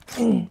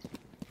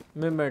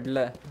मी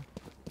मिडला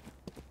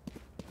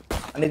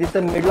आणि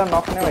तिथं मिडला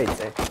नॉक नाही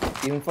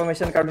व्हायचंय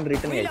इन्फॉर्मेशन काढून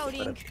रिटर्न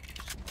यायचं परत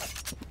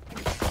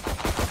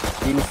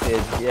किल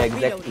स्टेज या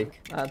एक्झॅक्टली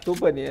हां तू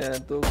पण ये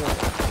तू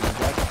पण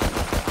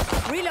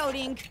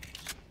Reloading.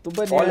 तू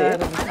पण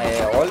यार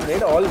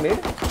all mid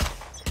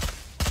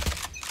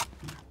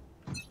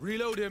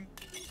reload him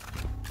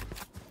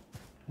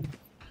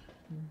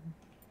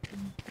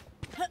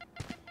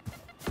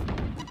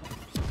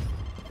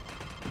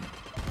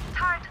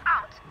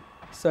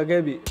सगळे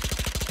बी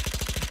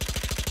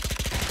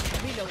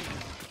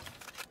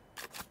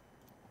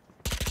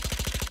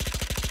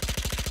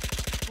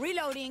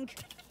Reloading.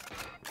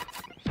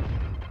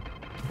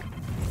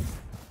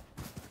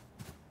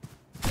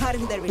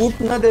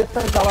 फूट न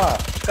देता जावा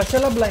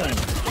कशाला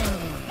blind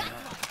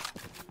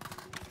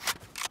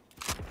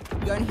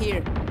Gun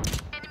here.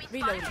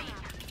 Reloading.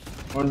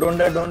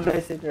 don't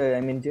race it I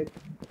mean jet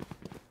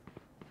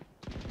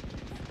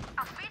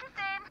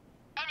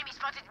Enemy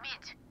spotted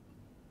mid.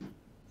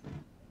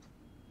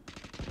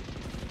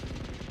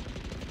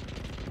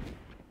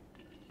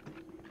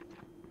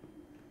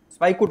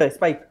 Spike कुठे आहे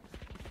स्पाइक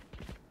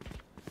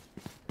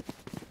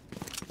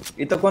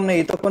इथं कोण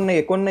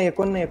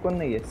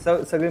नाहीये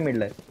सगळे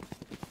मिडला आहे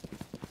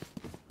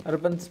अरे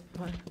पण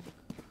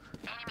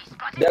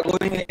they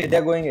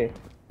are going A.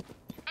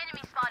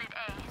 Enemy spotted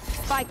A.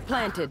 Spike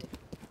planted.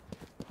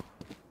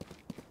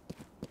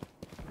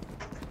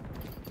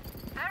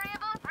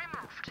 Variable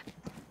removed.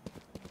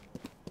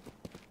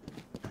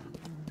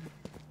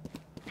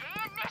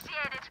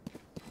 Initiated.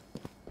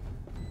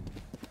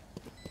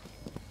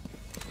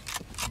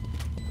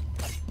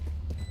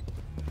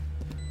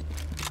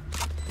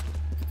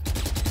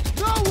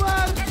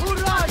 Nowhere to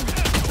run!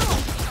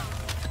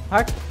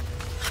 हट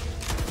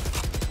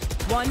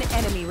One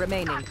enemy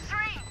remaining.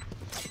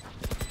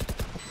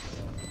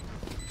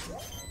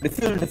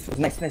 Diffuse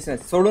next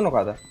सोडू नको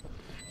आता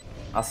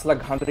असला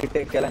घाण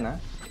रिटेक केला ना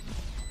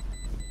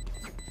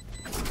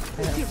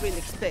Did you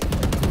really expect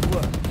that to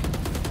work?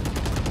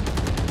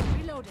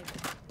 Reloading.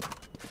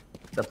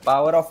 The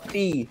power of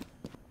T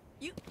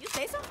You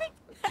say something?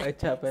 काय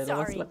छापायला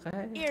Sorry. बसला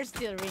काय Ear's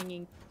still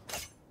ringing.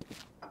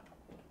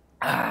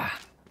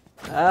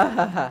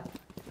 आहाहा.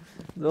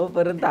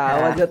 जोपर्यंत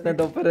आवाज येत नाही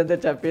तोपर्यंत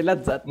छापेलाच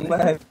जात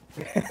नाही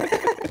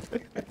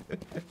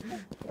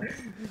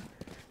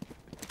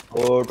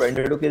ओ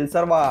 22 किल्स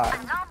सर वा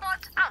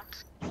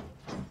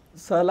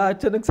साला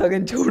अचानक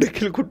सगळ्यांचे एवढे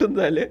किल कुठून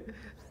झाले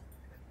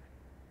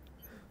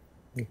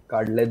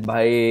काढलेत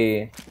भाई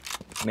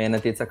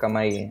मेहनतीचा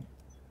कमाई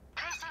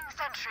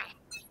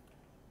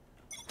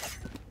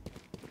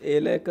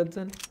एला एकच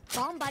जण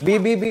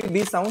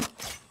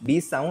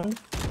बी साउंड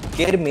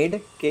केअर मिड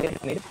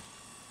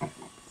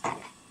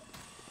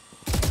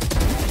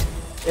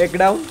एक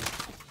down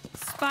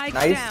Spike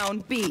Nice. down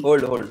B.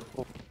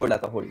 Hold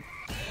आता होल्ड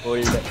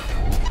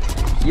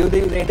यू दे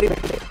एंट्री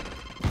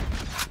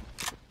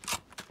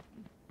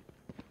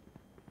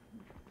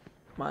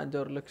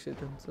माझ्यावर लक्ष आहे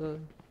त्यांचं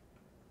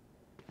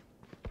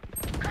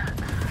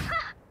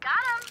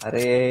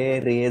अरे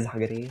रे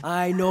झागरे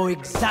I know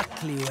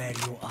exactly where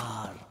you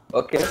are.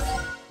 Okay.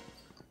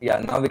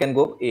 Yeah, now we can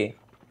go A.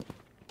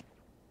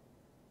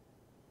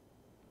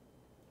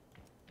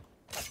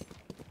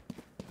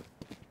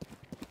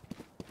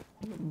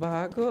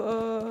 भागो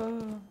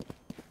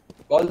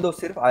कॉल दो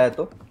सिर्फ आया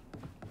तो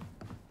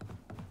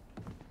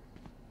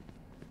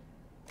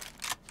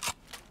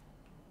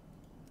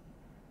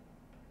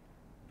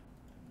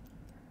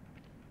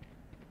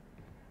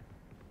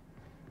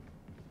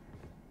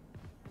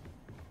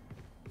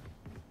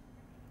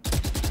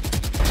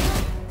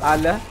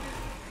आला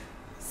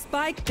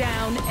Spike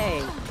down A.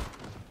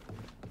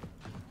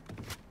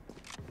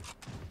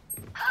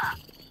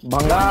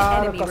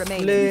 भंगार enemy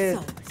कसले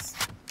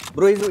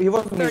bro he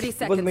was 30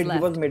 seconds mid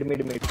left.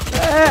 mid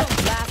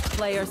Last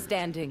player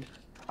standing.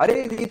 अरे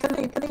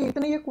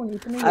इतना ये कौन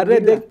इतना अरे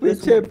देख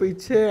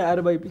पीछे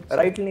अरे भाई पीछे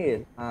राइट नहीं है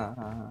हाँ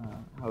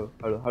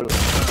हळू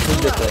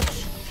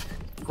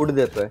फुट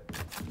देतोय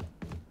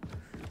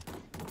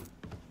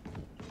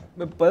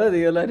मी परत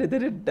गेलो आणि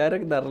तरी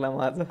डायरेक्ट धरला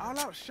माझा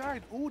I'll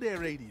outshine all their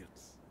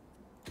radiance.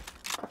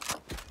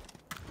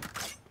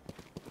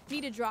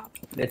 Need a drop.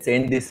 Let's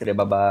end this रे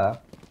बाबा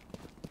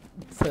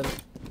चल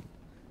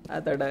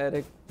आता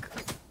डायरेक्ट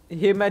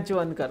हे मॅच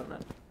वन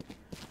करणार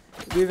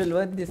we will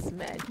one this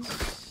match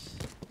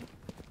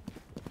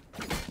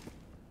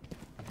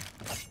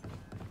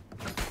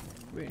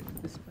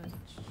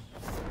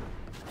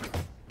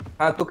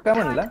हा तू काय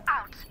म्हणला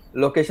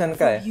लोकेशन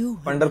काय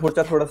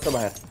पंढरपूरच्या थोडस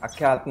बाहेर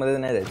अख्ख्या आतमध्ये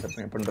नाही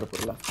जायचं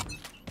पंढरपूरला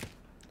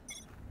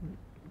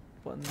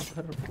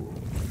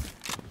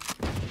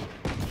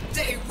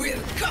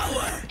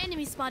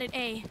Enemy spotted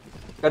A.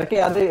 कारण की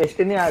आता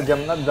एसटीने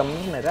जमणार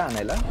नाही रे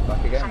आणायला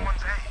बाकी काय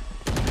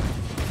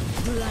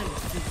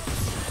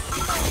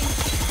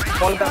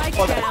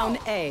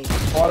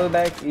fall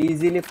back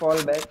easily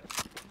fall back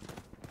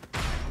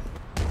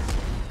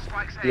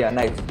या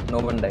नाईस नो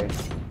वन डाइड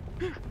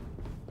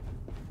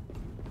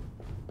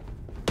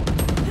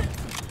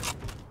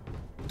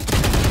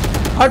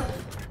हट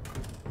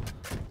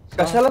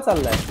कशाला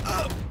चाललाय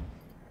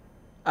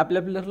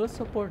आपल्या प्लेयरला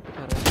सपोर्ट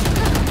करा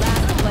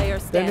Player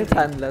त्याने standing.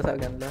 थांबला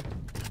सगळ्यांना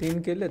 3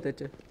 केले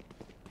त्याचे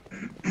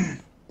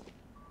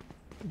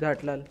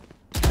झाटलाल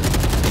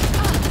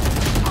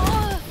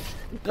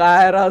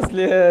काय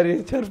रासले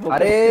रिचर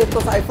अरे तो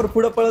सायफर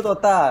पुढे पळत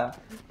होता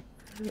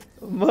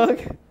मग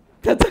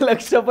त्याचं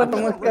लक्ष पण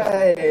मग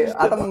काय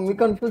आता मी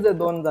कन्फ्यूज आहे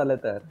दोन झाले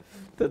तर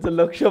त्याचं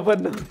लक्ष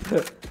पण नव्हतं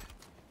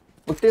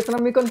मग तेच ना,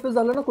 मी कन्फ्युज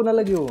झालो ना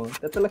कुणाला घेऊ.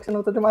 त्याचं लक्ष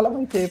नव्हतं ते मला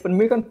माहिती आहे, पण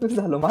मी कन्फ्युज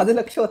झालो. माझं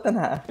लक्ष होतं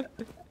ना.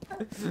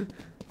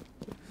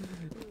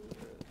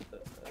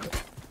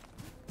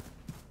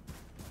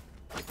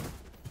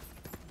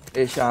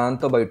 ए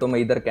शांत बैठो, मैं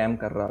इधर कैम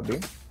कर रहा अभी.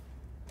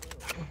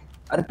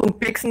 अरे तुम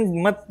पिक्स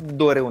मत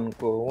दो रे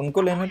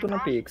उनको लेने तो ना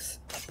पिक्स.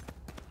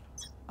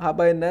 हा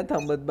बाई नाही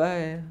थांबत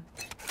bye.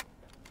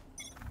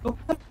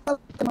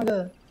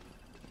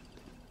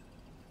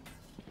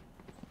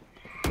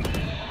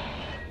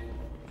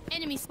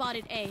 Enemy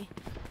spotted A.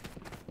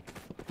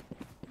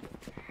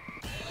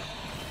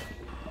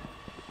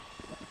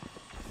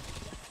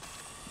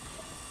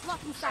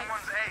 Blocking sight.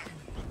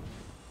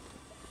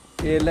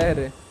 केला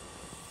रे.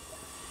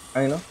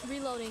 I know.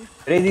 Reloading.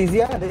 Raise easy,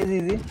 yeah, raise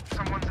easy.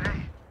 Someone's A.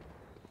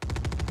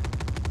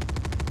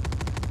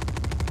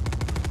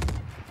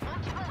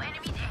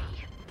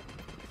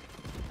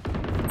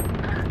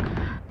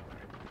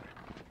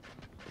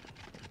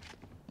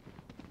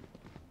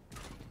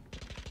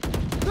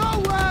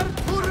 Nowhere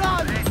to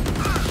run!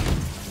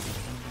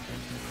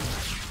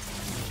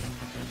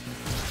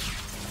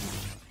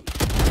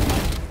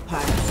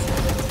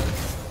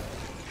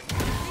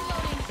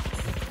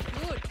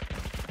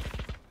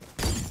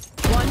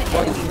 One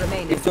enemy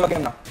remaining. It's your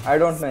game now. I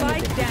don't know Spike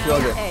anything. It's your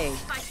down game.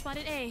 A.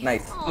 Spotted A.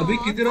 Nice. अभी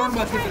किती round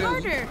बाकी Try आहे?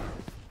 harder.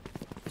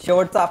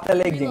 शेवटचं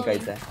आपल्याला एक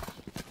जिंकायचं आहे.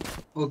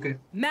 Okay.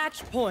 Match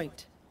point.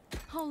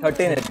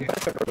 13 आहे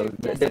total.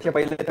 ज्याचे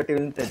पहिले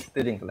 13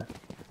 ते जिंकला.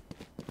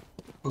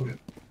 Okay.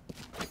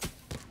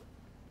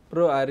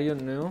 Bro, are you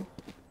new?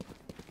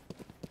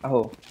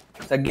 हो,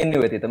 सगळे न्यू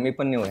आहे तिथं. मी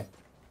पण न्यू आहे.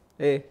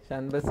 ए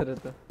शान बस रे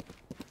तो.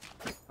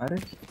 अरे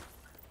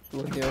तू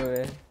न्यू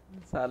आहे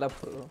साला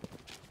ब्रो.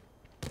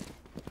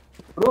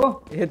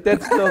 हे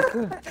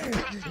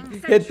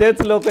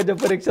तेच लोक जे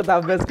परीक्षेत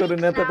अभ्यास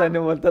करून येतात आणि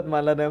बोलतात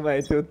मला नाही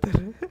माहिती उत्तर.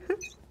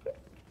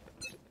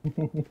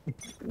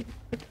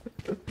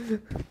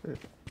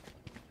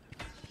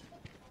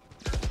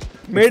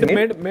 मिड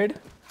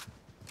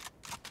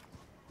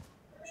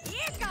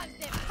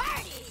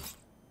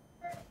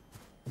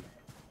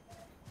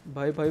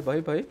भाई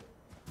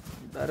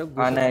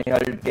हा नाही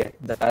अल्ट आहे.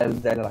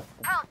 जायला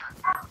लागतं.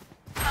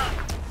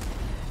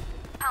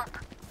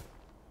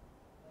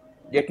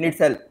 Jet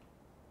needs help.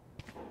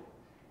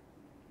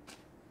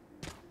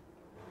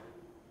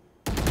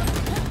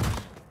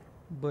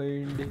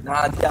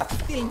 हा द्या,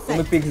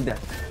 तुम्ही पिक्स द्या.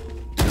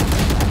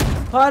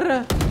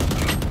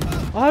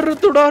 अरे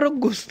तो डायरेक्ट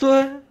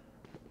घुसतोय.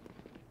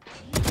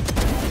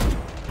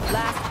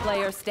 Last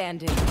player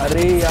standing.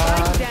 अरे यार.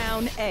 Spike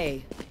down A.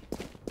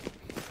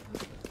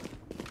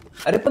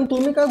 अरे पण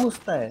तुम्ही का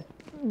घुसताय?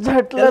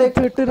 झटला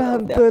झट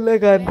राहतोय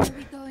लगान.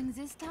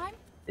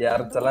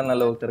 यार चला ना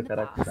लवकर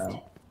करा काम.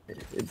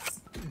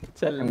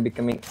 चल I'm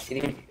becoming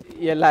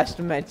ये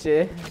लास्ट मॅच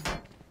आहे.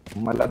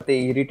 मला ते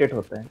इरिटेट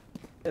होत आहे.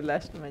 ये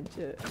लास्ट मॅच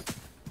आहे.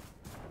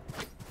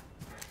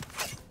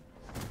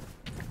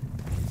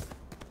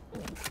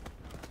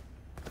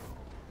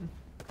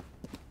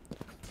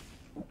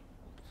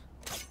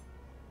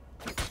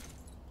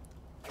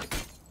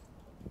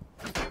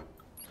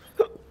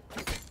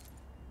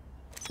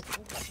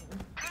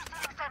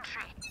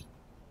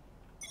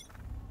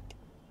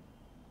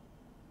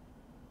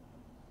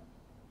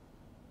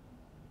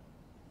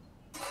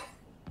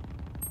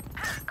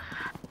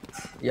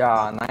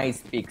 Yeah, nice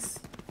picks.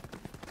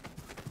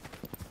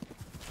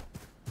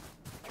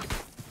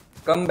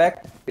 Come back.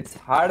 It's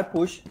hard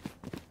push.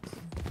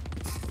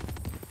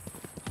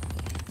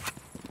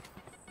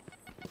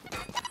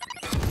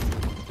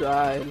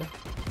 Child.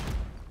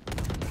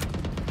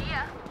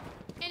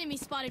 Enemy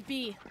spotted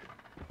B.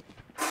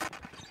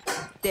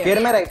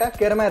 Care my right, huh?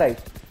 Care my right.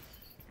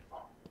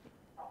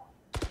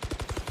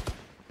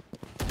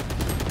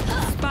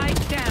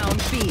 Spike down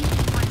B.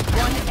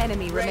 One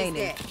enemy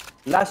remaining.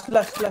 Last.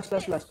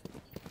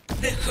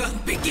 The hunt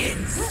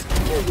begins.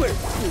 You were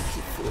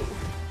beautiful.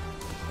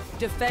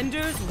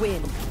 Defenders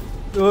win.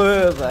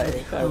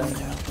 भाई काढा.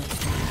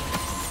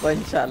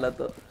 पंच आला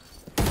तो.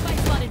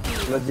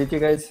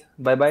 GG guys.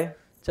 Bye bye.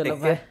 चलो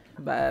bye.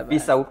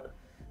 Peace out.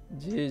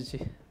 जी.